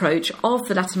particular approach of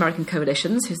the Latin American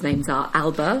coalitions, whose names are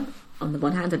ALBA on the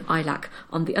one hand and ILAC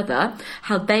on the other,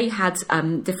 how they had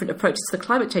different approaches to the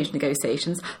climate change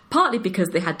negotiations, partly because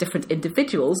they had different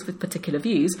individuals with particular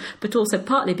views, but also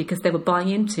partly because they were buying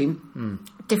into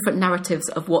different narratives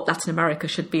of what Latin America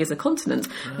should be as a continent,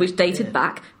 which dated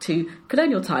back to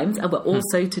colonial times and were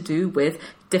also to do with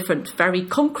different, very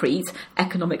concrete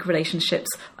economic relationships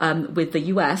with the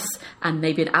US and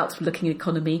maybe an outward-looking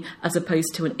economy as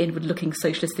opposed to an inward-looking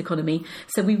socialist economy.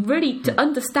 So we really, to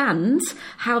understand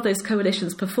how those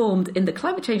coalitions performed in the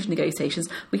climate change negotiations,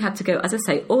 we had to go, as I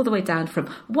say, all the way down from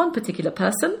one particular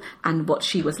person and what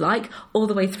she was like, all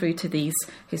the way through to these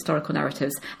historical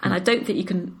narratives. And I don't think you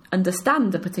can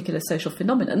understand a particular social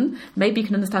phenomenon. Maybe you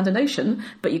can understand a notion,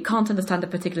 but you can't understand a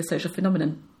particular social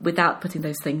phenomenon without putting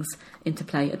those things into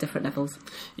play at different levels.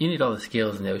 You need all the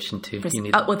scales in the ocean too. You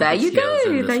need there you go.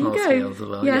 There you go. Scales as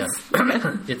well. Yes.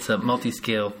 Yeah. It's a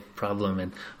multi-scale problem,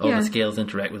 and all the scales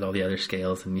interact with all the other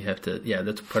scales, and you have to. Yeah,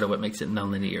 that's part of what makes it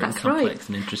nonlinear and complex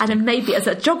and interesting. And then maybe as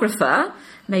a geographer,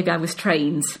 I was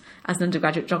trained as an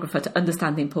undergraduate geographer to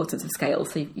understand the importance of scale.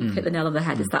 So you hit the nail on the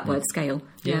head. Is that word scale?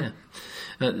 Yeah.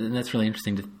 And that's really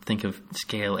interesting to think of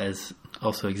scale as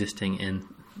also existing in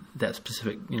that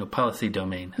specific, policy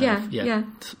domain.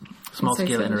 Small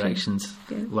scale interactions,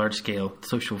 large scale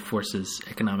social forces,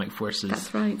 economic forces.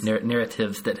 That's right.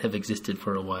 Narratives that have existed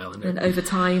for a while, and over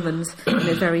time, and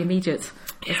very immediate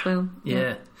as well.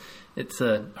 Yeah. It's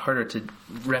harder to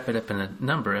wrap it up in a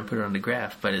number and put it on a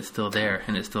graph, but it's still there,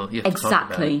 and it's still you have to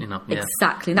talk about it,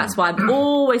 Exactly. That's why I'm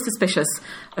always suspicious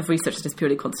of research that is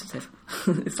purely quantitative.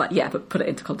 It's like, but put it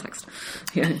into context.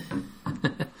 Yeah.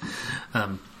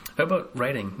 How about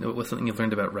writing? What's something you've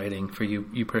learned about writing for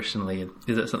you personally?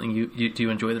 Is that something do you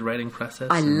enjoy the writing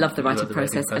process? I love the writing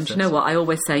process. And do you know what? I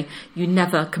always say you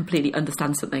never completely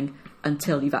understand something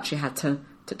until you've actually had to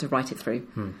write it through.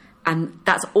 And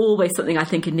that's always something I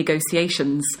think in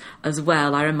negotiations as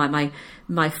well. I remember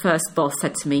my first boss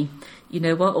said to me, you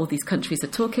know what, all these countries are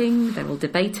talking, they're all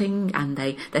debating, and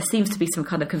there seems to be some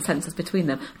kind of consensus between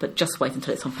them, but just wait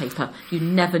until it's on paper. You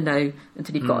never know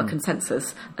until you've got a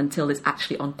consensus, until it's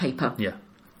actually on paper. Yeah.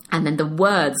 And then the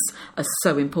words are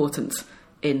so important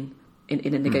in a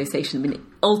negotiation. I mean,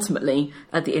 ultimately,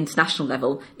 at the international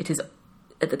level, it is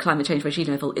at the climate change regime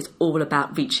level, it's all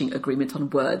about reaching agreement on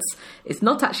words. It's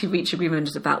not actually reach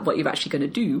agreement about what you're actually going to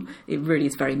do. It really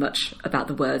is very much about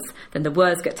the words. Then the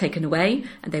words get taken away,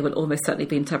 and they will almost certainly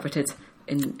be interpreted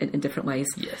in different ways.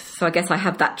 Yes. So I guess I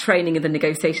have that training in the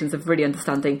negotiations of really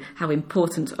understanding how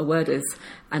important a word is,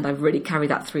 and I really carry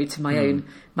that through to my own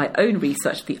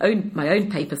research, my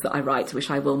own papers that I write, which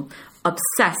I will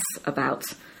obsess about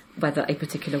whether a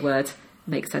particular word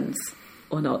makes sense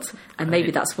or not. And maybe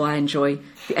that's why I enjoy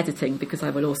the editing, because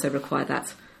I will also require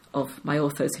that of my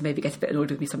authors, who maybe get a bit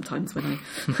annoyed with me sometimes when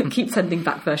I keep sending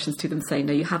back versions to them saying,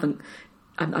 no, you haven't,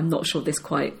 I'm not sure this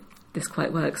quite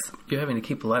works. You're having to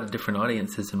keep a lot of different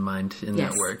audiences in mind in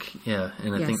that work. Yeah.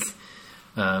 And I think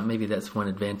maybe that's one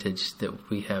advantage that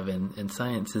we have in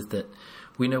science, is that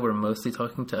we know we're mostly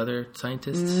talking to other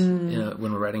scientists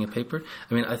when we're writing a paper.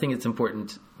 I mean, I think it's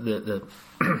important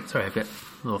sorry, I've got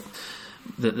a little...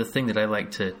 The thing that I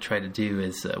like to try to do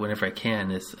is, whenever I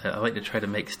can, is I like to try to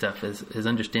make stuff as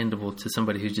understandable to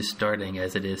somebody who's just starting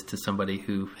as it is to somebody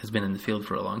who has been in the field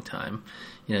for a long time.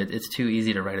 You know, it's too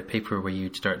easy to write a paper where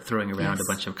you start throwing around a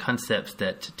bunch of concepts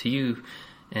that to you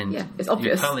and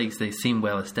your colleagues, they seem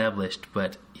well established,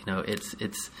 but you know, it's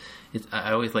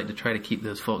I always like to try to keep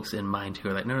those folks in mind who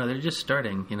are like, no, they're just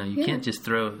starting. You know, you can't just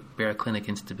throw baroclinic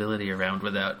instability around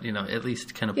without, you know, at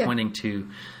least kind of pointing to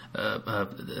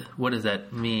what does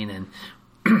that mean, and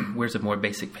where's a more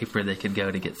basic paper they could go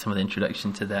to get some of the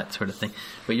introduction to that sort of thing.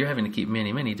 But you're having to keep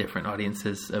many, many different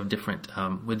audiences of different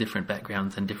with different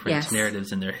backgrounds and different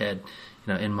narratives in their head,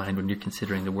 you know, in mind when you're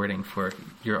considering the wording for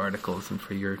your articles and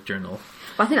for your journal.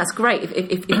 Well, I think that's great.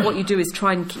 If what you do is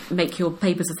try and make your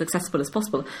papers as accessible as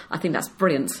possible, I think that's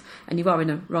brilliant. And you are in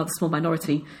a rather small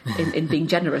minority in being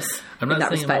generous in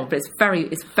that respect. But it's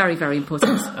very, very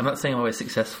important. I'm not saying I'm always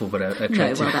successful, but I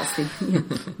try to. No, well, that's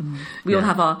we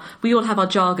all have our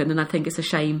jargon, and I think it's a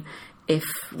shame if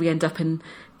we end up in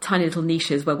tiny little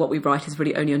niches where what we write is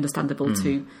really only understandable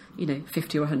to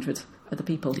 50 or 100 other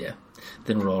people. Yeah.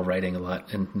 Then we're all writing a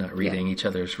lot and not reading each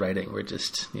other's writing. We're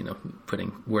just,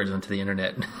 putting words onto the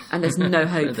internet. And there's no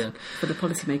hope for the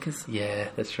policymakers. Yeah,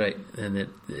 that's right. And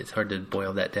it's hard to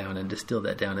boil that down and distill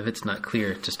that down. If it's not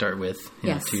clear to start with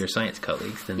to your science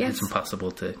colleagues, then it's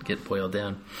impossible to get boiled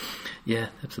down. Yeah,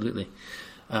 absolutely.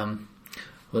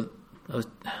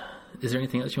 Is there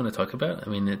anything else you want to talk about? I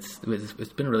mean, it's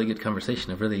been a really good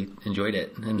conversation. I've really enjoyed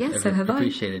it, and so have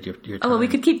appreciated your time. Oh, well, we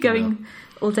could keep going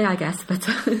all day, I guess, but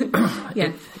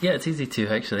it's easy to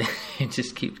actually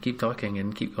just keep talking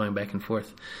and keep going back and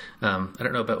forth. I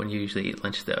don't know about when you usually eat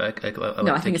lunch, though. I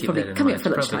think it's probably coming up for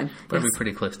lunchtime. Probably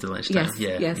pretty close to lunchtime.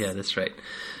 Yes. Yeah, that's right.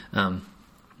 I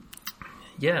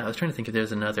was trying to think if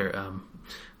there's another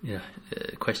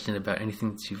question about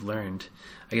anything that you've learned.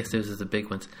 I guess those are the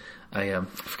big ones. I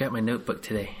forgot my notebook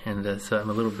today, and so I'm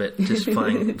a little bit just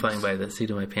flying by the seat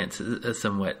of my pants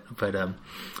somewhat. But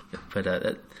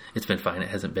it's been fine. It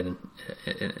hasn't been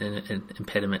an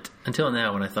impediment until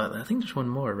now. When I thought, I think there's one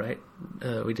more, right?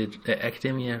 We did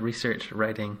academia, research,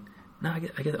 writing. No, I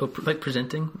guess like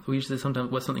presenting. We usually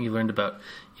sometimes what's something you learned about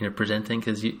presenting,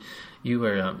 because you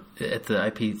were at the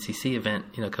IPCC event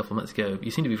a couple of months ago.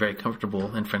 You seem to be very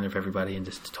comfortable in front of everybody and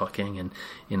just talking, and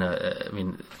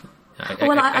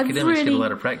academics get a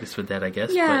lot of practice with that, I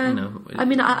guess. Yeah. But, I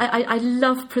mean, I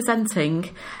love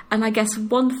presenting, and I guess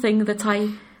one thing that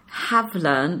I have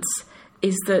learnt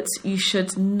is that you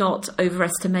should not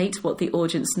overestimate what the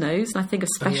audience knows. And I think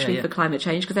especially for climate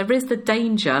change, because there is the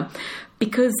danger,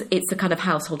 because it's a kind of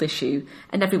household issue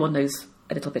and everyone knows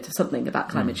a little bit of something about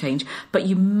climate change, but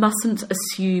you mustn't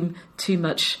assume too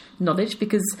much knowledge,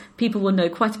 because people will know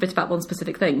quite a bit about one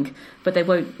specific thing, but they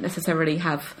won't necessarily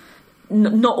have...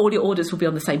 Not all your audience will be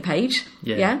on the same page.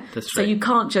 Yeah? That's so right. you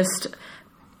can't just,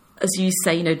 as you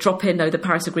say, drop in the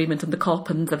Paris Agreement and the COP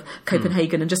and the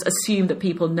Copenhagen and just assume that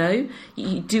people know.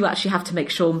 You do actually have to make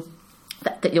sure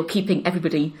that you're keeping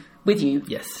everybody with you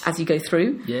as you go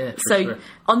through. Yeah, so sure.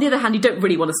 On the other hand, you don't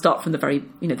really want to start from the very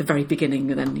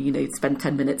beginning and then, spend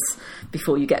 10 minutes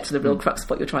before you get to the real crux of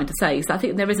what you're trying to say. So I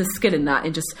think there is a skill in that,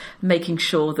 in just making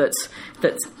sure that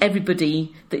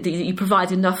everybody, that you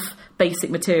provide enough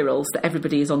basic materials that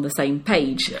everybody is on the same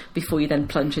page before you then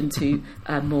plunge into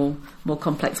more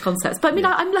complex concepts. But I mean,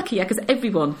 I'm lucky, because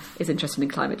everyone is interested in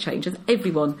climate change and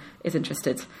everyone is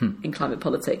interested in climate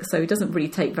politics. So it doesn't really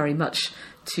take very much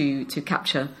to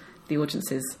capture the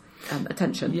audience's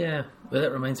attention. Yeah, well,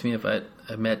 that reminds me of I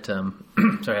met.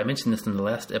 Sorry, I mentioned this in the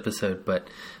last episode, but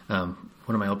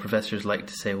one of my old professors liked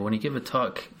to say, well, when you give a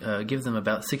talk, give them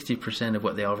about 60% of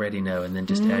what they already know, and then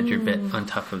just add your bit on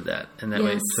top of that, and that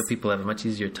way, so people have a much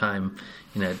easier time,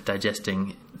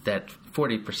 digesting that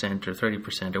 40% or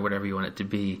 30% or whatever you want it to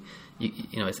be.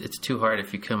 It's too hard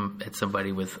if you come at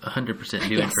somebody with 100%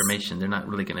 new information. They're not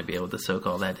really going to be able to soak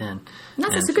all that in.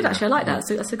 That's a good, actually, I like that.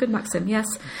 So that's a good maxim, yes.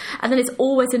 And then it's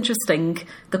always interesting,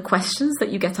 the questions that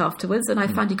you get afterwards, and I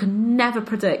find you can never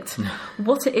predict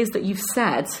what it is that you've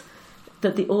said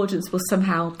that the audience will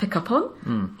somehow pick up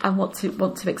on and want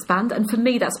to expand. And for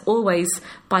me, that's always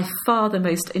by far the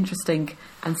most interesting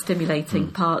and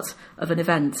stimulating part of an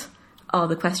event, are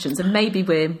the questions. And maybe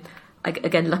we're,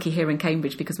 again, lucky here in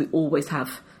Cambridge because we always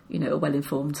have, a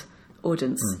well-informed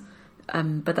audience.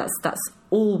 But that's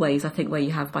always, I think, where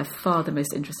you have by far the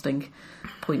most interesting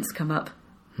points come up.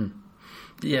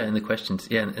 Yeah, and the questions.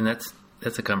 Yeah, and that's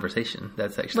a conversation.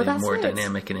 That's actually more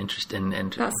dynamic and interesting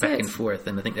and back and forth.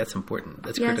 And I think that's important.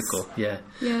 That's critical. Yeah.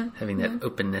 Having that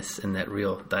openness and that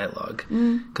real dialogue.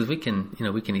 Because we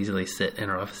can easily sit in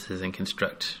our offices and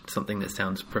construct something that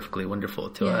sounds perfectly wonderful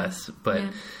to us. But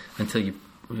until you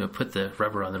put the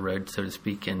rubber on the road, so to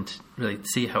speak, and really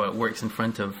see how it works in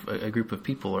front of a group of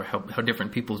people, or how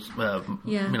different people's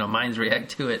minds react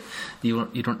to it, you're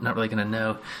not really going to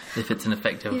know if it's an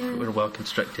effective or well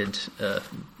constructed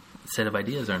set of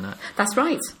ideas or not. That's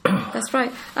right. That's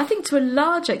right. I think to a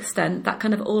large extent that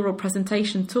kind of oral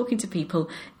presentation, talking to people,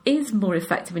 is more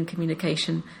effective in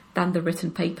communication than the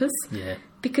written papers. Yeah.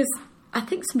 Because I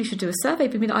think somebody should do a survey.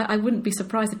 I mean, I wouldn't be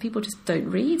surprised if people just don't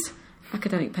read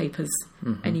academic papers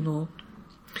anymore.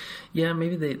 Yeah,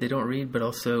 maybe they don't read, but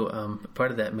also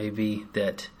part of that may be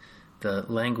that the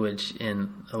language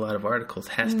in a lot of articles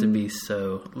has to be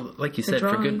so, like you said,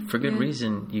 for good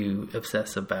reason, you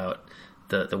obsess about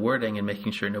the wording and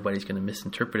making sure nobody's going to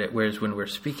misinterpret it. Whereas when we're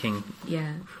speaking,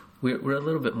 we're a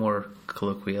little bit more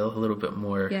colloquial, a little bit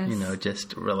more,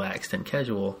 just relaxed and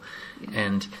casual. Yeah.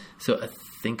 And so I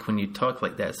think when you talk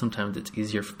like that, sometimes it's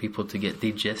easier for people to get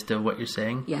the gist of what you're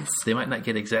saying. Yes. They might not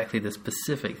get exactly the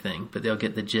specific thing, but they'll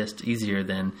get the gist easier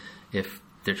than if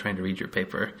they're trying to read your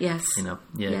paper. Yes.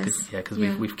 Because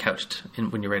we've couched,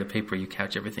 when you write a paper, you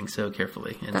couch everything so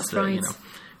carefully. And that's right.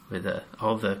 With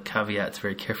all the caveats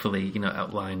very carefully,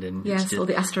 outlined, and all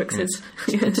the asterisks.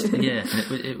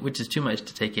 Which is too much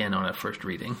to take in on a first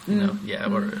reading,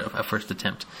 or a first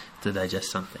attempt to digest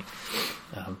something.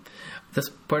 That's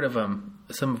part of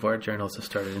some of our journals have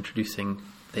started introducing.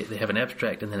 They have an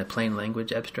abstract and then a plain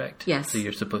language abstract. Yes. So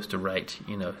you're supposed to write,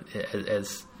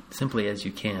 as simply as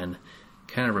you can,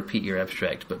 kind of repeat your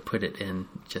abstract, but put it in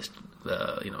just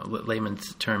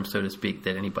layman's terms, so to speak,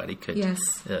 that anybody could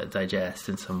digest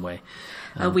in some way.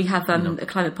 We have a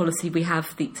climate policy. We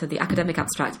have the academic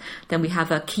abstract. Then we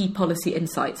have key policy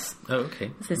insights. Oh, okay.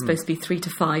 So there's supposed to be 3 to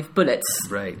 5 bullets.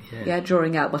 Right. Yeah.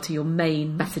 Drawing out what are your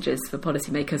main messages for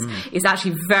policymakers. It's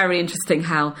actually very interesting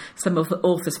how some of the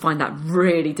authors find that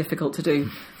really difficult to do.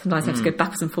 Sometimes they have to go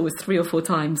backwards and forwards 3 or 4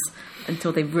 times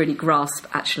until they really grasp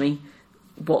actually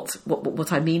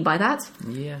what I mean by that.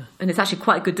 Yeah. And it's actually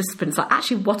quite a good discipline. It's like,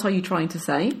 actually, what are you trying to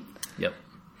say? Yep.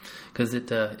 Because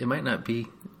it might not be,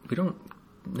 we don't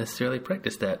necessarily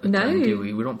practice that. Do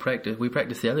we? We don't practice. We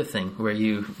practice the other thing where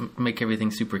you make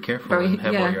everything super careful and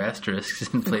have all your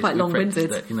asterisks in place. Quite long-winded.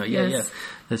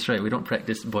 That's right. We don't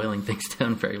practice boiling things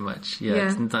down very much.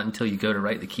 It's not until you go to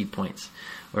write the key points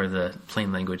or the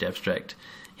plain language abstract.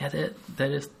 Yeah,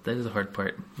 that is the hard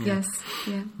part. Yes.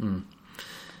 Yeah.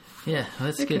 Yeah, well,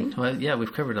 that's good. Well,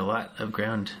 we've covered a lot of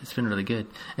ground. It's been really good.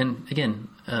 And again,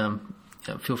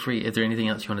 feel free. Is there anything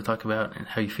else you want to talk about, and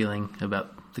how are you feeling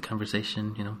about the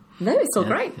conversation? No, it's all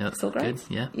great. Yeah, it's all great.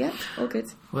 Good. Yeah, all good.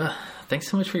 Well, thanks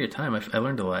so much for your time. I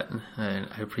learned a lot, and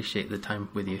I appreciate the time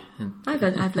with you. And I've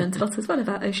learned a lot as well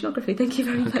about oceanography. Thank you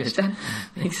very much, Dan.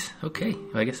 Thanks. Okay.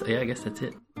 Well, I guess that's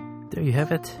it. There you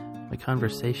have it. My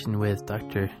conversation with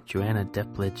Dr. Joanna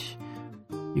Depledge.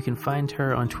 You can find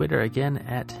her on Twitter again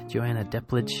at Joanna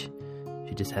Depledge.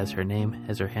 She just has her name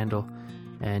as her handle.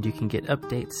 And you can get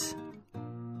updates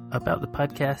about the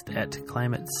podcast at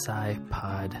Climate Sci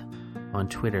Pod on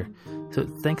Twitter. So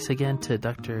thanks again to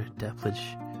Dr.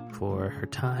 Deplich for her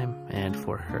time and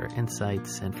for her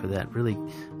insights and for that really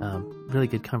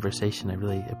good conversation. I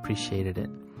really appreciated it.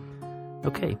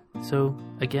 Okay, so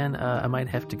again, I might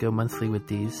have to go monthly with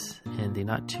these in the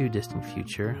not too distant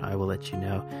future. I will let you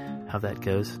know how that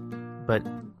goes. But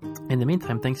in the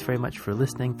meantime, thanks very much for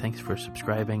listening. Thanks for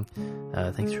subscribing.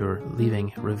 Thanks for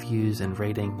leaving reviews and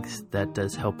ratings. That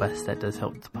does help us. That does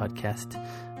help the podcast.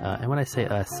 And when I say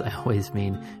us, I always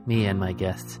mean me and my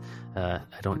guests. I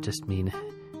don't just mean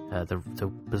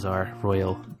the bizarre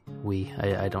royal we.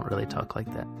 I don't really talk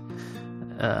like that.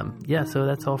 So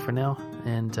that's all for now.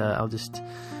 And I'll just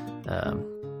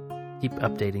keep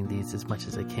updating these as much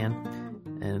as I can.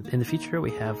 And in the future,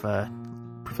 we have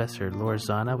Professor Laura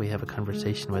Zana. We have a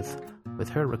conversation with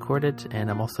her recorded, and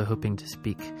I'm also hoping to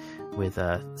speak with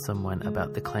someone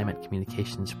about the Climate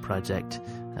Communications Project,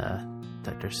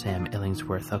 Dr. Sam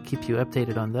Illingsworth. I'll keep you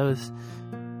updated on those.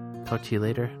 Talk to you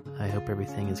later. I hope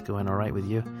everything is going all right with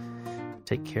you.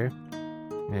 Take care,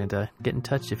 and get in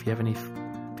touch if you have any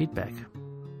feedback.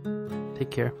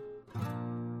 Take care.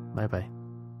 Bye-bye.